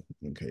value ladder.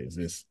 Okay, is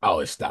this? Oh,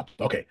 it stopped.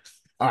 Okay,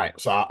 all right.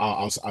 So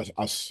I'll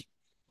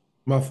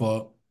my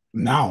fault.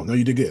 No,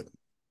 you did good.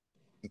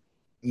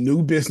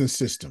 New business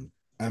system.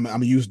 I'm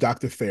gonna use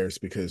Dr. Ferris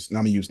and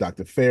I'm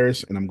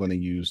gonna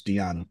use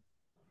Deanna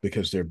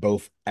because they're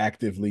both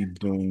actively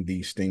doing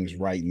these things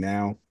right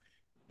now.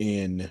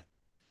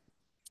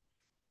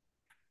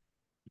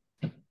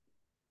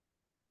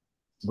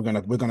 We're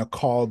gonna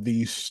call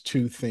these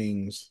two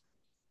things.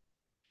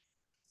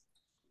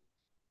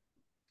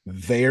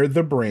 They're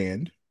the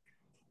brand.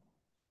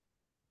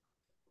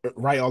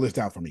 Write all this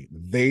down for me.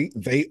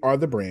 They are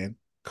the brand,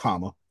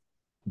 comma.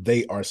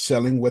 They are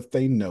selling what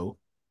they know,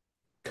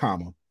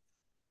 comma.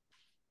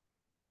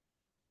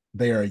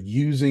 They are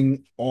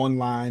using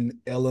online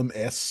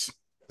LMS,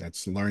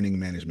 that's learning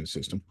management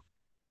system,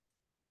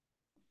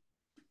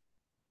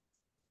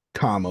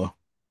 comma.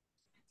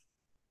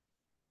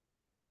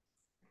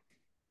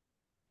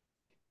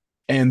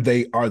 And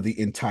they are the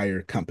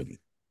entire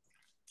company.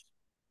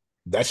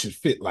 That should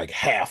fit like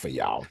half of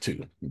y'all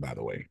too, by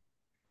the way.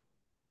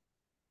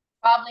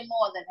 Probably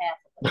more than half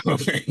of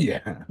us.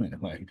 Yeah,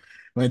 like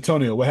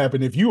Antonio, what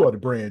happened if you are the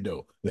brand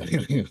though?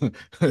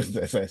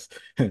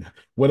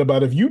 What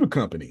about if you the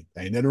company?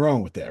 Ain't nothing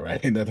wrong with that,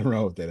 right? Ain't nothing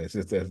wrong with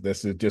that.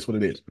 That's just what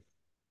it is.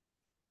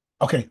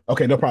 Okay,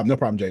 no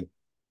problem, Jane.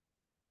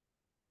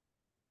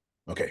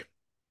 Okay,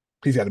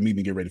 he's got a meeting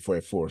to get ready for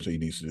at 4, so he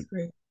needs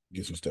to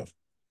get some stuff.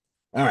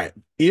 All right,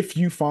 if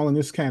you fall in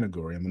this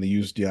category, I'm going to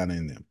use Deanna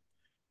and them.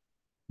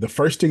 The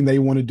first thing they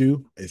want to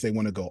do is they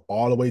want to go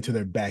all the way to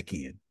their back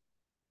end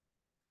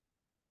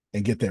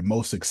and get their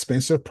most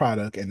expensive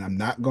product. And I'm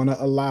not going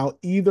to allow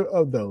either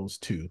of those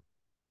two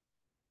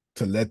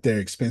to let their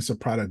expensive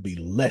product be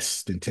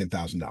less than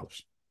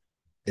 $10,000.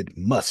 It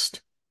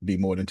must be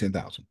more than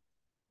 $10,000.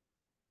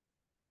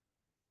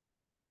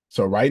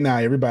 So right now,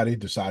 everybody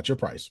decide your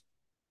price.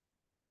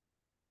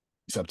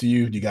 It's up to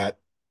you. You got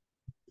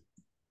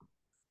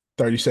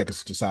 30 seconds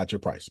to decide your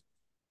price.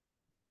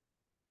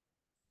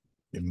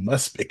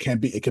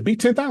 It could be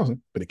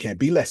 10,000, but it can't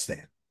be less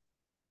than.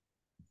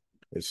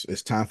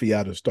 It's time for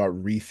y'all to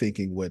start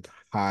rethinking what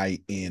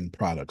high-end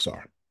products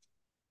are.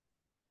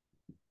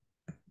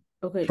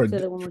 Okay, say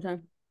that one more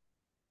time,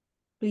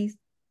 please.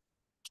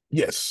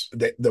 Yes,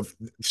 the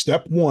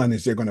step one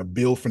is they're going to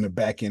build from the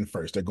back end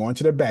first. They're going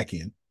to the back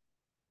end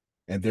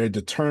and they're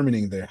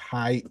determining their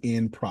high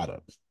end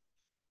product.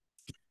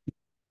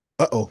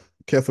 Uh-oh,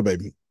 careful,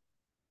 baby.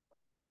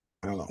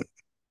 I don't know.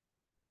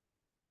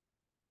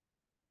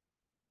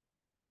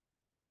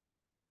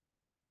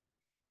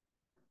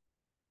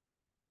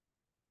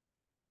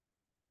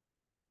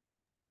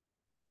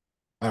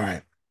 All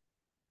right.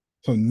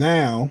 So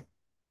now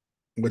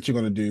what you're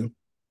going to do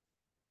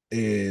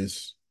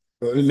is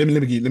let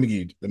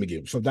me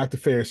give. So Dr.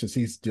 Ferris, since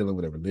he's dealing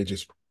with a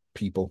religious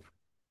people,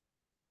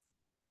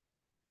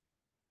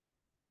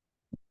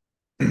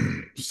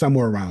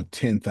 somewhere around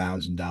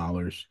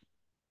 $10,000,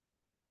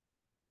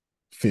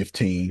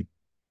 15.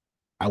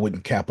 I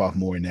wouldn't cap off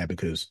more than that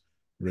because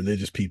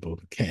religious people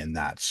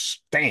cannot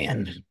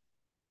stand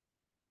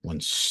when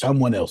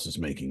someone else is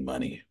making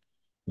money.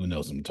 Who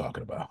knows what I'm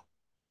talking about?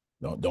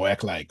 Don't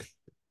act like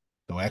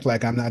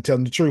I'm not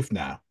telling the truth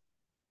now.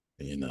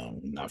 I'm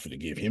not going to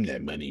give him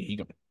that money.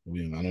 I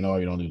don't know.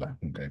 You don't do that.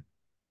 Okay.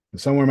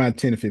 Somewhere around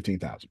 10 to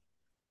 15,000.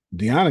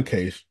 Deanna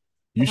case,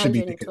 you should be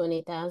thinking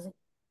 120,000.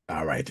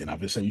 All right, then. I'm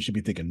just saying you should be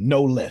thinking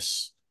no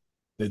less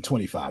than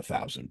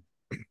 25,000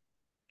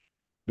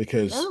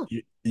 because Oh,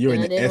 you're in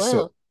I the did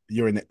well.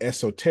 you're in the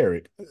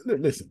esoteric.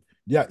 Listen,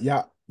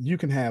 yeah, you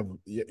can have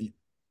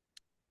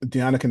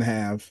Deanna can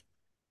have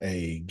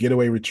a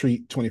getaway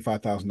retreat,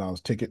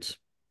 $25,000 tickets,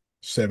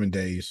 7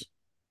 days,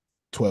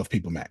 12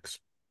 people max.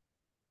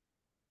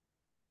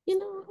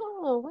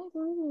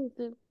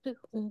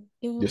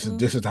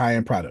 This is high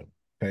end product.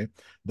 Okay,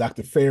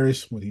 Dr.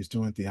 Ferris, when he's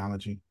doing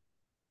theology,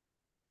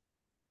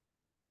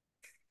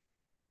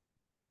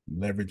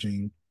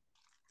 leveraging,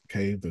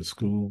 okay, the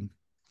school,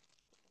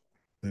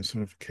 their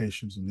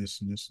certifications, and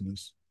this and this and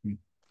this.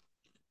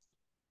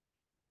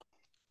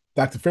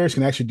 Dr. Ferris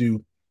can actually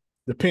do,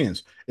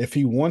 depends. If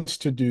he wants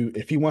to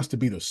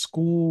be the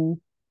school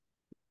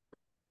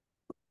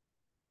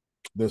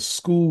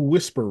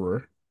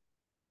whisperer,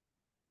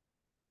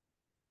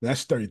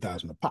 that's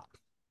 30,000 a pop.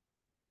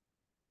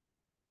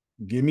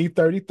 Give me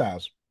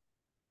 30,000.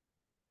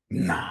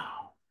 No,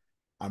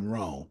 I'm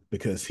wrong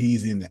because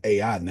he's in the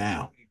AI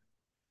now.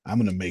 I'm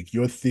going to make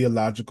your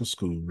theological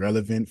school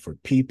relevant for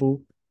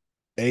people,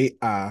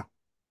 AI,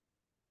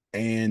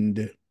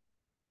 and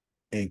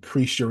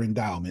increase your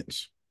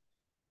endowments.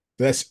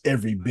 That's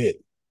every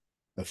bit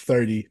of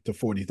 $30,000 to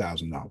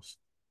 $40,000.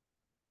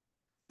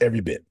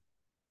 Every bit.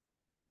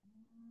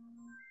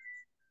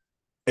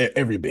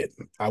 Every bit.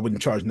 I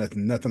wouldn't charge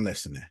nothing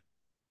less than that.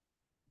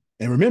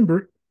 And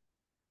remember,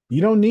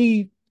 you don't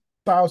need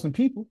 1,000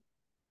 people.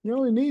 You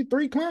only need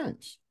 3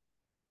 clients.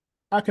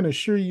 I can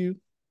assure you,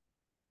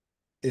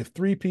 if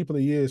 3 people a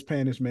year is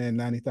paying this man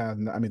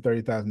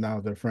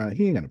 $30,000 up front,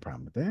 he ain't got a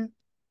problem with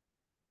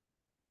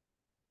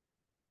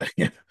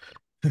that.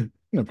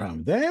 No problem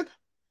with that.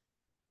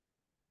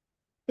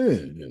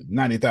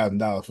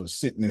 $90,000 for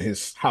sitting in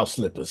his house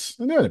slippers.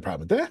 No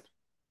problem with that.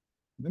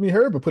 Let me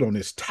hurry up and put on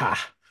this tie.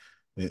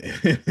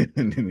 And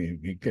then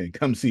you can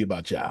come see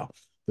about y'all.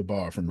 The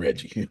bar from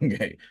Reggie.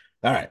 Okay.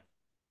 All right.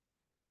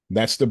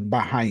 That's the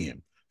high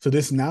end. So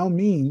this now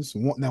means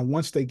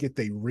once they get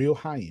the real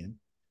high end,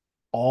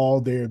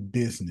 all their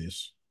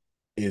business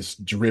is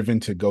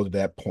driven to go to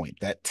that point,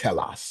 that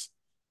telos.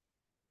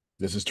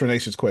 This is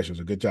Trinace's question.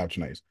 So good job,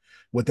 Trinace.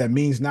 What that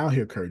means now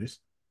here, Curtis,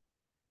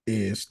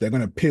 is they're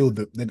going to peel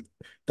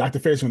Dr.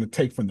 Ferris is going to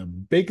take from the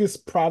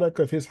biggest product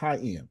of his high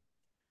end.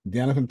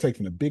 Deanna's going to take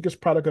from the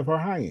biggest product of her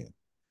high end.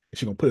 And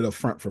she's going to put it up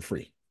front for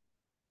free.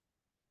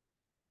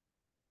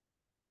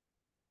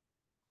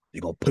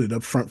 You're going to put it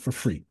up front for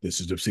free. This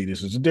is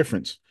the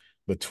difference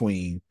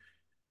between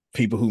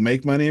people who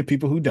make money and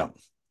people who don't.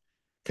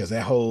 Because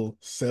that whole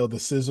sell the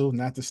sizzle,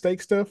 not the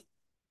steak stuff,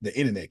 the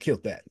internet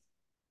killed that.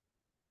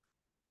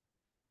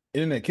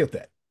 Here's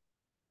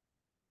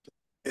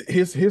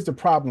the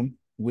problem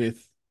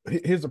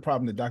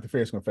that Dr.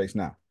 Ferris is going to face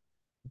now.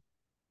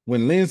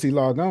 When Lindsay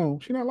logged on,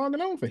 she's not logging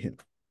on for him.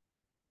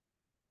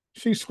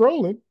 She's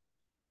scrolling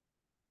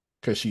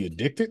because she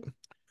addicted,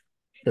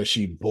 because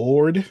she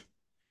bored,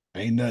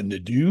 ain't nothing to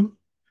do.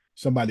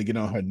 Somebody get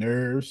on her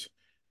nerves.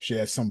 She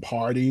had some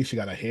party. She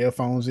got her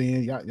headphones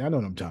in. Y'all know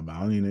what I'm talking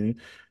about.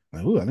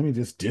 Let me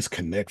just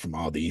disconnect from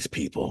all these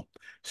people.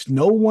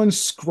 No one's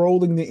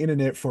scrolling the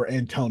internet for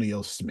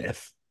Antonio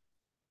Smith.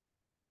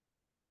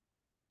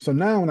 So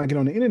now when I get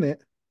on the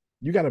internet,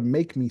 you got to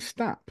make me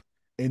stop.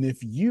 And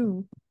if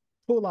you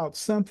pull out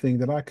something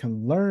that I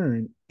can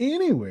learn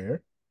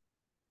anywhere,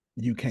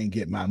 you can't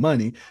get my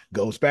money.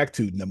 Goes back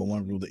to number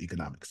 1 rule of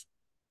economics.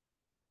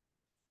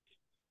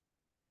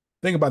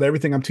 Think about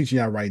everything I'm teaching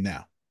y'all right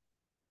now.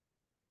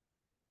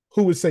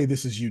 Who would say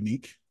this is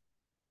unique?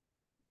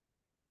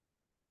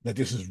 That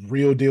this is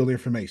real deal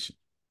information.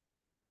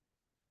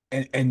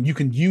 And you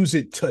can use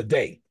it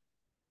today.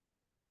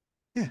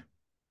 Yeah.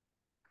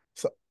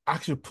 So I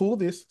should pull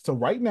this. So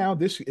right now,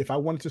 if I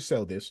wanted to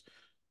sell this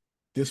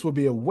would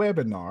be a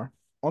webinar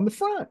on the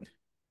front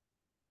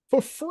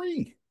for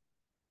free.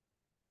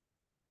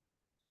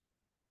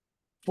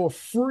 For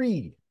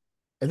free.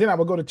 And then I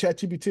would go to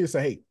ChatGPT and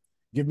say, hey,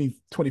 Give me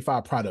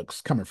 25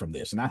 products coming from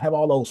this, and I have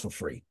all those for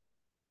free.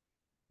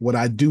 What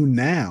I do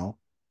now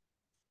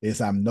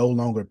is I'm no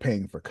longer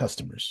paying for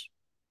customers.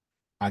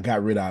 I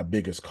got rid of our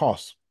biggest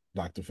cost,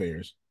 Dr.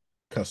 Fairs,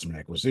 customer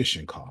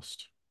acquisition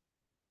cost.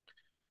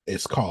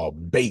 It's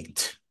called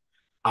bait.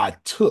 I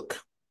took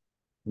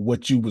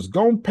what you was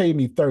going to pay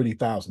me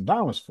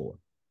 $30,000 for,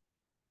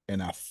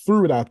 and I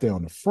threw it out there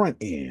on the front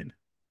end,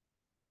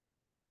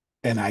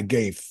 and I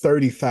gave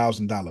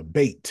 $30,000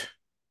 bait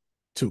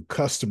to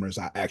customers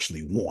I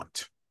actually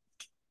want.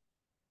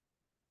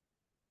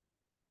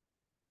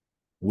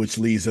 Which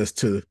leads us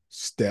to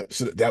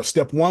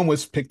step one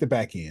was pick the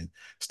back end.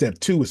 Step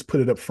two was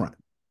put it up front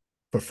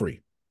for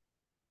free.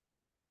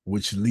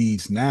 Which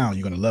leads now,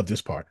 you're going to love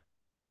this part.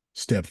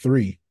 Step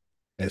three,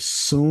 as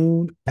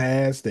soon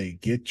as they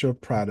get your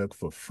product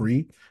for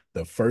free,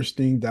 the first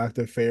thing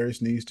Dr.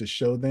 Ferris needs to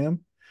show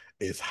them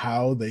is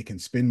how they can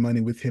spend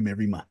money with him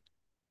every month.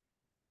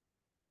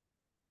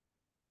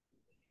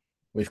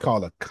 It's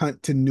called a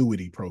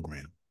continuity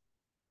program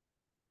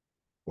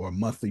or a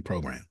monthly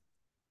program.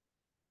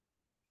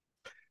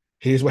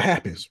 Here's what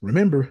happens.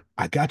 Remember,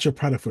 I got your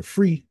product for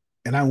free,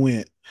 and I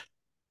went,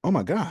 oh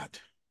my God,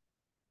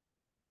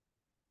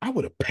 I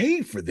would have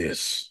paid for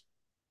this.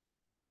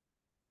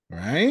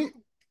 Right?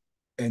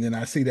 And then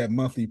I see that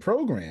monthly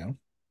program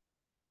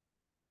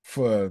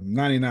for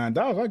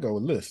 $99. I go,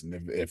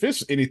 listen, if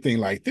it's anything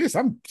like this,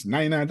 I'm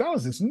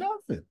 $99. It's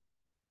nothing.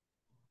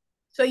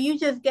 So you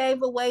just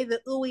gave away the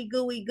ooey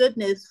gooey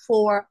goodness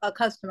for a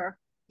customer.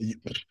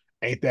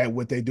 Ain't that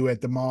what they do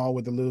at the mall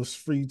with the little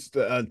free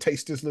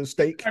taste this little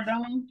steak?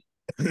 Cardone.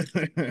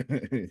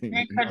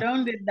 And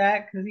Cardone did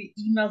that because he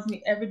emails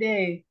me every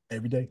day.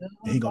 Every day.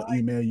 And he gonna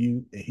email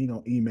you, and he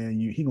gonna email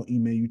you. He gonna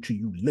email you till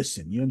you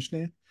listen. You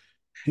understand?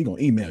 He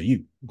gonna email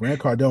you.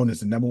 Grant Cardone is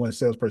the #1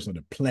 salesperson on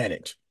the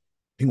planet.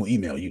 He gonna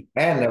email you.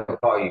 And they'll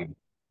call you.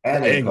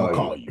 And they gonna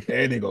call you.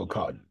 And they gonna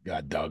call you.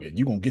 God dog it.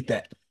 You gonna get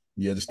that.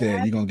 You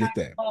understand? You're gonna get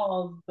that.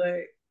 Calls, but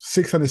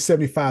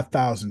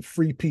 675,000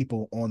 free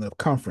people on a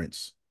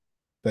conference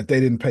that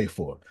they didn't pay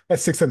for.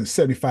 That's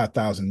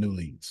 675,000 new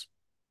leads.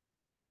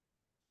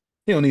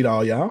 He don't need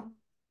all y'all.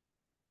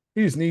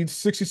 He just needs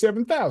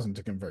 67,000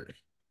 to convert.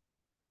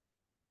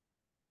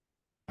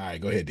 All right,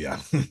 go ahead, Dion.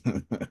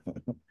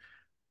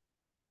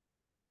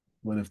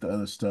 What if the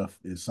other stuff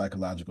is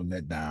psychological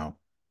letdown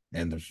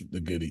and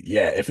the goodie?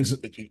 Yeah, if it's,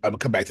 I'm gonna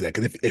come back to that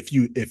because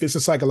if it's a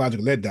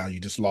psychological letdown,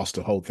 you just lost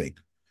the whole thing.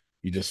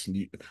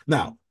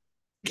 Now,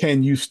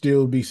 can you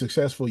still be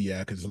successful? Yeah,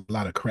 because there's a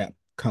lot of crap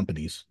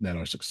companies that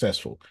are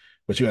successful,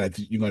 but you're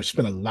going to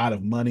spend a lot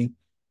of money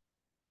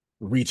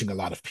reaching a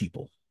lot of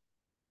people.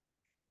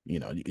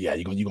 Yeah,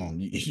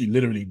 you're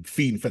literally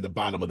feeding for the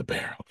bottom of the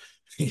barrel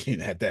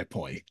at that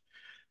point.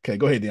 Okay,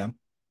 go ahead, Dion.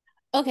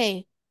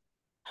 Okay.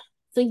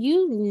 So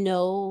you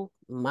know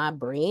my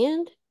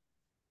brand.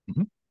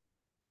 Mm-hmm.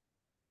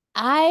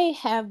 I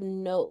have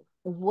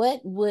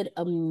what would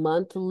a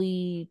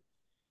monthly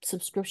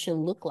subscription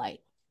look like?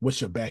 What's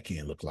your back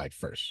end look like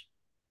first?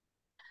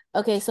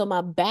 Okay, so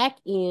my back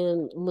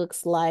end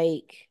looks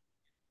like,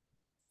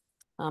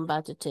 I'm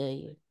about to tell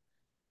you.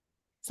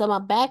 So my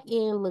back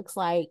end looks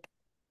like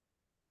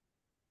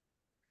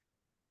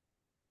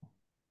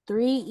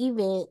 3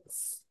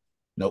 events.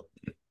 Nope.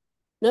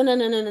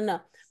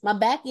 No. My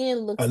back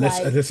end looks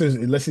unless like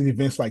it's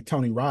events like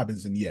Tony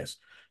Robbins, and yes,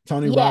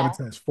 Tony Robbins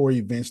has 4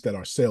 events that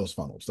are sales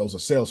funnels. Those are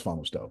sales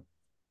funnels, though.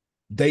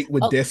 Date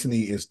with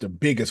Destiny is the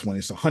biggest one.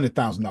 It's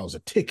 $100,000 a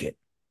ticket.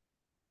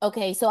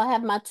 Okay, so I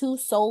have my 2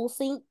 Soul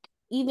Sync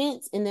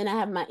events, and then I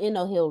have my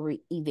Inno Hill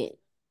event.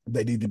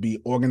 They need to be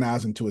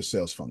organized into a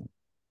sales funnel.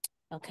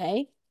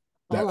 Okay.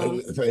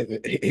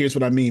 Here's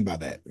what I mean by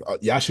that.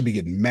 Y'all should be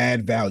getting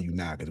mad value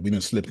now because we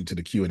done slipped into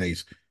the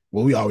Q&As.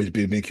 Well, we always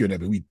been in Q&A,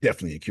 but we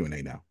definitely in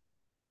Q&A now.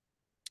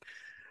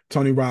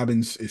 Tony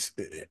Robbins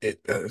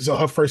so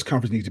her first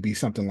conference needs to be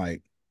something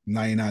like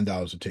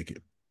 $99 a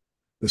ticket.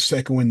 The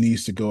second one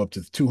needs to go up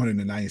to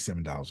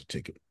 $297 a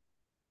ticket.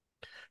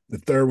 The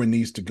third one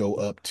needs to go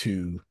up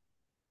to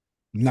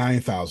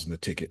 $9,000 a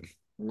ticket.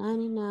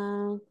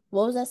 99.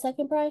 What was that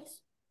second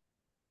price?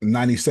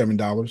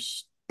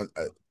 $97.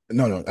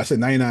 No, I said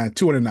 99,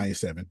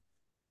 297.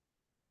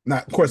 Now,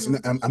 of course,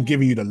 I'm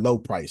giving you the low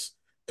price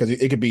because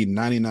it could be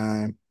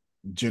 99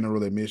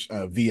 general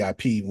admission,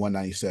 VIP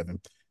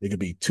 197. It could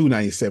be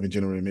 297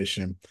 general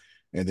admission,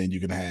 and then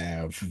you can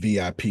have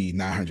VIP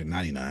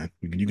 999.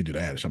 You can do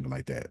that or something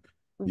like that.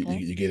 Okay.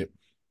 You get it.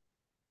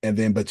 And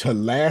then, but her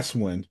last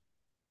one,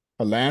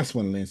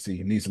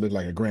 Lindsay, needs to look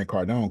like a Grant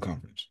Cardone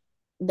conference.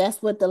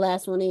 That's what the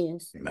last one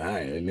is. Nah,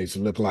 it needs to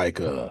look like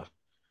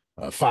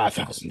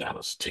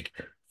 $5,000 ticket.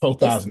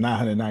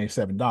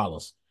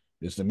 $4,997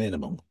 is the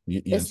minimum.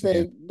 It's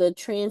the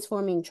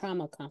Transforming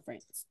Trauma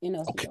Conference.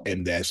 Okay,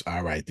 and that's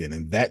all right then.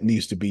 And that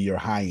needs to be your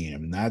high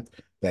end, not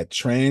that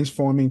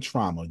transforming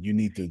trauma. You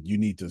need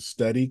to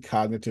study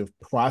cognitive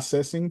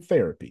processing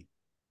therapy,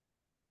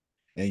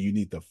 and you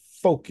need to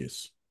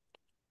focus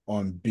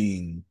on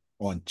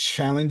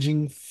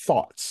challenging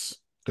thoughts.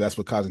 That's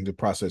what cognitive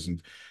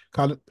processing.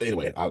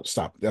 Anyway, I'll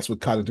stop. That's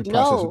what cognitive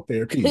processing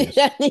therapy is.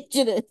 I need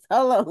you to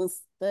hold on.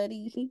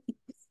 Study.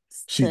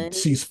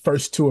 She's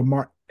first to a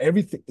mark.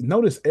 Everything.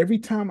 Notice every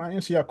time I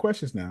answer your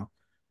questions now,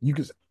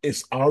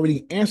 it's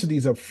already answered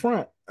these up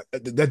front.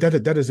 That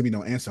doesn't mean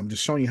no answer. I'm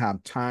just showing you how I'm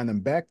tying them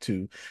back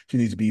to. She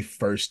needs to be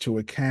first to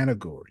a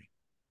category.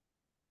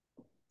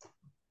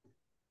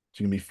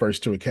 She can be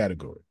first to a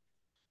category.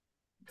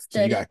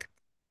 Study so you got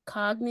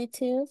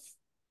cognitive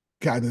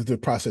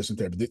processing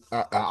therapy.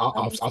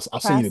 I'll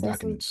send you the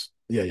documents.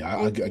 Yeah.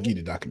 I'll give you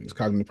the documents.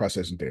 Cognitive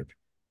processing therapy.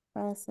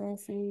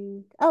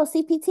 Processing. Oh,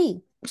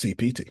 CPT.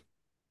 CPT.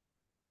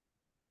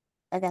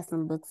 I got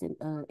some books in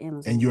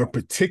Amazon. In your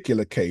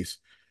particular case,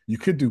 you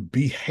could do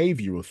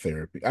behavioral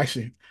therapy.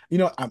 Actually,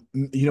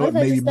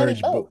 maybe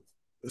merge both.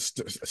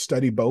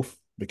 Study both,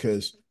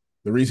 because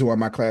the reason why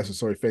my class is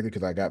so effective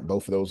because I got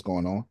both of those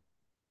going on.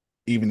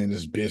 Even in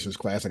this business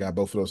class, I got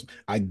both of those.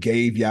 I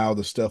gave y'all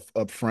the stuff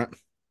up front,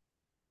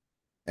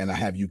 and I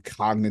have you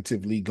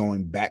cognitively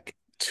going back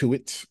to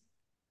it.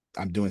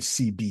 I'm doing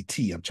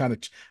CBT.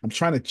 I'm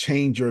trying to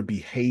change your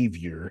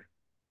behavior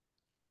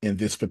in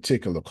this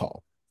particular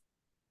call.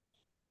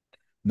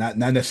 Not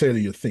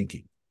necessarily your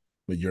thinking,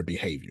 but your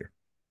behavior.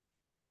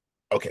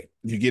 Okay,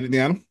 you get it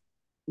down?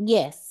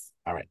 Yes.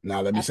 All right.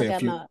 Now let me say a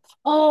few.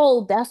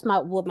 That's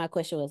what my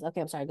question was. Okay,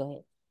 I'm sorry. Go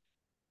ahead.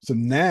 So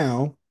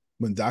now,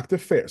 when Dr.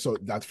 Ferris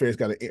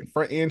got a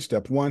front end,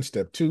 step 1,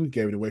 step 2,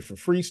 gave it away for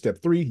free.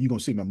 Step 3, you're gonna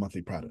see my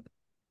monthly product.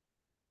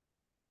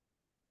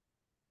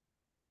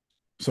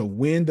 So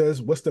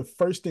what's the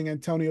first thing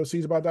Antonio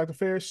sees about Dr.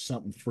 Ferris?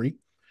 Something free.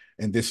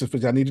 And this is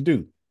what I need to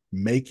do.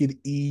 Make it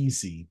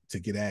easy to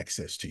get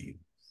access to you.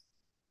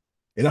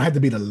 It don't have to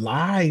be the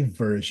live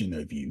version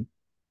of you.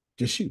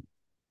 Just you.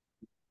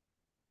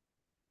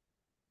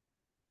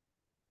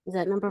 Is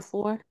that number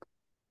 4?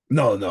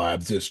 No.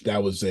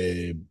 That was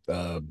a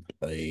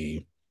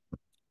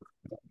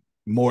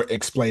more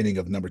explaining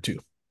of number 2.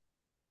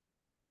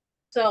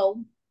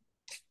 So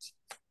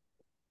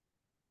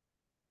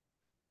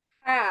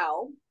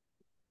how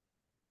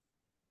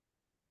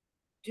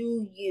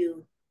do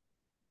you,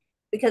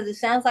 because it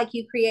sounds like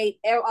you create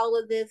all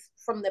of this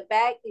from the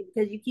back,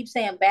 because you keep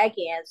saying back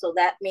end, so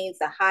that means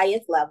the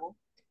highest level.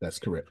 That's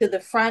correct. To the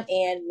front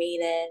end,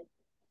 meaning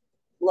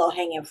low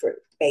hanging fruit,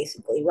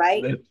 basically,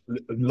 right?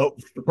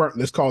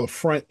 Let's call the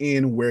front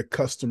end where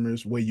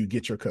you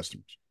get your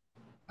customers.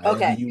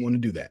 However you want to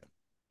do that.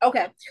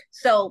 Okay.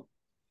 So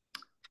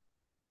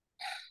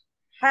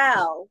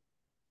how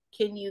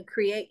can you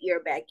create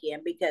your back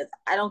end? Because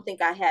I don't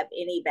think I have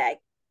any back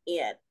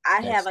end.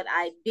 I have an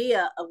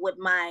idea of what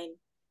mine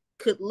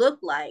could look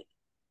like,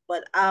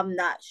 but I'm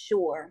not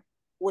sure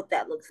what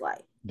that looks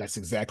like. That's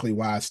exactly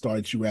why I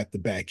started you at the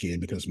back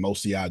end, because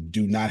most of y'all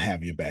do not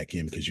have your back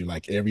end, because you're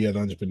like every other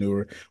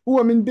entrepreneur. Oh,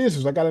 I'm in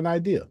business. I got an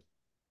idea.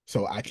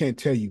 So I can't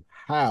tell you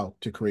how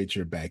to create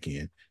your back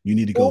end. You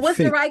need to go. Well, what's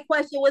the right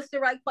question? What's the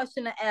right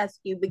question to ask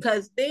you?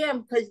 Because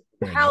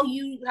how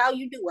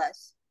you do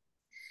us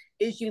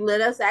is you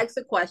let us ask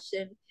a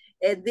question,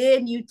 and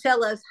then you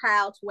tell us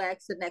how to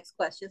ask the next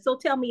question. So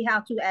tell me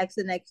how to ask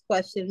the next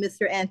question,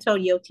 Mr.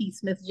 Antonio T.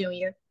 Smith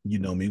Jr. You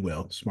know me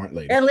well, smart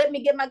lady. And let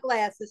me get my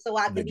glasses so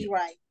I can be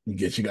right.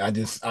 Get you. I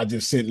just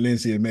sent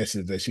Lindsay a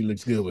message that she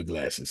looks good with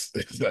glasses.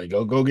 It's like,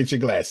 go get your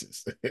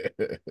glasses.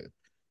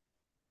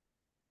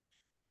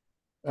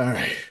 All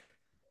right.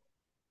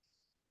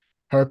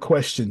 Her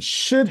question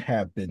should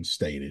have been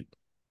stated.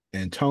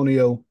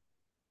 Antonio,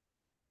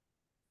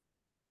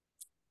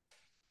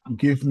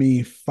 give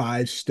me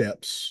 5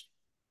 steps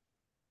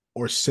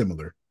or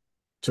similar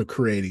to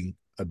creating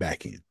a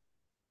backend.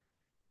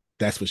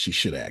 That's what she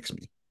should ask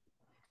me.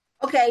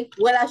 Okay,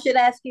 what I should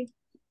ask you?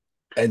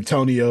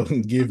 Antonio,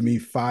 give me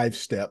 5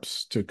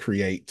 steps to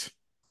create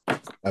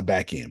a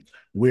backend.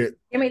 Give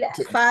me that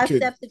 5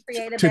 steps to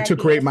create a backend. To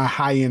create my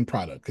high-end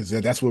product, because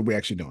that's what we're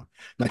actually doing.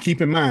 Now, keep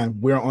in mind,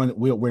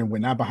 we're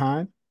not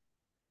behind,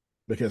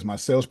 because my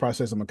sales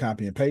process, I'm gonna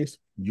copy and paste.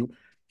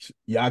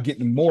 Y'all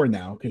getting more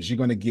now, because you're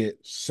gonna get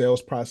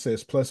sales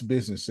process plus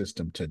business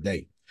system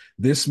today.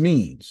 This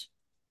means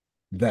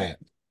that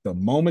the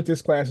moment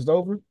this class is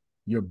over,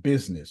 your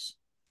business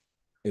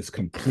is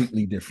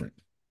completely different.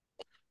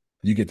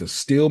 You get to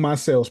steal my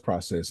sales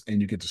process,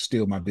 and you get to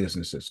steal my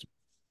business system.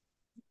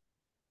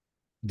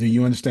 Do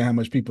you understand how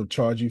much people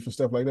charge you for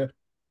stuff like that?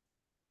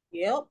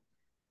 Yep.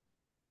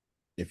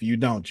 If you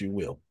don't, you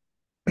will.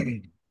 All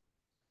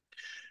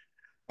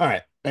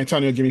right,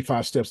 Antonio, give me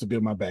 5 steps to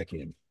build my back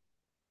end.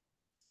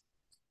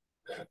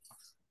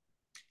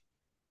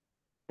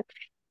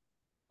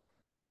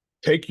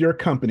 Take your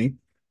company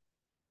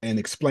and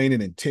explain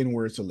it in 10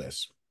 words or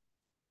less.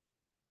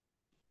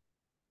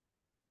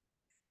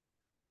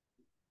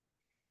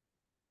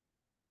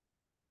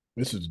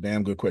 This is a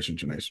damn good question,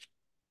 Janae.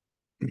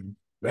 In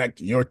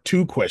fact, your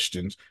 2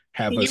 questions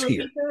have us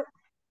here.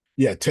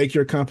 Yeah, take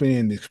your company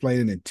and explain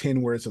it in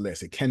 10 words or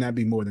less. It cannot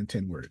be more than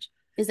 10 words.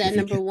 Is that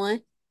number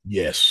 1?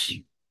 Yes.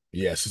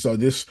 So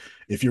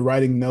if you're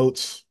writing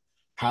notes,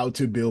 how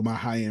to build my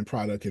high-end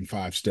product in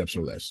 5 steps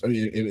or less. I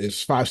mean,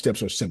 it's 5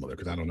 steps or similar,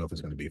 because I don't know if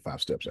it's going to be 5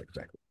 steps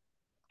exactly.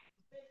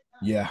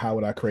 Yeah, how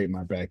would I create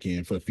my back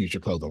end for the future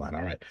clothing line?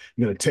 All right.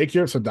 You're going to take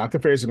so Dr.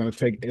 Ferris is going to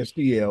take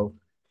SDL.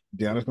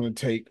 Deanna's going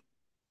to take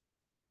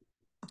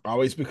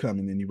Always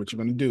Becoming. And what you're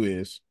going to do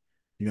is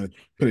you're going to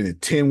put it in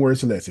 10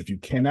 words or less. If you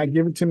cannot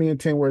give it to me in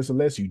 10 words or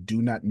less, you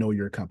do not know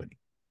your company.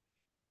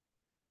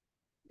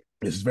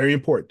 This is very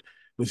important.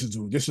 This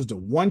is the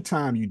one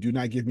time you do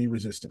not give me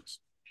resistance.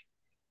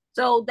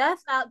 So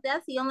that's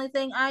the only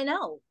thing I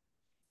know.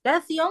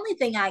 That's the only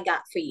thing I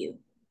got for you.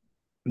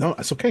 No,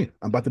 that's okay.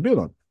 I'm about to build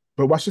on it.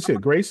 But watch this here.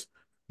 Grace,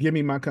 give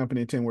me my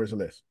company in 10 words or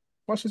less.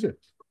 Watch this here.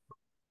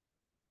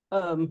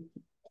 Hold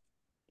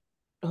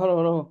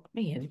on.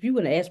 Man, if you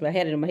wouldn't have asked me, I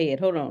had it in my head.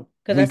 Hold on.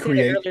 Because I said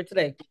it earlier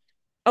today.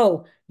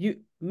 Oh, you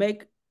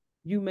make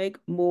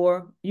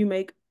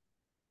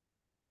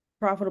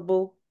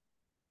profitable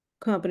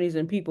companies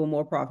and people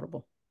more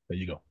profitable. There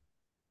you go.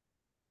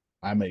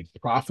 I make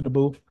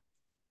profitable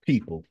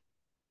people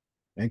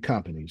and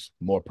companies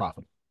more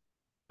profitable.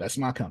 That's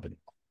my company.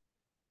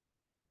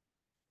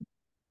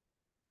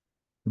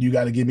 You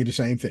got to give me the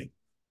same thing.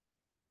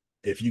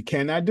 If you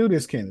cannot do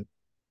this, Kenneth,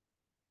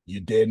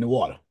 you're dead in the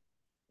water.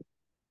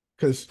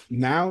 Because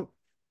now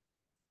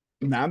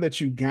that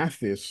you got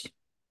this,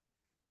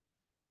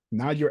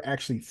 now you're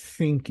actually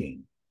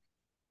thinking.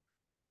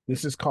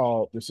 This is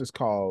called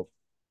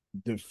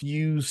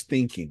diffuse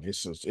thinking.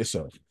 It's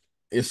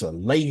a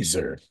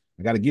laser.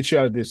 I got to get you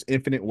out of this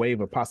infinite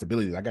wave of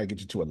possibilities. I got to get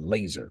you to a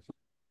laser.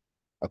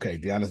 Okay,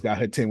 Deanna's got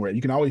her 10 words.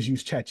 You can always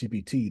use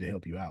ChatGPT to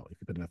help you out if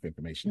you put enough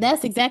information.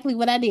 That's exactly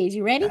what I did.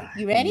 You ready?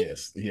 You ready?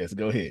 Yes,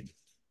 go ahead.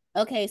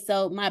 Okay,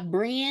 so my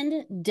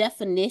brand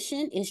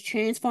definition is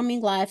transforming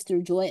lives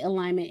through joy,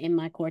 alignment, in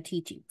my core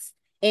teachings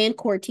and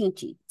core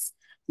teachings.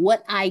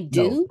 What I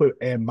do. No,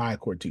 and my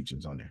core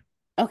teachings on there.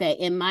 Okay,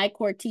 in my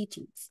core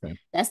teachings. Okay.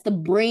 That's the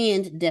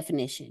brand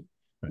definition.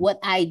 Okay. What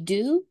I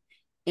do,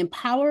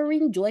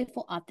 empowering,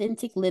 joyful,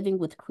 authentic living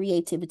with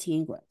creativity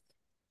and growth.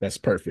 That's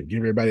perfect. Give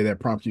everybody that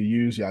prompt you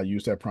use. Y'all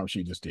use that prompt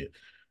she just did.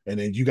 And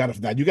then you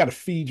gotta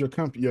feed your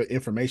company your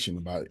information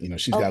about,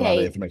 she's got a lot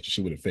of information.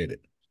 She would have fed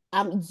it.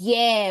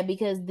 Yeah,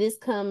 because this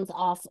comes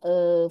off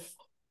of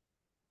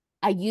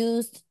I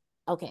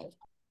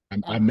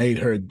made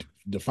her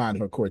define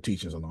her core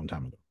teachings a long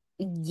time ago.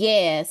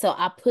 Yeah, so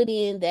I put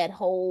in that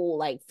whole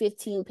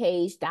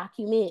 15-page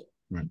document.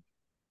 Right.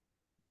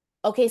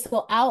 Okay,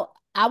 so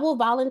I will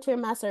volunteer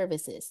my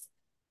services.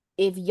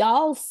 If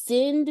y'all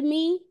send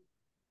me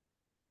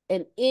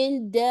an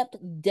in-depth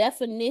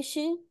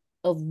definition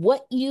of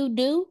what you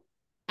do,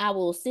 I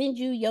will send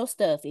you your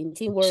stuff in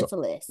 10 words or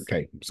less.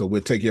 Okay, so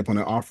we'll take you up on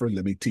an offer.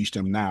 Let me teach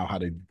them now how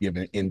to give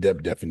an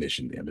in-depth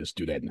definition. Then let's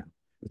do that now.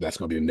 That's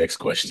going to be the next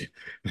question.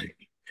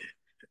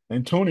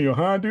 Antonio,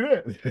 how I do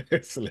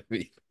that? So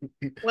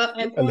well,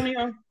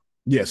 Antonio.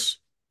 Yes.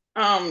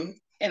 And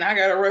I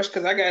gotta rush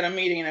because I got a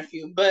meeting in a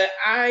few. But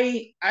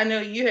I know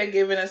you had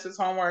given us this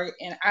homework,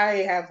 and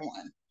I have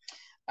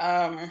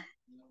one.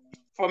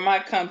 For my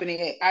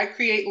company, I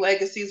create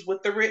legacies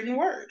with the written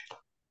word.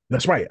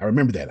 That's right. I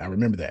remember that.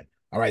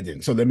 All right,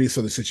 then. So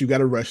since you got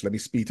to rush, let me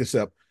speed this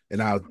up,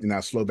 and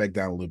I'll slow back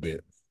down a little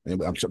bit.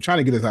 And I'm trying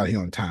to get us out of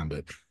here on time,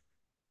 but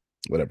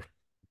whatever.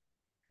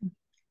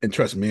 And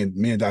trust me,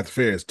 me and Dr.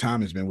 Ferris,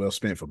 time has been well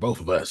spent for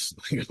both of us.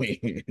 Been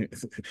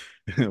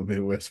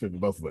well spent for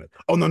both of us.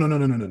 Oh, no,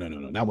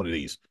 not one of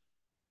these.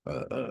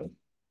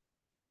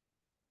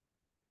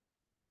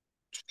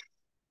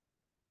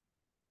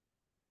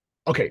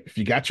 Okay, if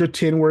you got your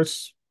 10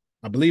 words,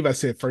 I believe I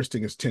said first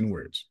thing is 10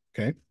 words,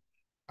 okay?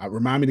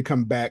 Remind me to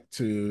come back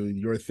to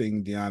your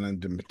thing, Deanna,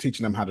 and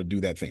teaching them how to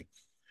do that thing.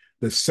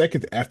 The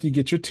second, after you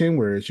get your 10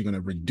 words, you're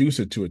going to reduce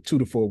it to a 2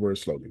 to 4 word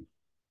slogan.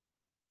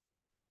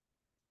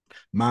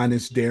 Mine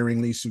is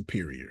daringly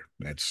superior.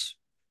 That's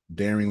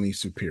daringly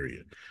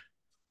superior.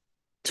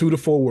 2 to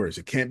 4 words.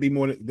 It can't be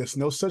more than, there's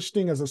no such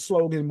thing as a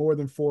slogan more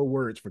than 4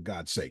 words, for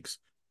God's sakes.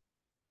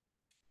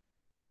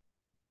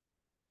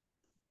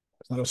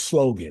 It's not a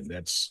slogan.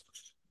 That's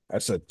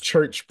a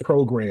church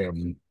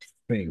program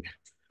thing.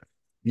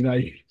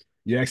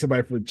 You ask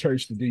somebody from the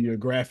church to do your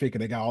graphic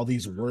and they got all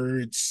these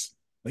words.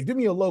 Like, give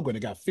me a logo and they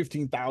got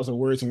 15,000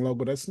 words in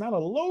logo. That's not a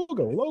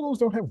logo. Logos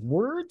don't have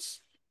words.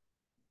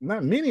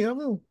 Not many of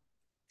them.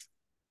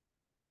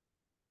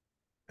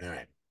 All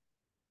right.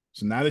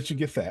 So now that you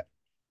get that,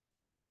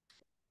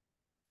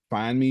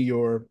 find me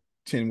your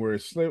 10 word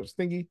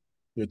thingy,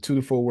 your 2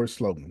 to 4 word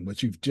slogan.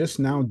 What you've just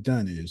now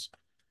done is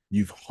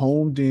you've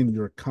honed in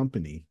your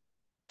company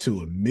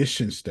to a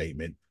mission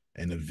statement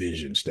and a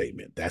vision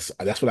statement. That's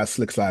what I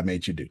slick slide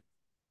made you do.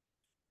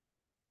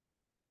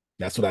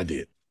 That's what I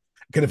did.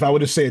 Because if I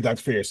would have said,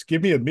 Dr. Ferris,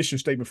 give me a mission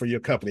statement for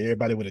your company,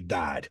 everybody would have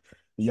died.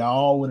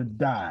 Y'all would have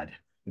died.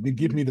 And then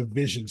give me the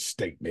vision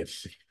statement.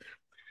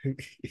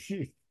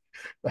 In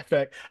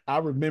fact, I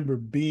remember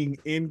being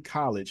in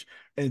college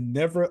and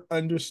never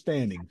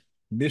understanding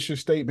mission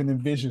statement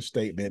and vision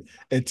statement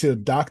until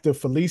Dr.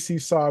 Felici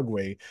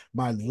Sagwe,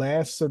 my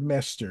last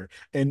semester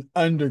in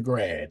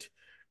undergrad,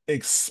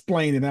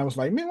 explained. I was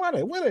like, man,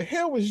 where the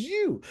hell was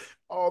you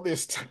all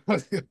this time?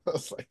 I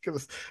was like,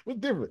 what's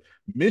different?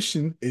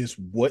 Mission is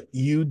what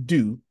you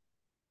do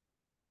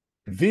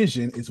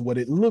Vision is what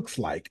it looks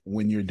like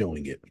when you're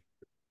doing it.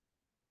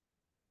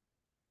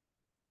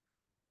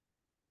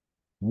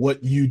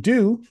 What you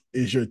do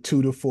is your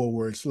 2 to 4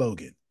 word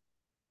slogan.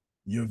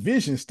 Your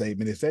vision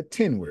statement is that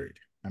 10 word.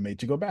 I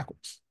made you go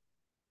backwards.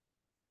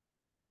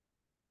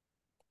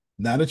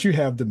 Now that you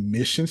have the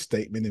mission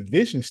statement and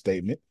vision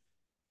statement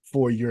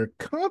for your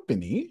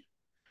company,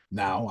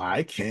 now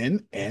I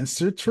can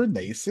answer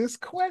Trinace's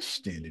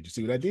question. Did you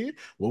see what I did?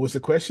 What was the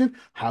question?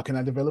 How can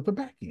I develop a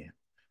backend?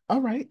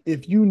 All right.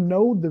 If you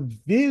know the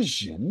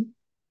vision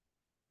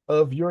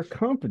of your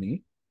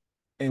company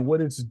and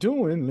what it's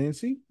doing,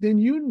 Lindsay, then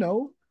you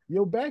know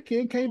your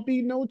backend can't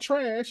be no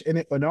trash, and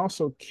it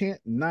also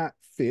can't not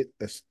fit.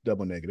 That's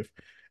double negative.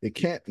 It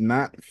can't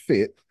not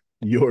fit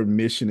your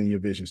mission and your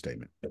vision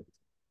statement.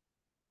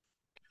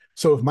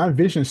 So if my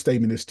vision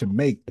statement is to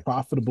make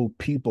profitable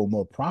people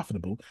more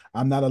profitable,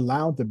 I'm not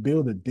allowed to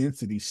build a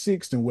density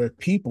 6 to where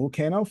people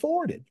can't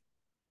afford it.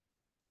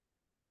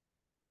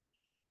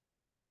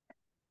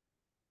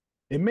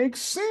 It makes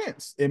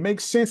sense. It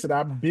makes sense that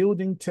I'm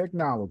building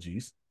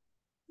technologies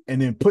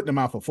and then putting them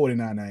out for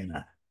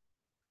 $49.99.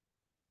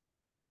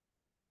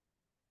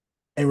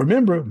 And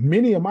remember,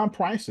 many of my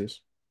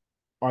prices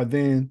are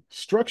then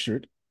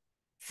structured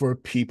for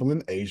people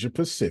in Asia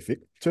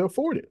Pacific to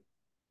afford it.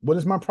 What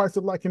does my price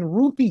look like in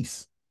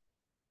rupees?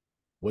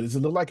 What does it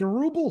look like in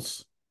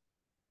rubles?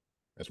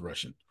 That's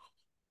Russian.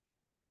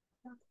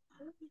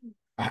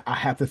 I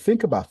have to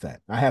think about that.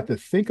 I have to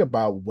think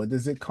about what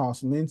does it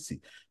cost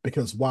Lindsay?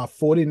 Because while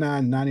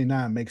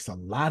 $49.99 makes a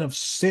lot of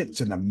sense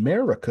in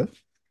America,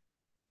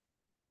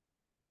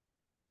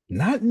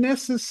 not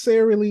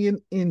necessarily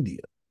in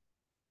India,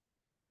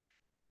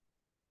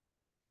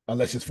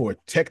 unless it's for a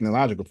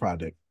technological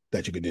project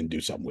that you could then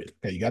do something with.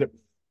 Okay, you got it?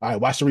 All right,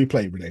 watch the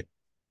replay, Renee.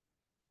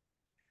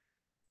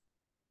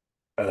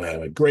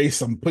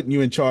 Grace, I'm putting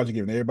you in charge of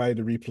giving everybody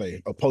the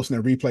replay or posting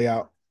a replay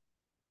out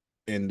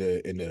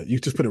you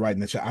just put it right in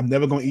the chat. I'm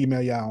never gonna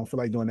email y'all. I don't feel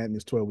like doing that in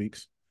this 12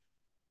 weeks.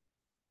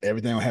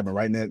 Everything will happen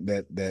right in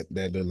that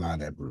little line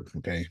that group.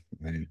 Okay.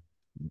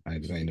 I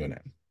just ain't doing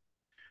that.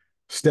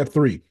 Step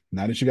 3.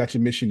 Now that you got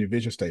your mission, your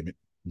vision statement,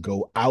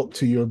 go out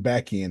to your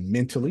back end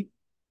mentally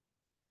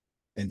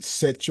and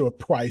set your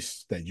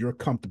price that you're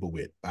comfortable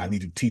with. I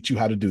need to teach you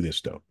how to do this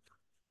though.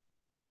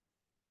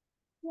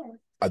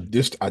 I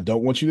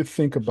don't want you to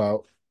think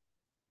about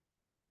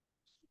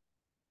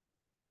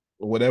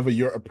whatever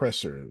your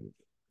oppressor,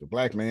 the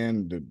black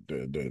man,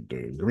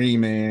 the green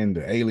man,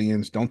 the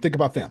aliens. Don't think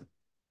about them.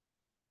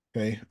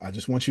 Okay. I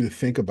just want you to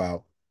think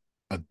about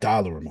a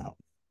dollar amount.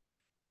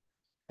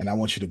 And I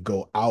want you to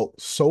go out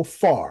so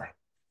far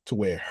to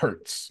where it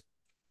hurts.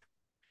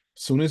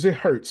 As soon as it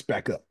hurts,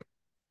 back up.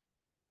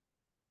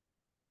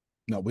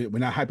 No, we're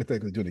not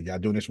hypothetically doing it. Y'all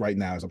doing this right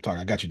now as I'm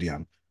talking. I got you,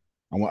 Deanna.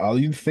 I want all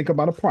of you to think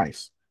about a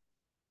price.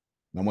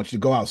 And I want you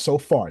to go out so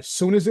far. As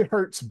soon as it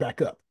hurts,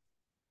 back up.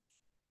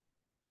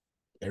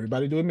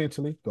 Everybody do it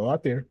mentally. Go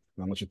out there.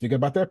 And I want you to think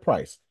about that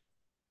price.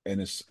 And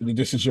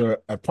this is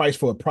a price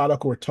for a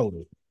product or a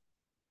total.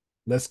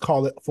 Let's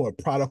call it for a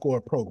product or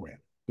a program.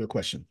 Good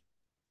question.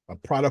 A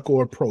product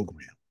or a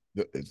program.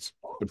 It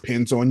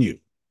depends on you.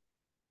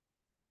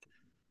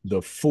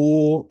 The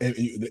full and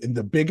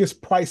the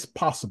biggest price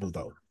possible,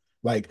 though.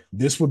 Like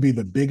this would be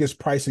the biggest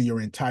price of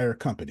your entire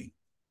company.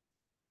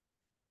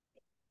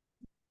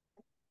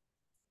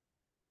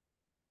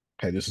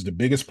 Okay, this is the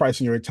biggest price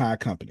in your entire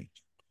company.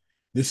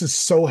 This is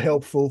so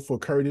helpful for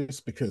Curtis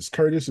because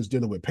Curtis is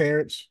dealing with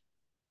parents.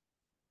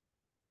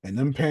 And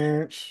them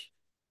parents,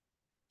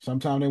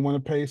 sometimes they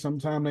want to pay,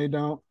 sometimes they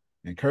don't.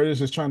 And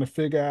Curtis is trying to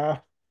figure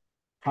out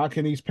how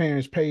can these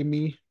parents pay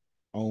me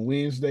on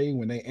Wednesday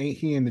when they ain't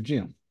here in the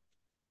gym.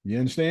 You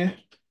understand?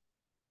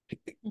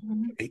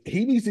 Mm-hmm.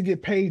 He needs to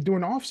get paid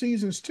during off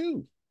seasons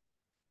too.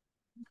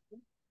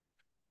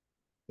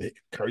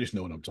 Curtis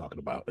know what I'm talking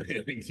about.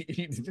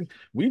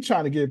 We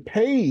trying to get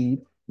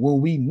paid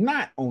when we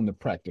not on the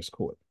practice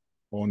court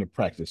or on the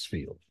practice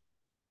field.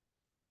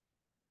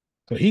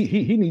 So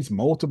he needs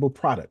multiple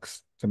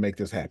products to make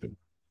this happen.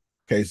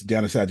 Okay, so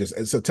down the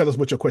side. So tell us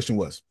what your question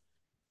was.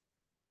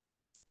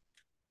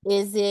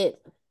 Is it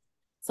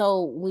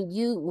so when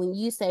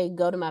you say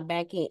go to my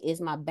back end, is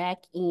my back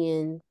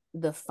end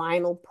the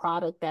final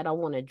product that I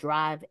want to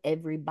drive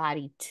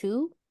everybody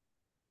to?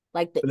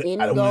 Like the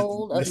end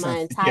goal of my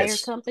entire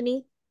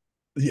company?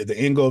 Yeah, the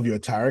end goal of your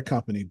entire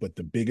company, but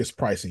the biggest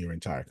price in your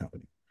entire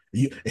company.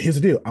 Here's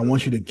the deal. I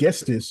want you to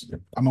guess this.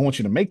 I want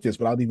you to make this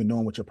without even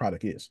knowing what your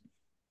product is.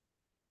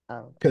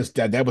 Oh. Because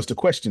that was the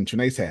question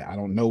Trinace had. I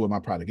don't know what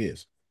my product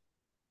is.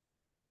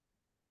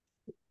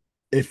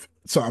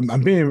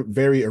 I'm being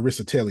very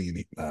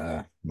Aristotelian.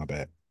 My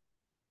bad.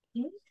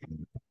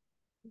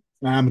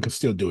 I'm gonna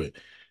still do it.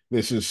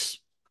 There's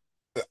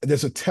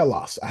a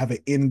telos. I have an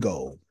end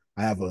goal.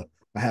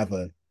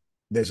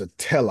 There's a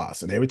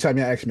telos. And every time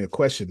you ask me a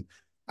question,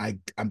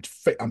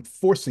 I'm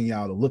forcing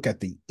y'all to look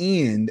at the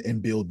end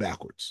and build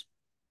backwards.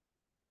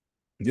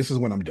 This is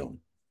what I'm doing.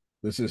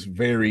 This is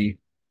very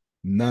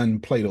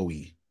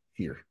non-Plato-y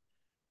here.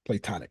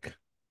 Platonic.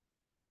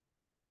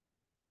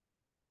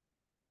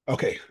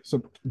 Okay,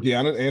 so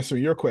Deanna, to answer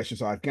your question,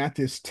 so I've got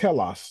this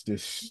telos,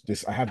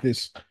 I have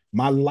this,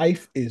 my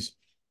life is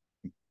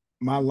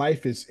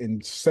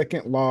in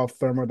second law of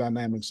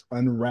thermodynamics,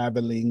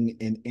 unraveling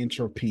in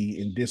entropy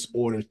in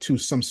disorder to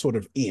some sort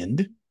of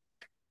end,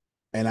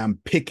 and I'm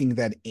picking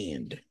that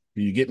end.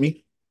 Do you get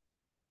me?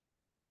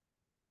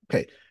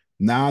 Okay,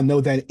 now I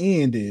know that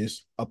end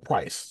is a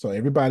price. So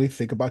everybody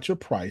think about your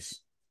price,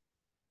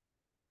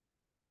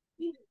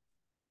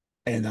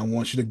 and I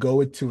want you to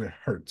go into it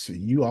hurts. So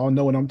you all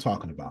know what I'm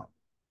talking about.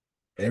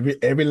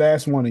 Every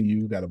last one of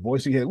you got a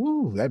voice in your head.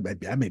 Ooh,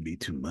 that may be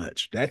too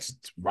much. That's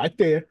right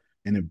there,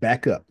 and then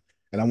back up.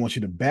 And I want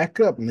you to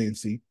back up,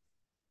 Lindsay,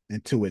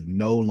 until it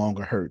no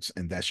longer hurts,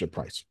 and that's your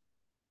price.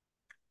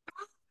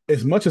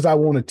 As much as I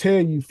want to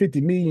tell you 50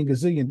 million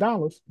gazillion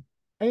dollars,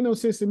 ain't no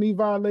sense in me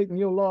violating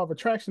your law of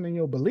attraction and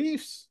your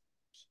beliefs.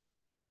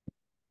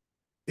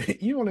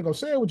 You only gonna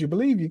say what you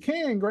believe you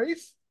can,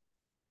 Grace.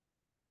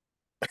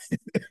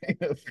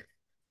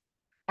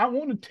 I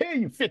want to tell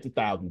you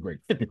 50,000, Grace,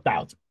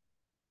 50,000.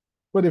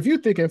 But if you're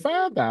thinking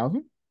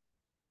 5,000,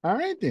 all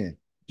right then.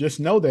 Just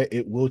know that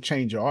it will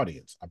change your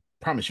audience. I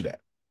promise you that.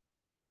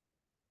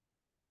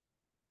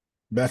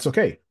 That's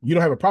okay. You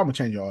don't have a problem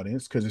changing your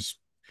audience because it's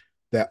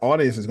that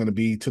audience is going to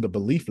be to the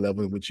belief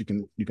level in which you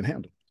can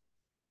handle.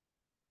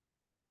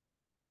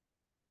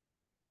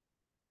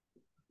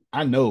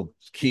 I know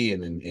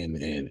Ken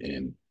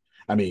and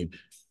I mean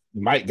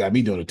Mike got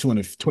me doing a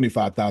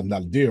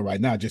 $225,000 deal right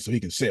now just so he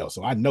can sell.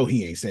 So I know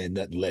he ain't saying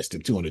nothing less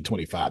than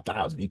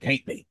 225,000. He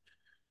can't be.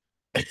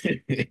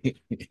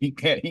 He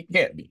can't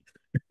be.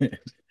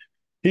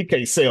 He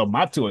can't sell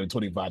my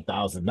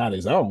 225,000, not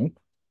his own.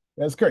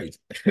 That's crazy.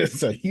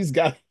 So he's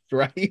got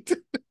right.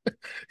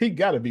 He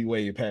got to be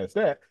way past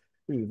that.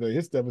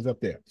 His stuff is up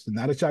there. So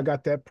now that y'all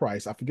got that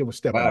price, I forget what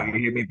step. Wow, you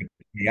hear me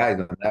the eyes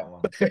on that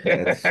one.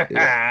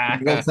 Yeah.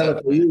 I'm gonna sell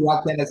it for you.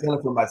 Why can't I sell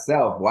it for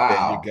myself?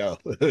 Wow. There you go.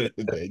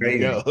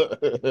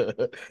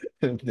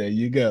 There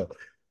you go.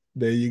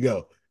 There you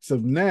go. So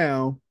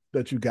now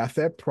that you got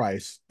that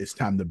price, it's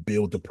time to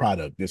build the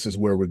product. This is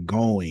where we're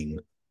going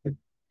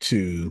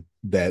to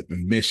that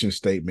mission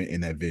statement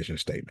and that vision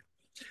statement.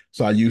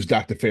 So I use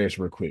Dr. Ferris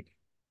real quick.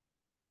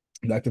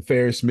 Dr.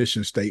 Ferris'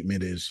 mission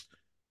statement is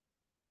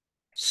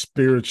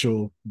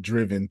spiritual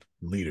driven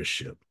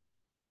leadership.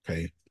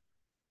 Okay.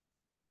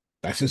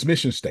 That's his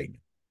mission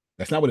statement.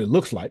 That's not what it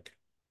looks like.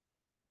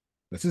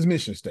 That's his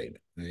mission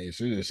statement. It's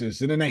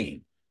in the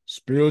name.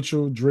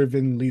 Spiritual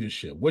driven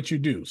leadership. What you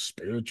do,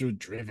 spiritual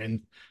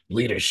driven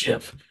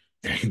leadership.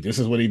 This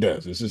is what he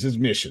does. This is his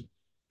mission.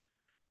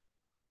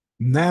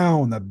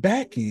 Now on the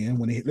back end,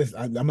 when he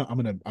listen, I'm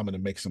gonna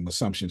make some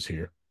assumptions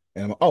here.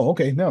 And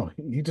okay, no,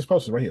 he just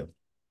posted right here.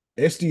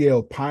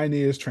 SDL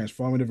pioneers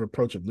transformative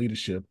approach of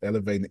leadership,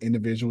 elevating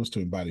individuals to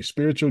embody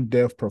spiritual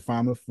depth,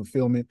 profound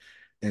fulfillment,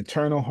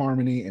 internal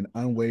harmony, and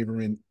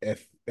unwavering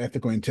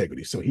ethical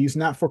integrity. So he's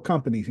not for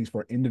companies, he's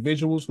for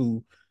individuals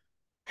who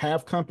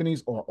have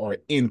companies or are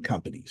in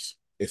companies.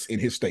 It's in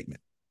his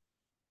statement.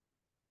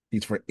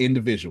 He's for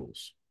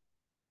individuals.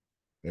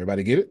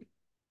 Everybody get it?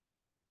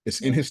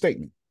 It's in his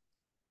statement.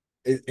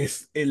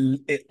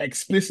 It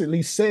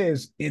explicitly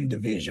says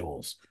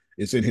individuals.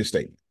 It's in his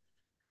statement.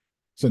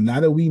 So now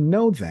that we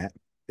know that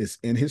it's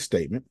in his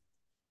statement,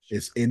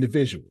 it's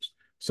individuals.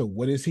 So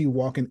what is he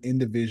walking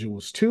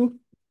individuals to?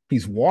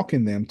 He's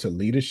walking them to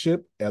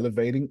leadership,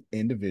 elevating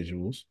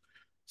individuals.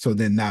 So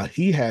then now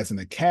he has an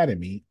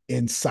academy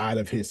inside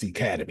of his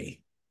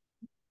academy.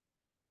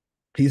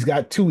 He's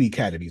got 2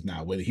 academies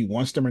now, whether he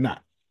wants them or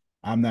not.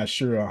 I'm not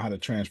sure how to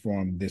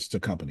transform this to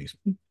companies.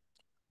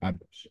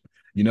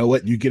 You know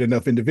what? You get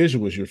enough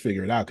individuals, you'll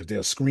figure it out because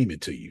they'll scream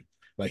it to you.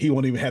 Like he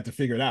won't even have to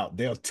figure it out.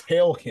 They'll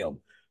tell him,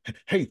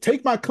 hey,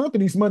 take my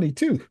company's money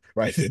too,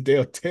 right?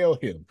 They'll tell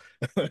him.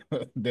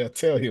 They'll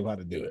tell him how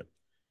to do it.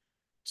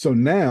 So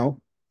now,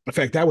 in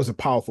fact, that was a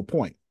powerful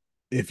point.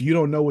 If you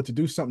don't know what to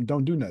do something,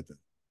 don't do nothing.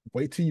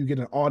 Wait till you get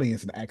an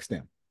audience and ask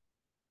them.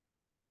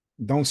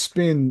 Don't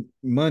spend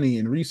money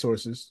and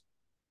resources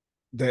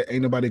that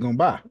ain't nobody gonna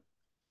buy.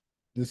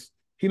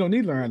 He don't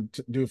need to learn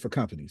to do it for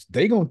companies.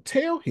 They gonna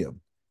tell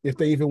him if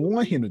they even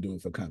want him to do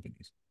it for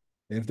companies.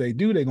 And if they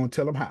do, they're gonna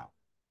tell him how.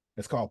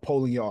 That's called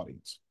polling your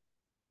audience.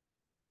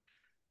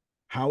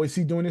 How is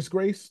he doing this,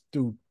 Grace?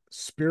 Through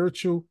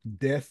spiritual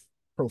depth,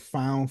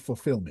 profound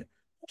fulfillment.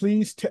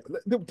 Please tell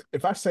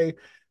if I say,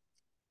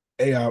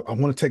 hey, I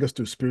want to take us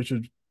through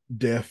spiritual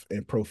depth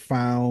and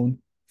profound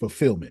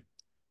fulfillment.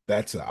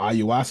 That's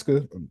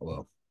ayahuasca.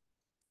 Well,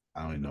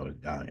 I don't know.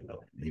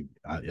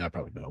 I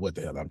probably know what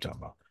the hell I'm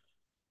talking about.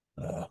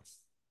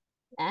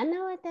 I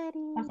know what that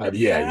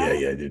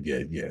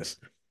is. Yes.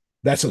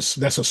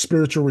 That's a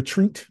spiritual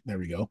retreat. There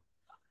we go.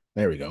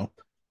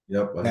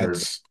 Yep,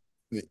 that's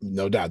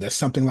no doubt. That's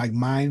something like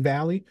Mind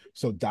Valley.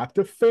 So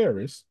Dr.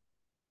 Ferris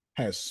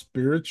has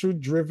spiritual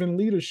driven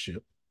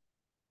leadership,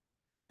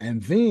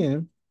 and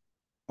then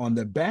on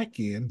the back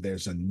end,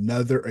 there's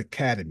another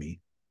academy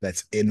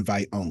that's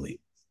invite only.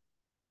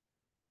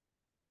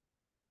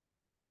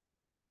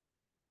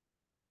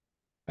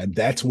 And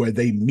that's where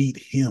they meet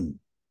him.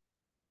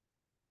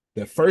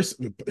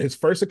 His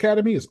first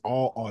academy is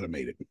all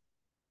automated.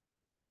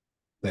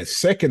 That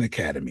second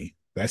academy,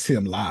 that's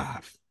him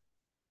live.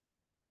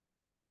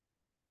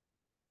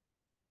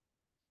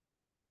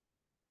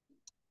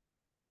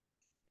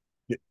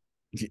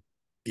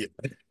 Yeah.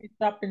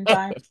 Stop in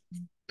time.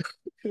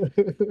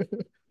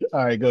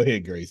 All right, go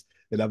ahead, Grace.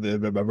 And I'm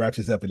gonna wrap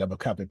this up and I'm gonna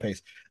copy and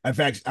paste. In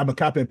fact, I'm gonna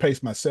copy and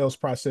paste my sales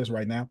process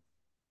right now.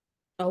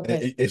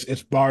 Okay.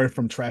 It's borrowed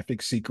from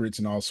traffic secrets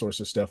and all sorts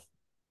of stuff.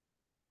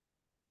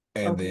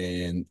 And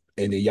then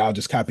y'all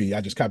just copy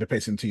and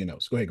paste into your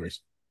notes. Go ahead,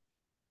 Grace.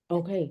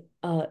 Okay.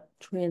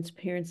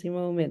 Transparency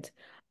moment.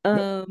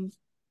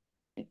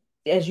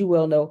 As you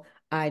well know,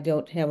 I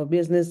don't have a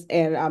business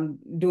and I'm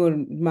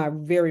doing my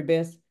very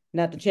best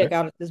not to check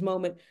out at this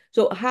moment.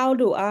 So how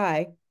do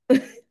I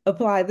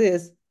apply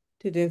this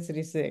to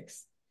density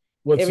 6?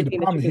 Well, see, the Everything that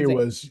you problem can here say.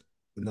 was,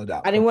 no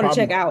doubt, I the didn't want to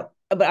check out,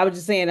 but I was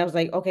just saying, I was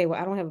like, okay, well,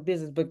 I don't have a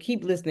business, but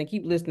keep listening,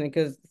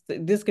 because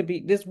this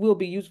will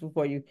be useful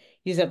for you.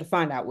 You just have to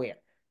find out where.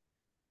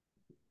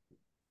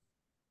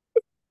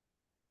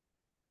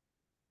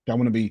 I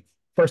want to be,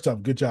 first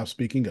off, good job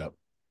speaking up.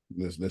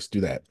 Let's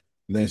do that.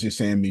 Lindsay's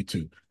saying me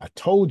too. I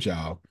told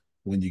y'all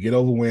when you get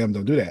overwhelmed,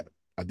 don't do that.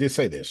 I did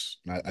say this.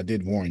 I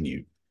did warn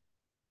you.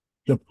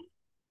 The,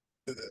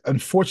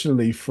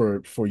 Unfortunately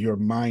for your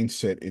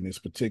mindset in this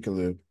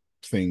particular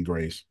thing,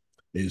 Grace,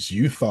 is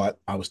you thought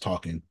I was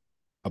talking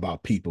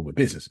about people with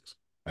businesses.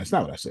 That's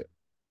not what I said.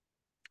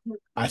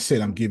 I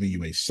said I'm giving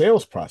you a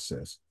sales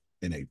process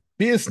and a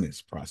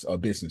business process, a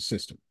business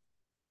system.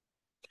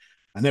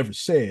 I never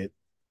said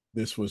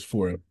this was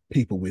for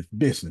people with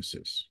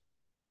businesses.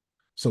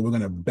 So we're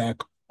going to back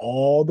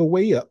all the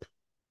way up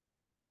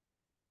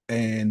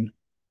and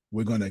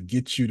we're going to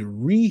get you to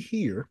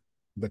rehear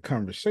the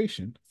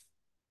conversation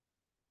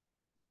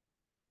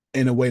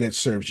in a way that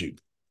serves you.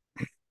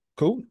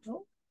 Cool?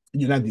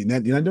 You're not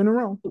doing it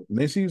wrong.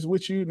 Macy's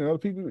with you and other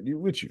people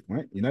with you,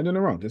 right? You're not doing it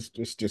wrong.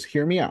 Just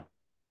hear me out.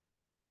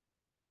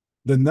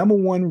 The number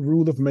one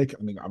rule of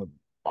making, I'm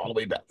all the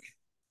way back.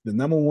 The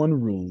number one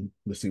rule,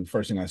 let's see,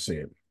 first thing I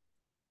said.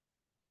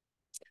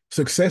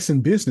 Success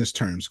in business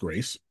terms,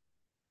 Grace,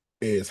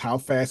 is how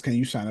fast can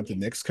you sign up the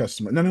next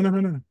customer?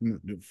 No.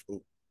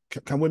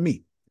 Come with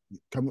me.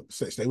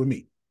 Stay with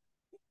me.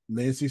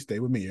 Lindsay, stay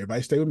with me.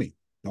 Everybody stay with me.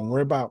 Don't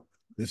worry about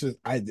this.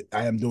 I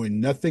am doing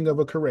nothing of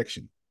a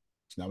correction.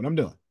 It's not what I'm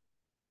doing.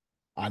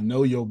 I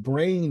know your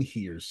brain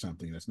hears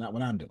something. That's not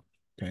what I'm doing.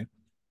 Okay.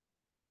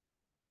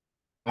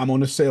 I'm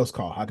on a sales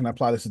call. How can I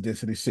apply this to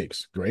density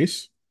 6?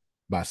 Grace,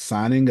 by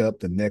signing up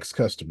the next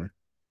customer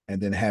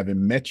and then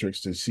having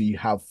metrics to see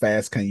how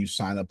fast can you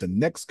sign up the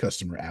next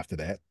customer after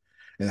that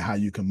and how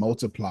you can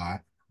multiply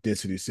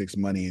density 6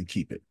 money and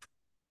keep it.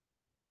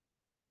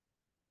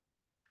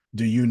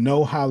 Do you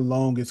know how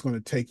long it's going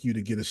to take you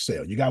to get a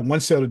sale? You got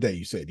one sale today,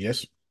 you said,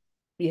 yes?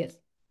 Yes.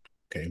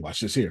 Okay, watch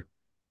this here.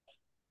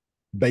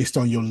 Based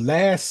on your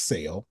last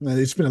sale, now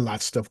there's been a lot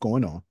of stuff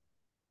going on.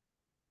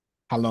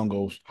 How long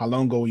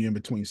ago were you in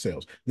between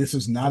sales? This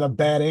is not a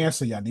bad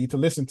answer. Y'all need to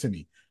listen to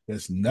me.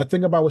 There's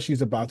nothing about what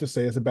she's about to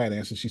say is a bad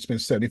answer. She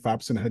spends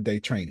 75% of her day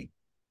training.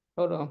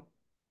 Hold on.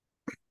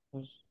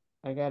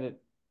 I got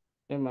it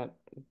in my,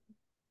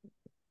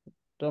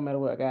 don't matter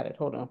where I got it.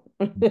 Hold on.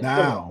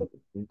 Now,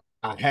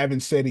 I haven't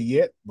said it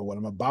yet, but what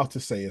I'm about to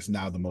say is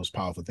now the most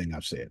powerful thing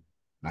I've said.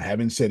 I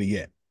haven't said it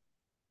yet.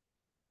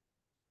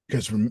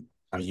 Because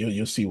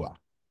you'll see why.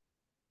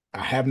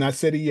 I have not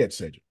said it yet,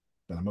 Cedric,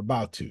 but I'm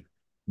about to.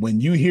 When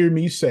you hear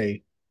me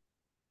say,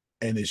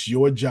 and it's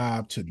your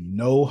job to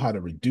know how to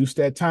reduce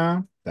that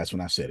time, that's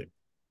when I said it.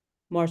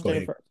 March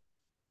 31st.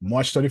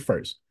 March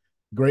 31st.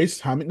 Grace,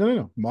 how many?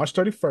 No. March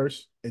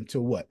 31st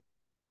until what?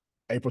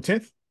 April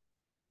 10th?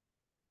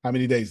 How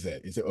many days is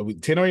that? Is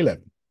it 10 or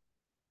 11?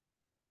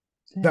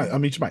 No, I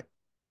mean, you might.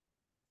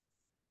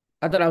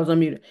 I thought I was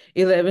unmuted.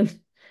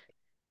 11.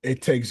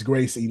 It takes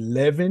Grace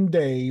 11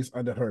 days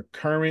under her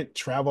current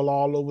travel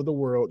all over the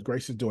world.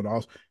 Grace is doing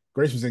all.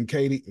 Grace was in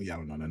Katy. Yeah, I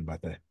don't know nothing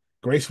about that.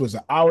 Grace was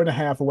an hour and a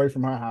half away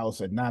from her house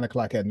at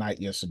 9:00 at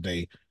night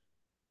yesterday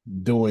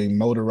doing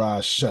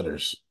motorized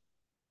shutters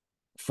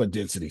for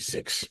density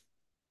 6.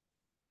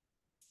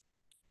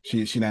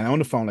 She not on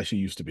the phone like she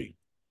used to be.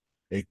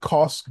 It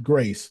costs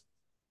Grace.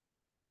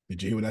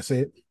 Did you hear what I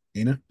said?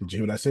 Ina, did you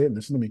hear what I said?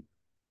 Listen to me.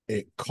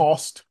 It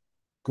cost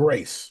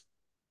Grace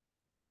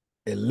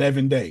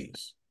 11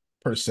 days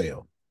per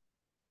sale.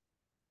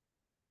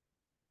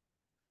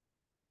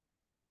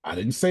 I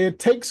didn't say it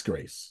takes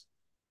Grace.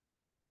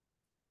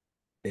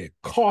 It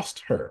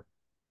cost her.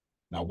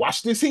 Now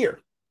watch this here.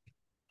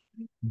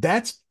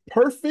 That's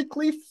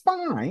perfectly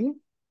fine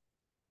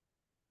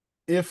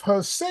if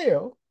her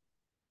sale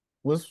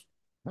was,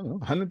 I don't know,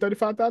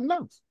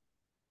 $135,000.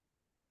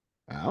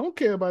 I don't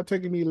care about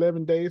taking me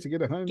 11 days to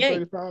get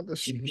 $135.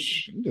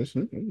 Just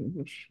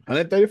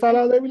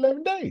 $135 every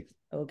 11 days.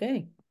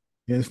 Okay.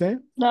 You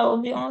understand? That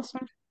would be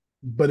awesome.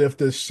 But if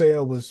the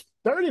sale was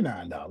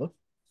 $39, now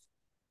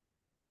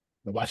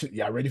watch it.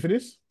 Y'all ready for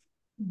this?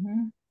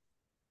 Mm-hmm.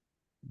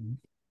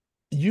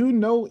 You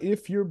know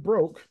if you're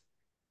broke.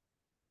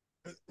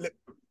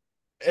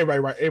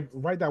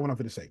 write down what I'm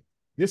going to say.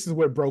 This is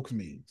what broke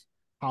means.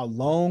 How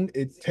long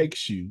it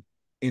takes you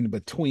in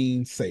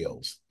between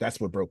sales. That's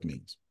what broke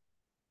means.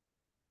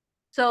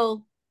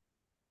 So,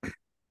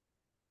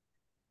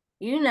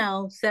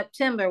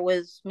 September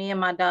was me and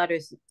my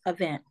daughter's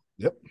event.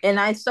 Yep. And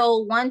I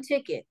sold one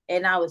ticket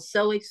and I was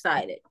so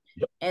excited.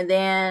 Yep. And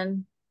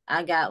then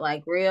I got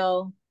like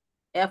real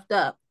effed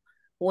up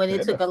when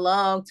it took a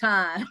long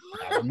time.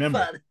 I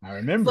remember.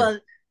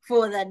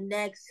 For the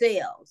next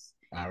sales.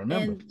 I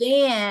remember. And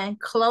then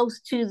close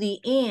to the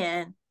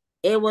end,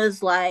 it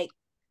was like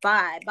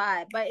buy.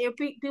 But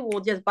people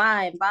were just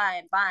buying.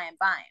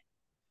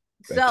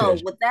 So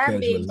with that tells you a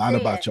being lot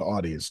said, about your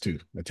audience too.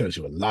 It tells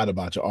you a lot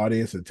about your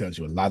audience. It tells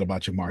you a lot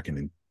about your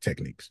marketing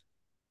techniques.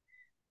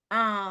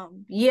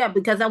 Yeah,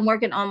 because I'm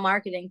working on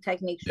marketing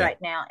techniques right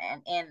now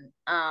and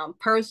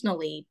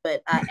personally,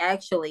 but I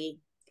actually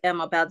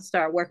am about to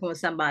start working with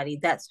somebody.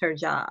 That's her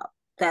job.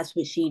 That's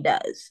what she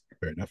does.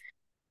 Fair enough.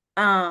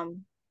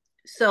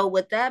 So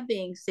with that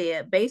being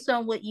said, based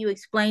on what you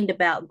explained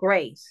about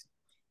Grace,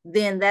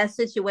 then that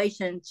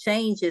situation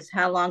changes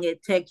how long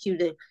it takes you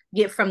to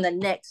get from the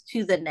next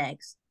to the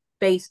next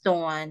based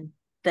on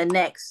the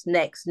next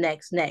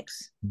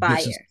buyer.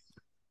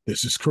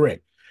 This is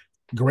correct.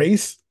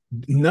 Grace,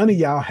 none of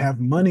y'all have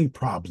money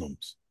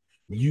problems.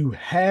 You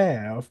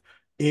have,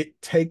 it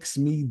takes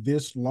me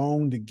this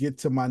long to get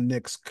to my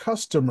next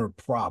customer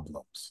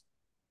problems.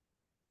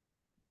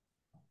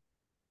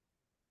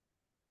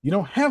 You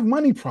don't have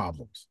money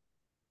problems.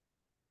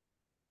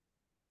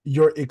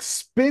 Your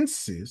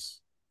expenses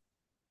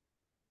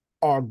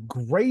are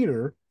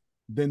greater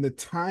than the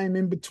time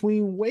in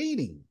between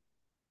waiting.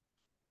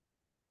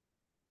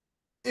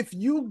 If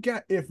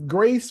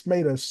Grace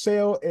made a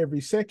sale every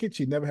second,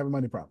 she'd never have a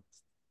money problem.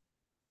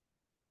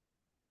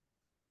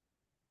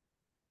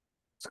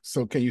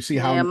 So can you see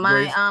how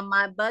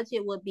my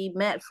budget would be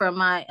met for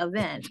my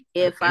event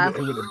if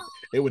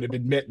it would have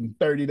been met in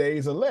 30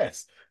 days or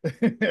less.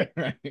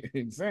 Right?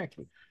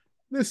 Exactly.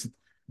 Listen,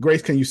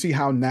 Grace, can you see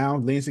how now,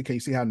 Lindsay, can you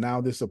see how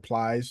now this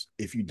applies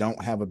if you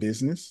don't have a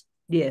business?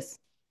 Yes.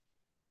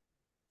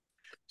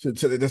 So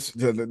none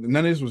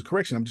of this was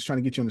correction. I'm just trying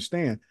to get you to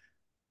understand.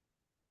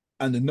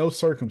 Under no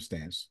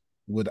circumstance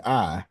would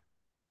I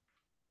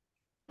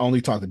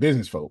only talk to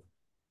business folk,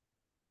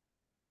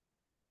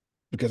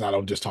 because I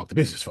don't just talk to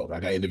business folk. I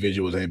got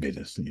individuals and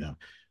business,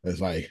 It's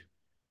like,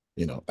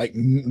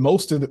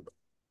 most of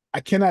I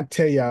cannot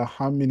tell y'all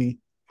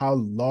how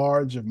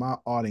large of my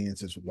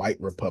audience is white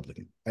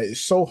Republican.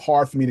 It's so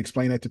hard for me to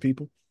explain that to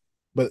people,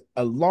 but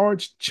a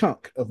large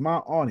chunk of my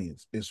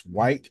audience is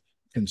white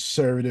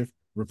conservative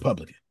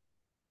Republican.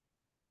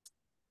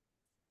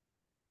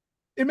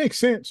 It makes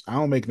sense. I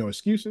don't make no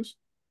excuses.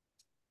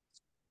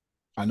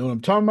 I know what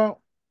I'm talking about,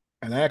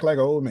 and I act like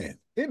an old man.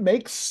 It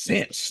makes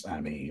sense. I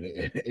mean,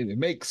 it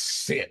makes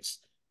sense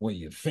when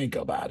you think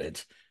about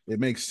it. It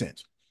makes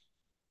sense.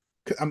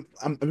 The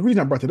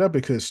reason I brought it up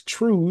because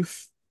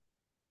truth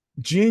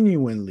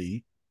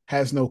genuinely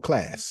has no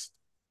class.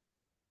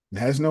 It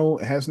has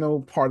no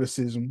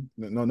partisanship,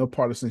 no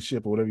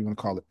partisanship, or whatever you want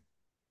to call it.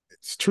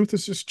 Truth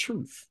is just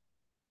truth.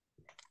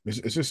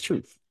 It's just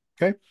truth.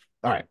 Okay.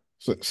 All right.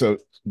 So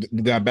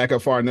did I back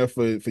up far enough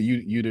for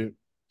you to?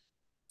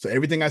 So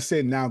everything I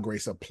said now,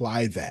 Grace,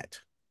 apply that.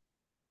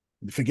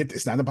 Forget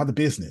it's not about the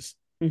business.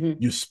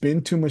 Mm-hmm. You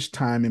spend too much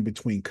time in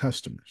between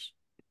customers.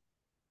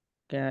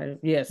 Got it.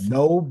 Yes.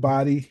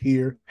 Nobody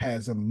here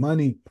has a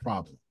money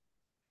problem.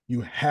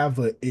 You have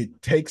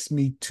it takes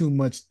me too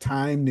much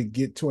time to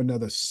get to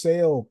another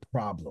sale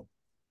problem.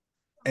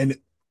 And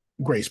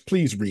Grace,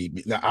 please read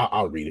me. Now,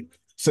 I'll read it.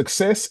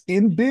 Success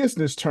in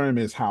business term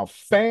is how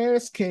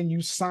fast can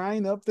you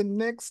sign up the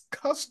next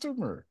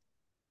customer?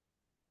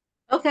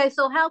 Okay,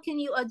 so how can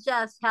you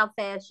adjust how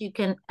fast you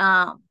can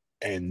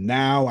And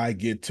now I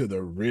get to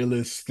the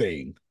realest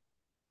thing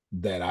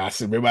that I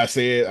said. Remember I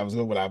said I was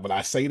going when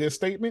I say this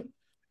statement,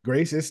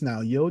 Grace, it's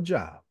now your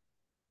job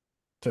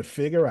to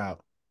figure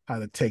out how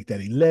to take that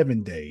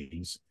 11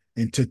 days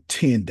into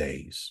 10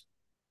 days.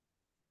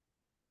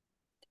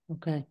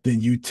 Okay.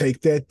 Then you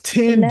take that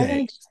 10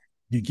 days.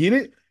 You get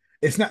it?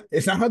 It's not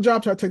her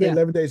job to take the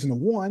 11 days into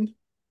one.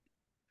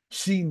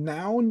 She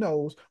now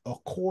knows,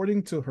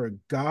 according to her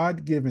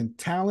God-given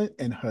talent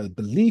and her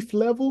belief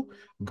level,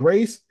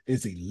 Grace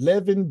is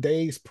 11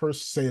 days per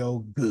sale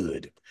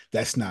good.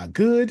 That's not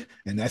good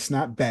and that's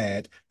not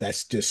bad.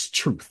 That's just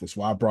truth. That's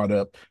why I brought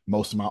up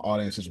most of my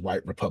audience is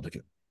white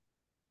Republican.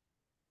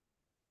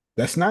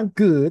 That's not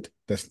good.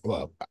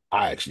 I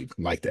actually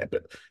like that,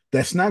 but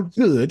that's not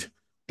good.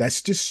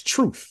 That's just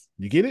truth.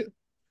 You get it?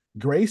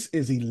 Grace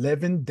is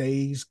 11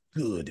 days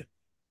good.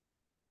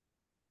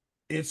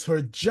 It's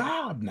her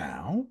job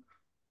now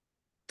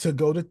to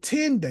go to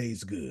 10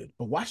 days good.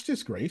 But watch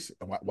this, Grace.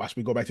 Watch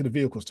me go back to the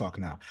vehicles talk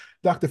now.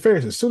 Dr.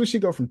 Ferris, as soon as she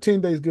go from 10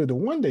 days good to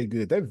 1 day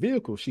good, that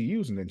vehicle she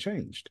using then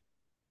changed.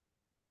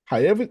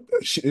 However,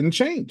 she didn't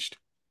changed.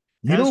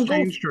 Has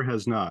changed or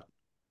has not?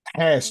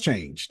 has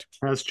changed.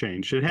 Has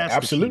changed. It has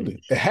Absolutely. to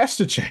change. It has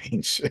to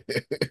change.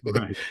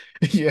 Right.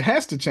 It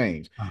has to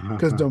change.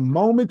 Because the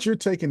moment you're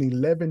taking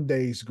 11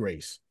 days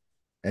grace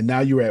and now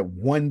you're at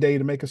 1 day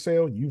to make a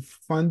sale, you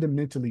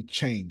fundamentally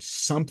change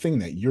something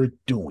that you're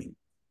doing.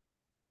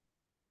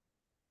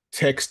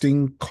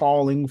 Texting,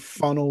 calling,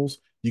 funnels,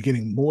 you're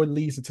getting more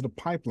leads into the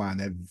pipeline.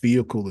 That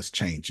vehicle is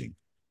changing.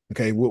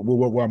 Okay,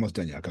 we're almost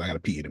done, y'all, because I got to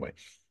pee anyway.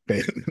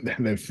 Okay,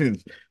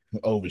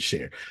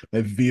 overshare.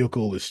 That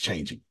vehicle is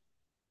changing.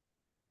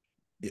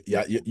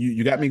 Yeah,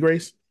 you got me,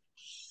 Grace?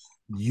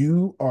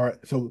 You are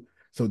so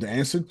to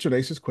answer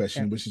Teresa's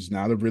question, which is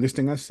now the realest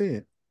thing I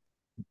said,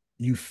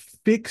 you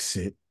fix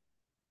it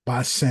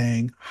by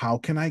saying, how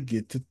can I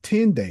get to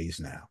 10 days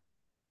now?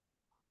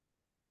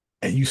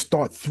 And you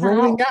start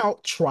throwing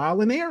out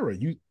trial and error.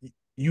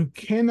 You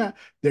cannot,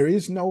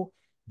 there's no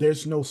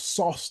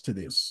sauce to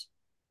this.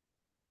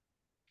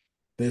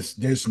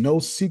 There's no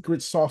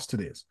secret sauce to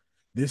this.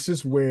 This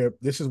is why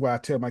I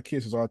tell my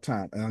kids this all the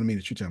time. And I don't mean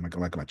to treat them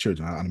like my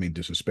children. I don't mean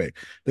disrespect.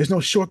 There's no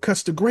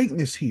shortcuts to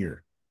greatness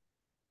here.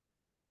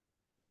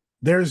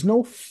 There's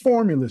no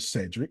formula,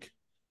 Cedric,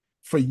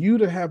 for you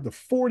to have the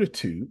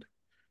fortitude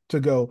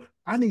to go,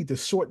 I need to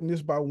shorten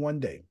this by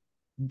 1 day.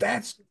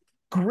 That's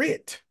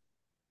grit.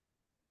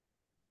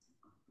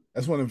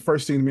 That's one of the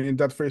first things me and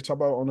Dr. Ferris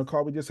talked about on the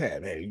call we just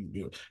had. Hey,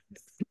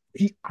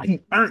 he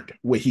earned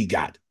what he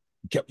got.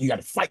 You got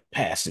to fight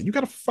past it. You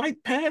got to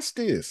fight past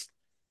this.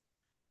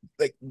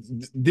 Like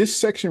this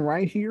section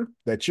right here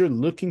that you're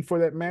looking for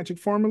that magic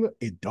formula,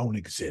 it don't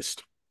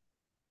exist.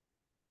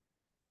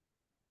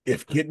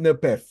 If getting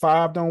up at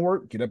 5 don't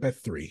work, get up at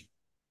 3.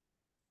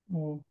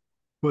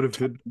 What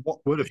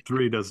if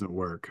 3 doesn't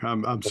work?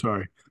 I'm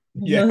sorry.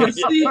 Yeah. No,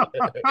 see, You know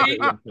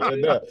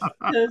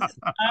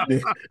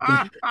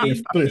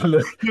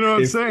what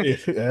I'm saying?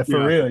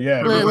 For real,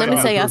 yeah. Look, let me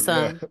tell y'all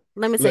something.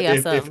 Let me tell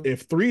y'all something.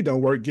 If 3 don't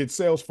work, get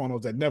sales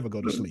funnels that never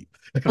go to sleep.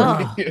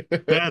 Oh.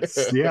 Yes.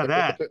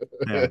 That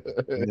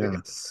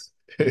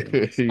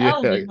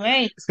would be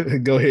great.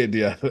 Go ahead,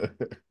 yeah.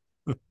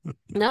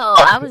 No,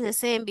 I was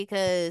just saying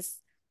because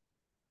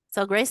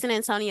so Grace and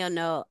Antonio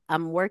know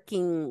I'm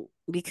working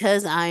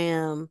because I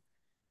am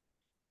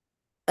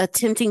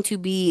attempting to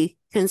be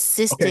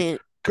consistent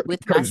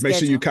with my Curtis, make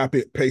sure you schedule. copy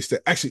it, paste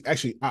it.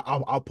 Actually,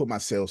 I'll put my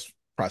sales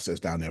process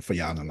down there for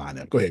y'all in the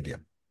lineup. Go ahead,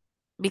 Jim.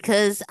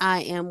 Because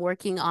I am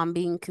working on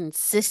being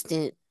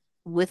consistent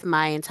with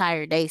my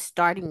entire day,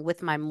 starting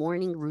with my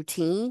morning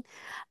routine.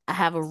 I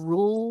have a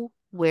rule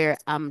where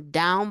I'm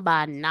down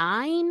by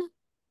 9,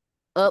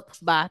 up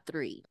by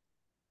 3.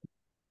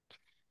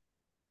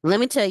 Let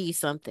me tell you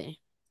something.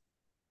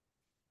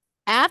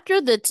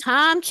 After the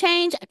time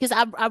change, because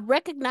I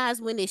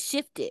recognize when it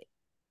shifted.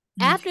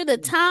 After the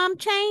time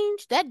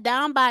change, that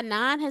down by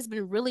 9 has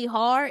been really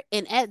hard,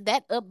 and at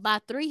that up by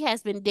 3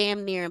 has been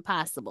damn near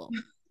impossible.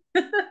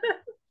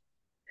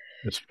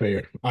 That's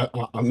fair. Let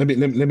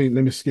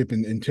me skip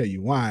and tell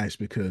you why. It's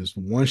because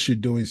once you're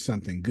doing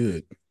something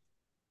good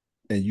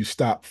and you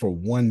stop for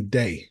 1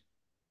 day,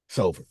 it's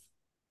over.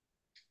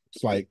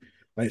 It's like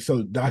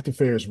so. Dr.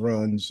 Ferris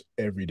runs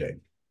every day.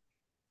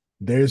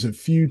 There's a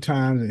few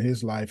times in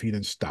his life he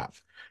didn't stop.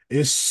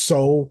 It's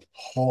so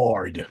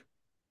hard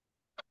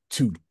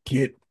to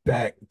get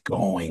back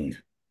going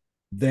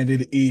than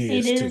it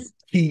is to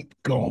keep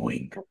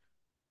going.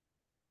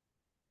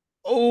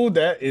 Oh,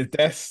 that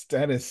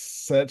is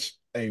such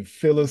a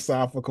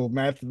philosophical,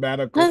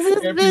 mathematical,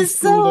 every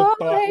school of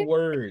thought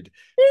word.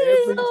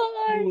 Every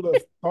school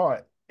of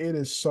thought. It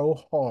is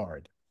so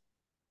hard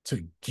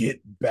to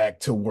get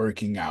back to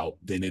working out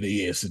than it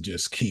is to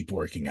just keep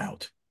working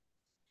out.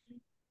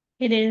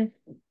 It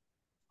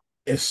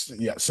is.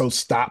 So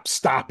stop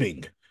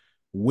stopping.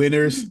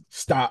 Winners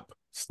stop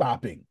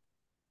stopping.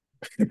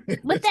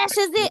 But that's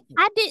just it.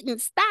 I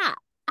didn't stop.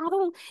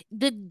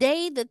 The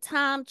day the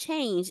time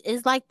changed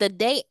is like the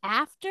day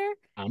after.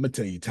 I'm gonna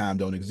tell you, time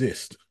don't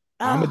exist.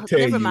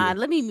 Never mind.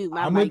 Let me mute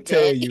my mic. I'm gonna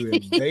tell you,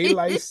 if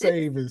daylight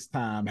savings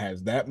time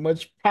has that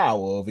much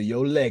power over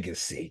your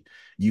legacy,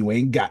 you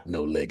ain't got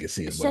no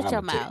legacy. Shut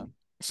your mouth.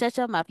 Shut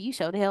your mouth. You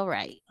sure the hell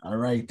right. All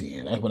right,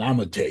 then. That's what I'm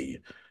gonna tell you.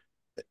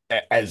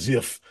 As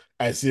if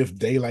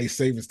daylight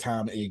savings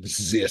time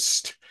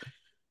exists.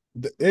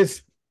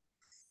 It's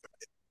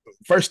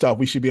first off,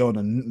 we should be on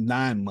a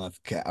 9-month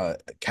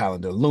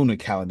calendar, lunar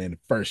calendar in the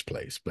first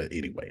place. But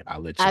anyway,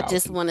 I'll let you. I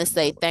just want to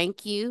say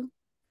thank you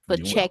for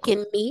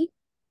checking me.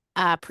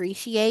 I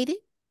appreciate it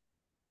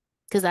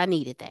because I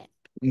needed that.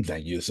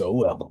 Thank you. So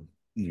welcome.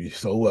 You're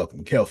so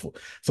welcome. Careful.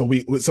 So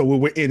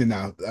we're in and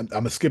out. I'm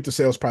gonna skip the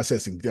sales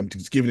processing. I'm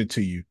just giving it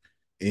to you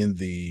in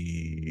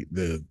the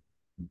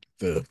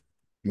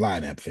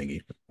lineup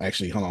thingy.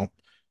 Actually, hold on.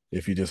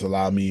 If you just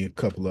allow me a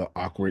couple of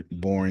awkward,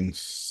 boring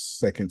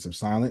seconds of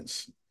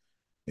silence,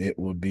 it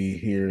will be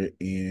here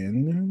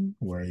in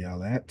where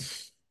y'all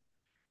at?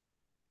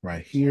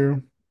 Right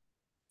here.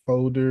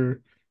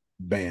 Folder.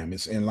 Bam.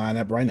 It's in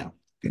lineup right now.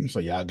 So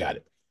y'all got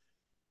it.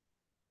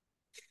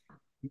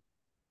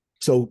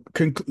 So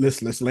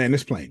let's land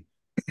this plane.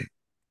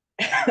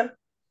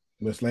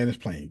 Let's land this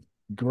plane.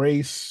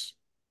 Grace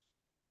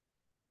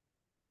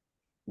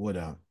what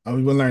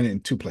we're learning in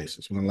two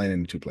places. We're gonna learn it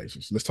in two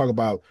places. Let's talk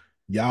about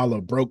y'all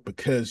are broke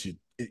because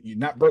you're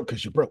not broke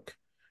because you're broke.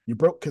 You're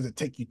broke because it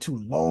take you too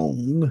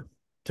long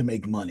to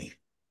make money.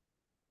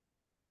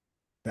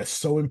 That's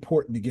so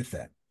important to get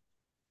that.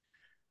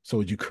 So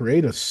would you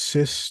create a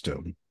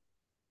system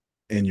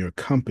in your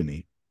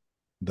company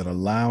that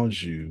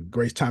allows you,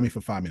 Grace, time me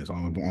for 5 minutes. I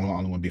only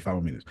want to be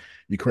 5 minutes.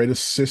 You create a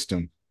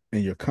system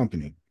in your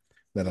company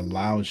that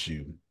allows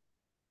you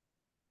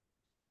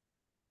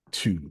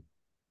to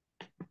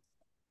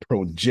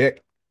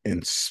project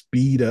and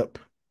speed up,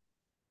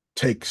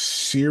 take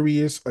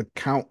serious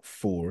account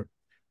for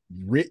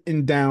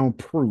written down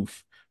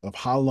proof of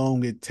how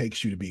long it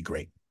takes you to be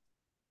great.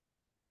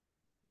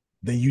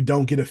 Then you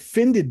don't get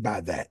offended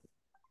by that.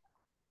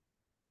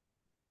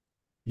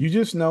 You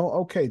just know,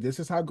 okay, this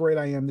is how great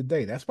I am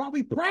today. That's why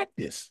we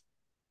practice.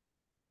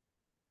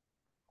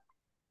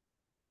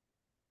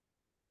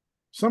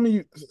 Some of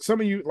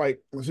you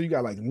like, so you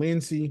got like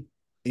Lindsay,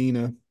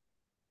 Ina,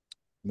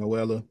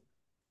 Noella.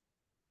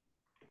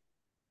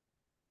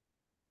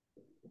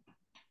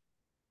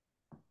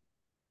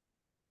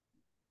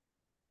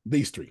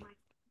 These three.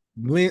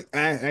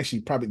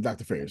 Actually, probably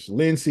Dr. Ferris.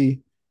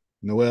 Lindsay,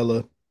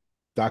 Noella,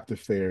 Dr.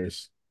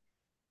 Ferris,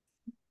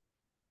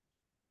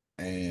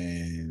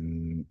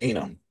 and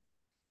Ina.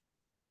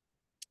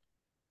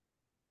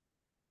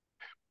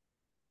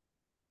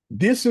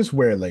 This is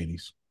where,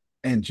 ladies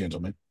and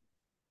gentlemen,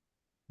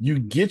 you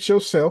get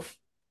yourself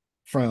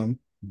from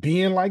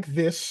being like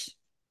this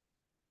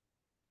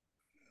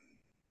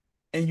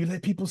and you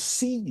let people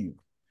see you.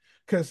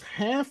 Because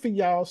half of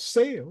y'all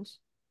sales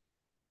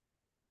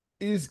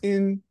is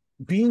in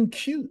being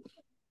cute.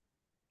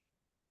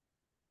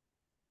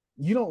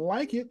 You don't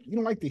like it. You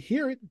don't like to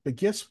hear it. But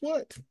guess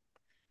what?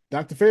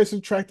 Dr. Ferris is an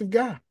attractive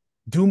guy.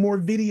 Do more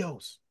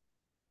videos.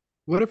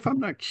 What if I'm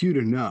not cute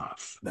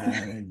enough? That's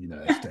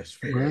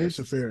fair. Right?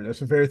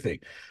 That's a fair thing.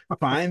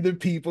 Find the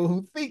people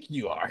who think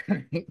you are.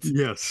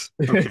 Yes.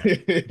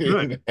 Okay.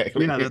 Good.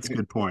 Yeah, that's a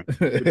good point.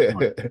 Good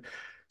point.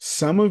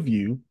 Some of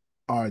you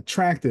are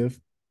attractive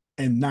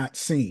and not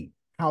seen.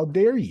 How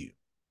dare you?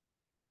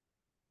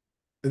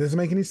 It doesn't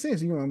make any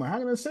sense. You're like, how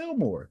can I sell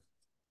more?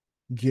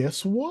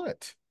 Guess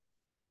what?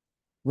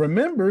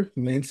 Remember,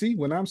 Lindsay,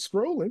 when I'm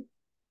scrolling,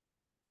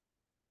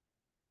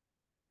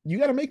 you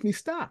got to make me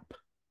stop.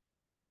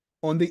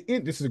 On the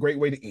end, this is a great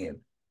way to end.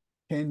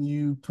 Can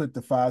you put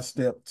the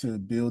 5-step to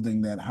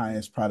building that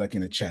highest product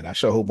in the chat? I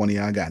sure hope one of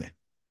y'all got it.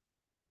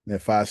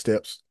 That 5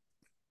 steps.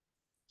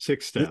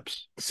 6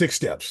 steps. 6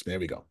 steps. There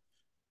we go.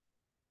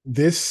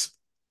 This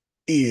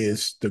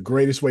is the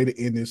greatest way to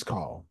end this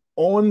call.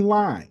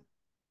 Online,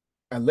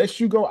 unless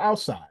you go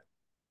outside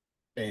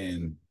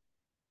and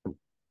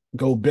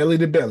go belly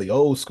to belly,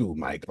 old school,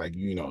 Mike, like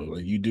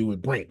you do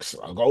with Brinks,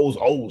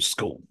 old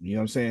school. You know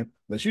what I'm saying?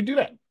 Unless you do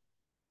that,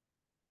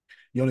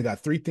 you only got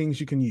 3 things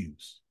you can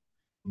use: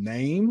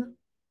 name,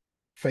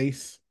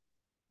 face,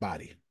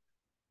 body.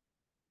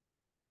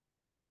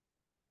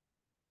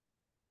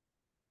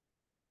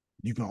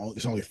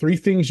 It's only 3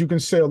 things you can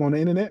sell on the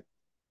internet.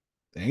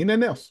 There ain't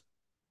nothing else.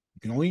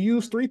 You can only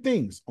use 3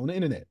 things on the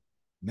internet: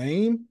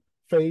 name,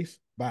 face,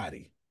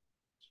 body.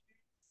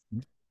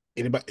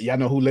 Anybody, y'all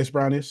know who Les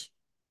Brown is?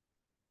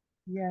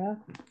 Yeah.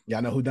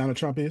 Y'all know who Donald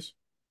Trump is?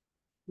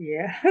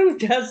 Yeah. Who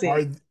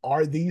doesn't?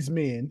 Are these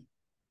men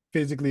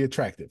physically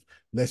attractive?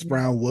 Les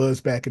Brown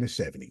was back in the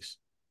 70s.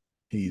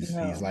 He's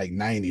like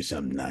 90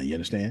 something now. You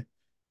understand?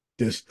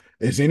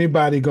 Is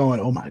anybody going,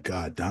 oh my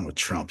God, Donald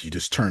Trump, you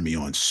just turned me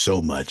on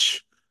so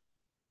much?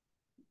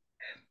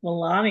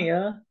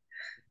 Melania.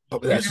 Oh,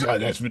 that's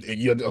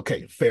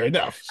okay. Fair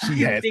enough.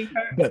 She has,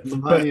 but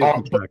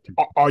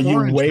are you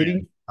Orange waiting?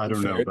 Man. I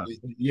don't know about.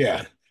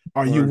 Yeah.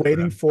 Are you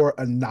waiting for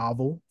a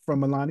novel from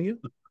Melania?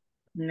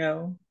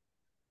 No.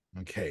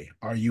 Okay.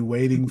 Are you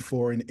waiting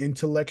for an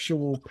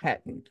intellectual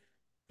patent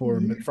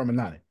from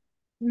Melania?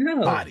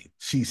 No. Body.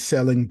 She's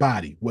selling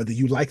body, whether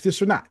you like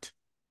this or not.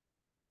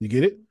 You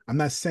get it? I'm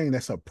not saying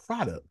that's a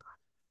product.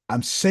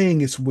 I'm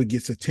saying it's what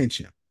gets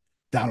attention.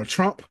 Donald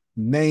Trump,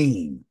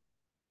 name.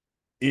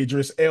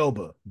 Idris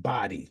Elba,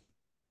 body.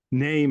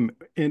 Name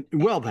and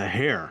the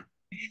hair.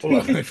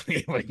 Well,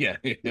 yeah,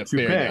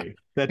 Toupee.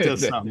 That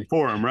does something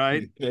for him,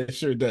 right? It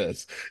sure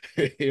does.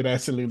 It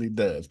absolutely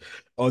does.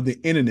 On the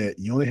internet,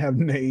 you only have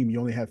name, you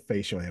only have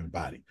face, you only have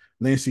body.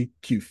 Lindsay,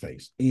 cute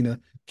face. Ina,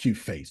 cute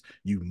face.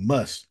 You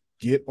must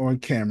get on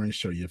camera and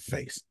show your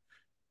face.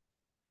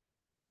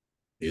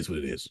 It is what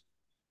it is.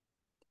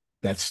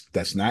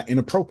 That's not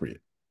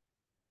inappropriate.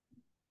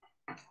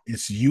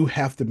 It's you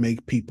have to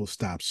make people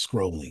stop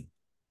scrolling.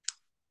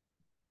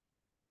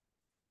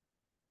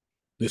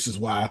 This is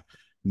why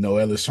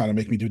Noelle is trying to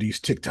make me do these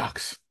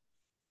TikToks.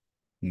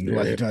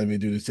 Why you trying to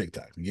do this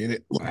TikTok? Get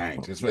it?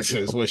 Right. That's what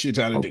she's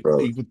trying to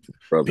do.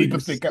 People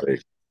think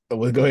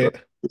well, go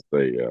ahead.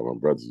 My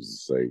brother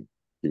used to say,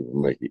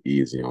 people make it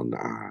easy on the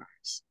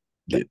eyes.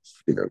 Get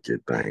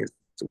things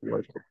to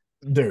work.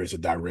 There is a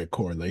direct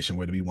correlation,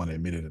 whether we want to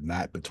admit it or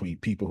not, between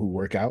people who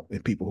work out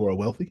and people who are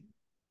wealthy.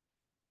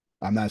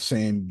 I'm not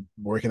saying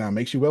working out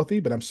makes you wealthy,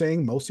 but I'm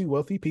saying mostly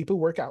wealthy people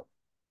work out.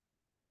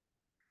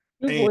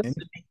 And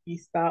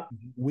stop.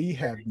 We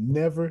have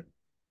never,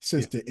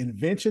 since the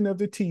invention of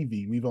the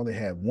TV, we've only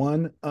had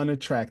one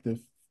unattractive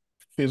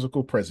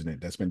physical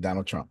president. That's been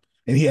Donald Trump.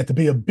 And he had to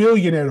be a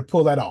billionaire to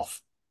pull that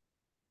off.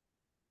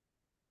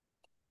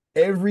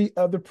 Every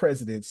other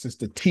president since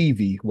the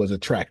TV was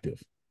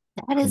attractive.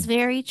 That is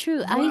very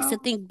true. I used to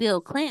think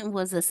Bill Clinton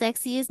was the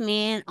sexiest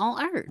man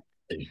on earth.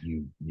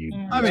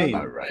 I mean,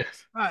 right.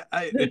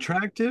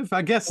 Attractive,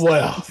 I guess.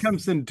 Well, it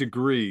comes in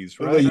degrees,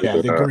 right? Well,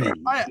 yeah, degrees.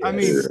 I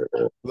mean,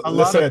 a Let's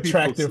lot say of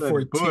people attractive said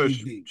for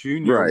Bush TV.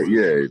 Jr. Right,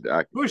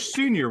 yeah. Bush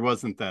Sr.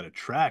 wasn't that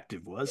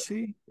attractive, was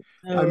he?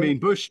 I No. mean,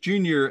 Bush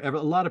Jr., a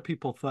lot of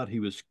people thought he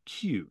was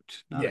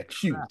cute. Not attractive.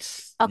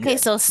 Cute. Okay,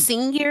 so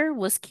Senior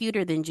was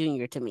cuter than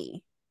Junior to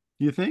me.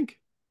 You think?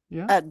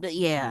 Yeah. But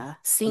yeah,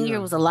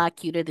 Senior was a lot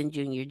cuter than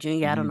Junior.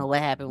 Junior, I don't know what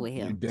happened with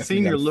him.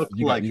 Senior looked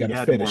like he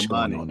had more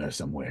money on there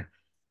somewhere.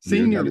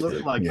 Senior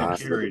looked like he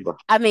carried.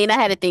 I mean, I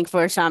had to think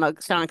for Sean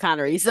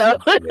Connery, so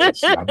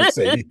Yes, I would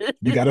say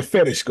you got a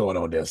fetish going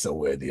on there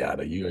somewhere,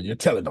 Deanna. You're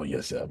telling on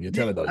yourself. You're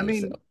telling on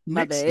yourself.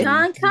 My bad.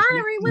 Sean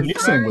Connery was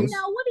Nixon fine. was-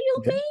 Now, what do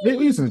you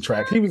mean? He was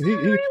attractive.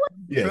 He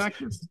yes.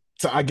 Attractive?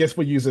 So I guess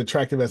we use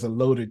attractive as a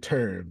loaded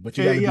term, but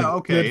you got to be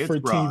okay, good for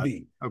it's broad.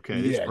 TV. Okay,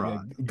 it's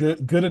broad.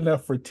 Good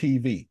enough for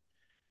TV.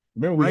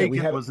 Remember,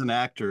 Reagan was an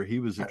actor. He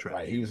was attractive.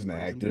 Right, he was an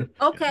actor.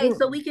 Okay,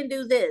 so we can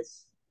do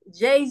this.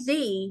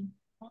 Jay-Z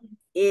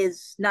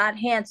is not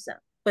handsome,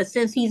 but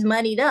since he's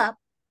moneyed up,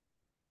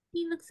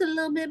 he looks a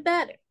little bit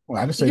better.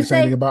 Well, I just say the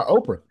same thing about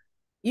Oprah.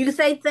 You can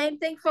say the same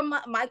thing from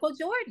Michael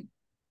Jordan.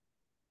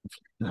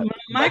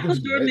 Michael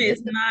Jordan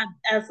is not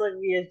as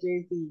ugly as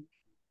Jay-Z.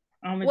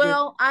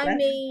 Well, I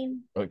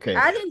mean, okay.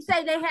 I didn't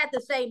say they had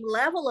the same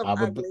level of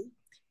ugly,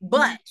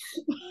 but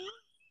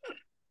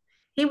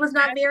he was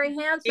not very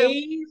handsome.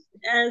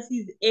 As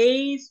he's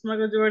aged,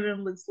 Michael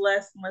Jordan looks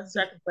less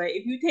attractive. But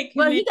if you take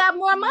him, he got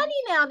more money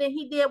now than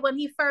he did when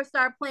he first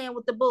started playing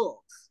with the Bulls.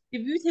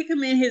 If you take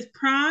him in his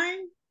prime,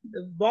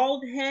 the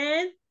bald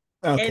head.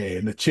 Okay,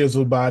 and the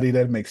chiseled body,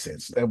 that makes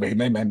sense. That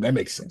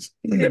makes sense.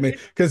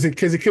 Because he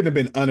couldn't have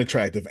been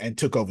unattractive and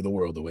took over the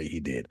world the way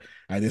he did.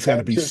 There's got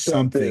to be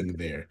something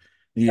there.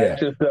 Yeah.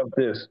 Ask yourself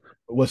this.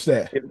 What's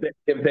that?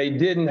 If they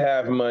didn't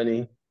have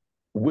money,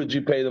 would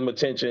you pay them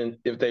attention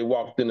if they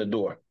walked in the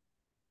door?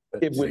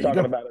 If we're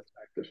talking about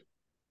attractive.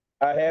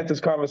 I had this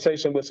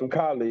conversation with some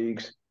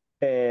colleagues,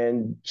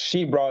 and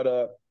she brought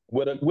up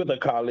with a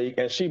colleague,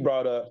 and she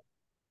brought up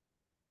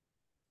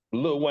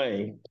Lil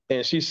Wayne,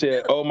 and she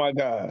said, "Oh my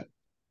God,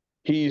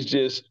 he's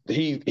just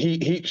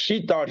he."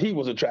 She thought he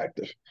was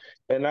attractive,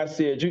 and I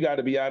said, "You got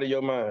to be out of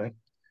your mind."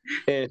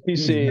 And she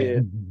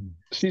said,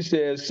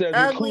 "Cedric,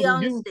 ugly who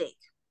on do a you?" stick.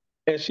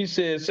 And she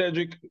said,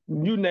 "Cedric,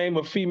 you name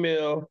a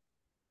female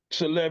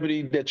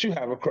celebrity that you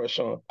have a crush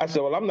on." I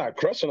said, "Well, I'm not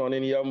crushing on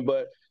any of them,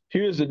 but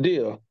here's the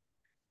deal.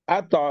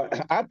 I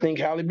think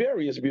Halle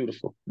Berry is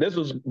beautiful." This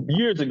was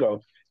years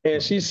ago.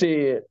 And she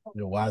said,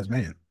 "You're a wise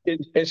man."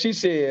 And she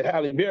said,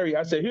 Halle Berry.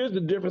 I said, "Here's the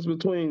difference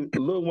between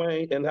Lil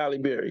Wayne and Halle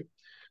Berry.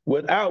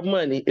 Without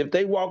money, if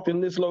they walked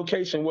in this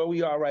location where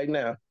we are right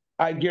now,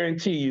 I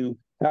guarantee you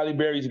Halle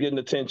Berry's getting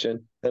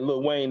attention, and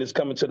Lil Wayne is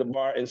coming to the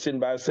bar and sitting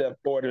by himself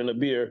ordering a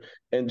beer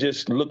and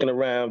just looking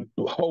around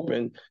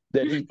hoping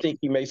that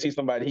he may see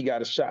somebody he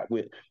got a shot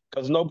with,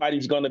 because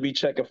nobody's going to be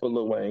checking for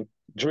Lil Wayne.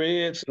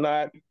 Dreads,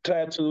 not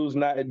tattoos,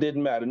 not, it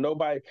didn't matter.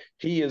 Nobody,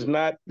 he is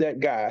not that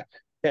guy."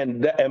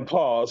 And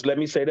pause, let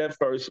me say that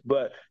first,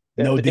 but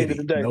no Diddy,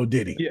 no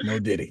Diddy. Yeah,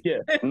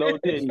 no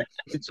Diddy.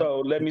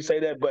 So let me say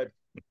that, but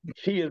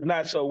he is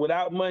not. So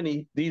without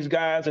money, these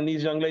guys and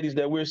these young ladies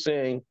that we're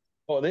saying,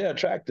 oh, they're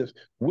attractive.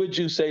 Would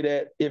you say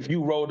that if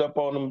you rolled up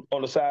on them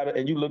on the side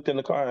and you looked in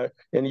the car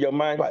and your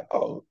mind like,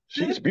 oh,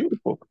 she's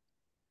beautiful?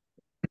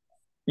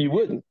 You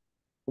wouldn't.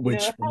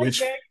 Which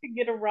to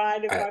get a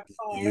ride in my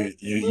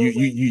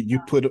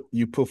car.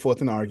 You put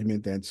forth an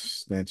argument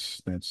that's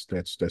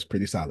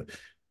pretty solid.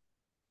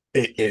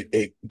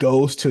 It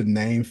goes to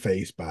name,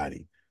 face,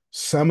 body.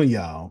 Some of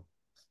y'all,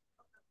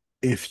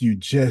 if you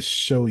just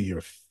show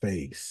your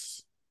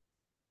face,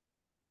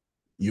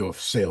 your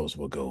sales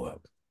will go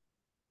up.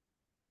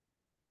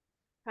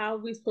 How are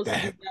we supposed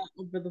to do that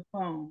over the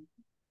phone?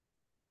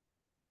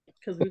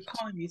 Because we're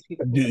calling these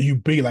people. You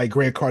be like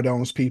Grant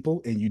Cardone's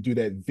people and you do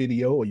that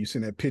video or you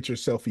send that picture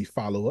selfie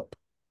follow up.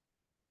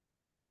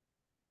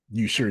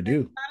 You sure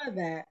do. None of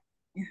that.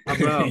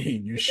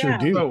 You sure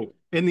do. So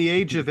in the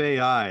age of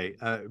AI,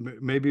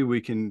 maybe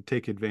we can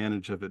take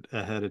advantage of it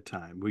ahead of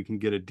time. We can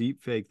get a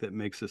deep fake that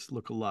makes us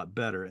look a lot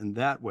better, and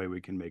that way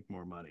we can make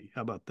more money.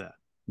 How about that?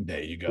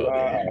 There you go.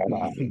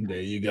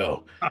 There you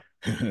go.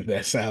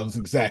 That sounds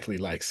exactly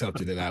like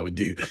something that I would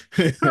do.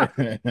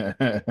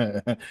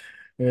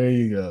 There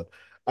you go.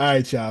 All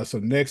right, y'all. So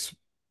next,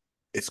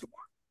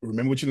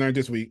 remember what you learned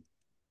this week.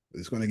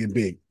 It's going to get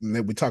big. And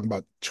then we're talking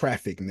about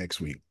traffic next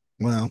week.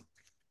 Well,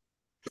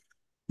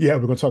 yeah,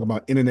 we're going to talk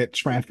about internet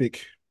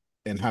traffic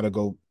and how to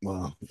go,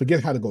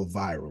 forget how to go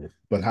viral,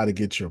 but how to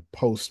get your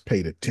post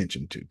paid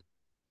attention to.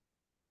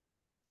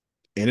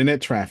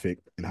 internet traffic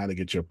and how to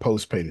get your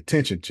posts paid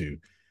attention to.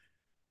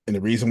 And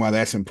the reason why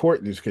that's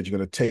important is because you're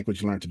going to take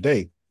what you learned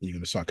today, you're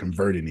going to start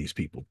converting these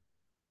people.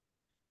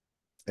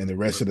 And the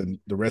rest of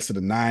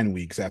the 9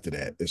 weeks after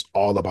that is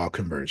all about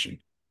conversion.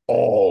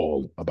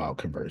 All about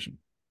conversion.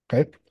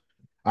 Okay.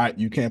 All right.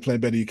 You can't play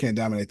better. You can't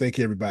dominate. Thank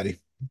you, everybody.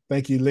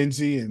 Thank you,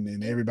 Lindsay,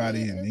 and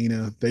everybody, and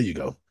Nina. There you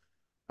go.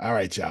 All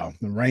right, y'all.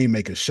 The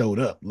Rainmakers showed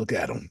up. Look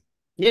at them.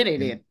 Yeah, they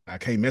did. I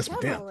can't mess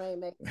with Come them. on,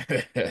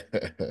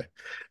 Rainmaker.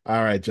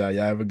 All right, y'all.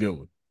 Y'all have a good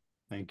one.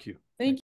 Thank you.